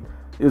really.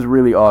 Is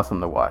really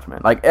awesome to watch, man.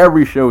 Like,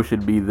 every show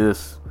should be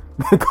this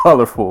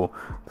colorful,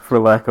 for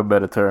lack of a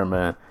better term,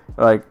 man.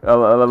 Like, a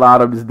lot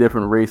of these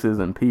different races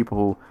and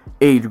people,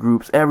 age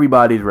groups,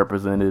 everybody's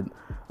represented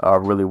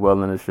really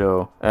well in the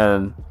show,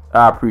 and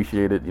I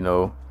appreciate it.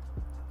 Of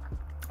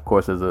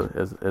course, as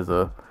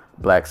a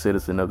black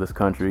citizen of this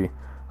country,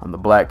 the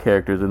black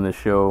characters in this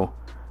show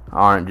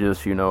aren't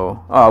just we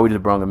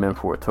just brought them in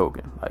for a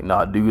token. Like,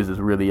 nah, dudes is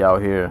really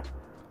out here.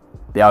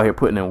 They out here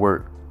putting in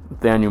work.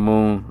 Nathaniel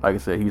Moon, like I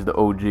said, he's the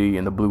OG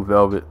in the blue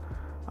velvet.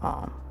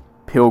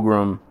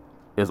 Pilgrim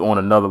is on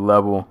another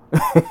level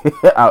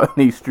out in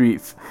these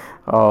streets.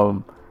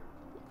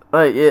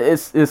 Like,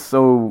 it's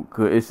so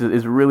good. It's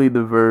really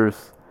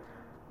diverse.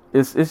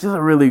 It's just a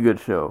really good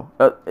show.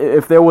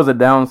 If there was a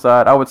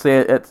downside, I would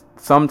say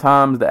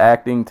sometimes the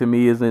acting to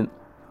me isn't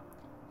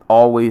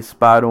always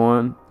spot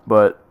on,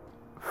 but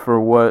for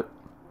what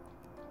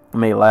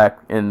may lack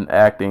in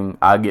acting,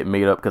 I get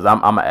made up, because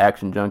I'm an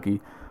action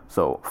junkie.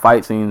 So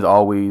fight scenes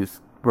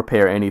always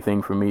repair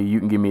anything for me. You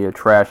can give me a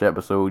trash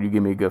episode, you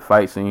give me a good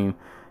fight scene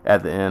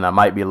at the end, I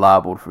might be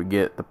liable to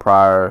forget the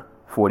prior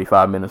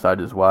 45 minutes I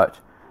just watched.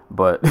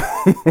 But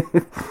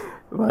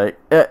like,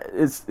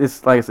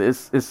 it's like I said,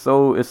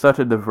 it's such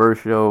a diverse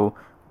show.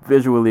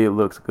 Visually, it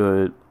looks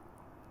good.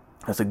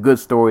 It's a good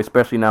story,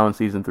 especially now in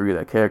season 3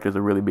 that characters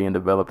are really being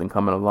developed and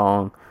coming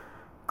along.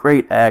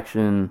 Great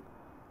action.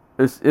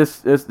 This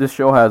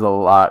show has a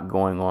lot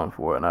going on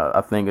for it, and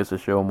I think it's a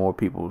show more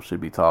people should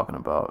be talking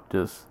about,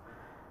 just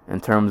in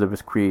terms of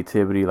its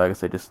creativity. Like I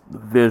said, just the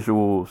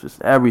visuals,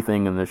 just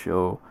everything in the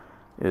show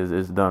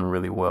is done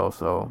really well.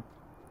 So,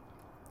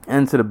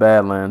 Into the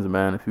Badlands,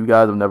 man. If you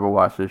guys have never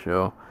watched this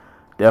show,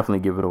 definitely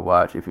give it a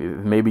watch. If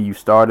maybe you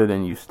started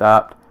and you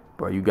stopped,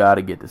 bro, you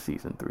gotta get to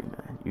season 3,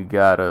 man. You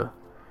gotta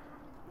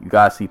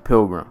see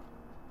Pilgrim.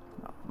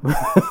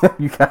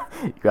 you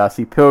gotta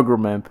see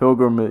Pilgrim, man.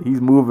 Pilgrim,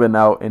 he's moving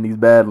out in these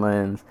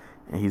Badlands,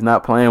 and he's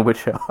not playing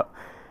with y'all.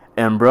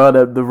 And bro,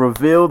 the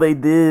reveal they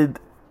did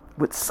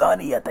with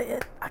Sonny at the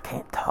end, I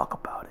can't talk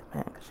about it,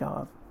 man, cause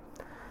y'all,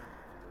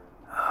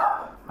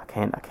 I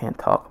can't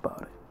talk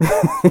about it.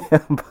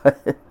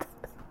 But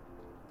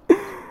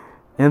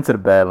Into the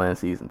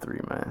Badlands season 3,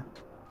 man.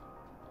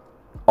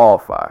 All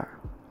fire,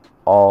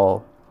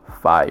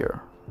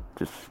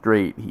 just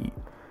straight heat.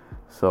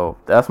 So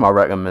that's my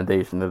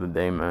recommendation of the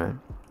day, man.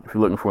 If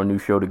you're looking for a new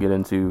show to get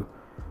into,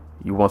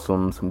 you want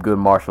some good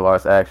martial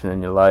arts action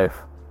in your life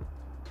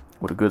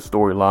with a good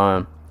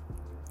storyline,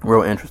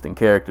 real interesting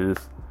characters,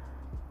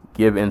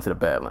 give Into the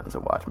Badlands a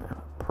watch, man.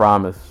 I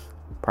promise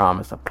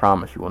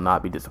you will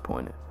not be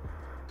disappointed.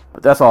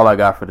 But that's all I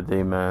got for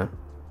today, man.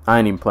 I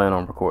ain't even planning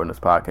on recording this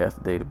podcast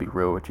today, to be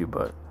real with you,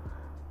 but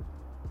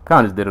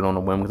kind of just did it on a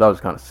whim because I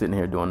was kind of sitting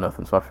here doing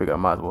nothing, so I figured I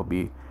might as well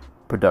be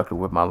productive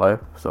with my life.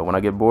 So when I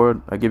get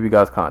bored, I give you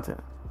guys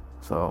content.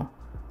 So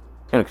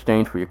in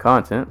exchange for your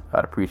content,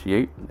 I'd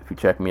appreciate if you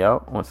check me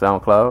out on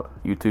SoundCloud,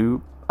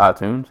 YouTube,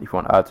 iTunes. If you're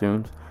on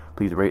iTunes,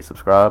 please rate,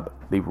 subscribe,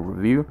 leave a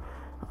review,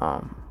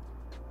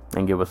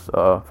 and give us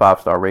a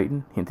 5-star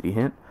rating. Hintity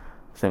hint.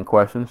 Send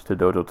questions to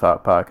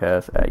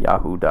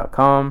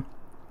dojotalkpodcast@yahoo.com.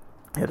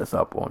 Hit us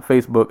up on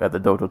Facebook at the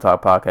Dojo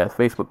Talk Podcast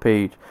Facebook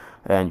page,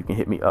 and you can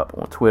hit me up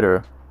on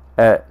Twitter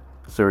at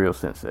Serial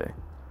Sensei.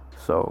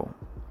 So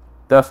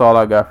that's all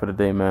I got for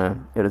today,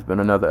 man. It has been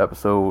another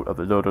episode of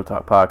the Dojo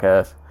Talk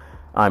Podcast.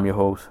 I'm your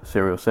host,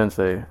 Serial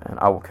Sensei, and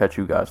I will catch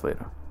you guys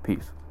later.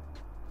 Peace.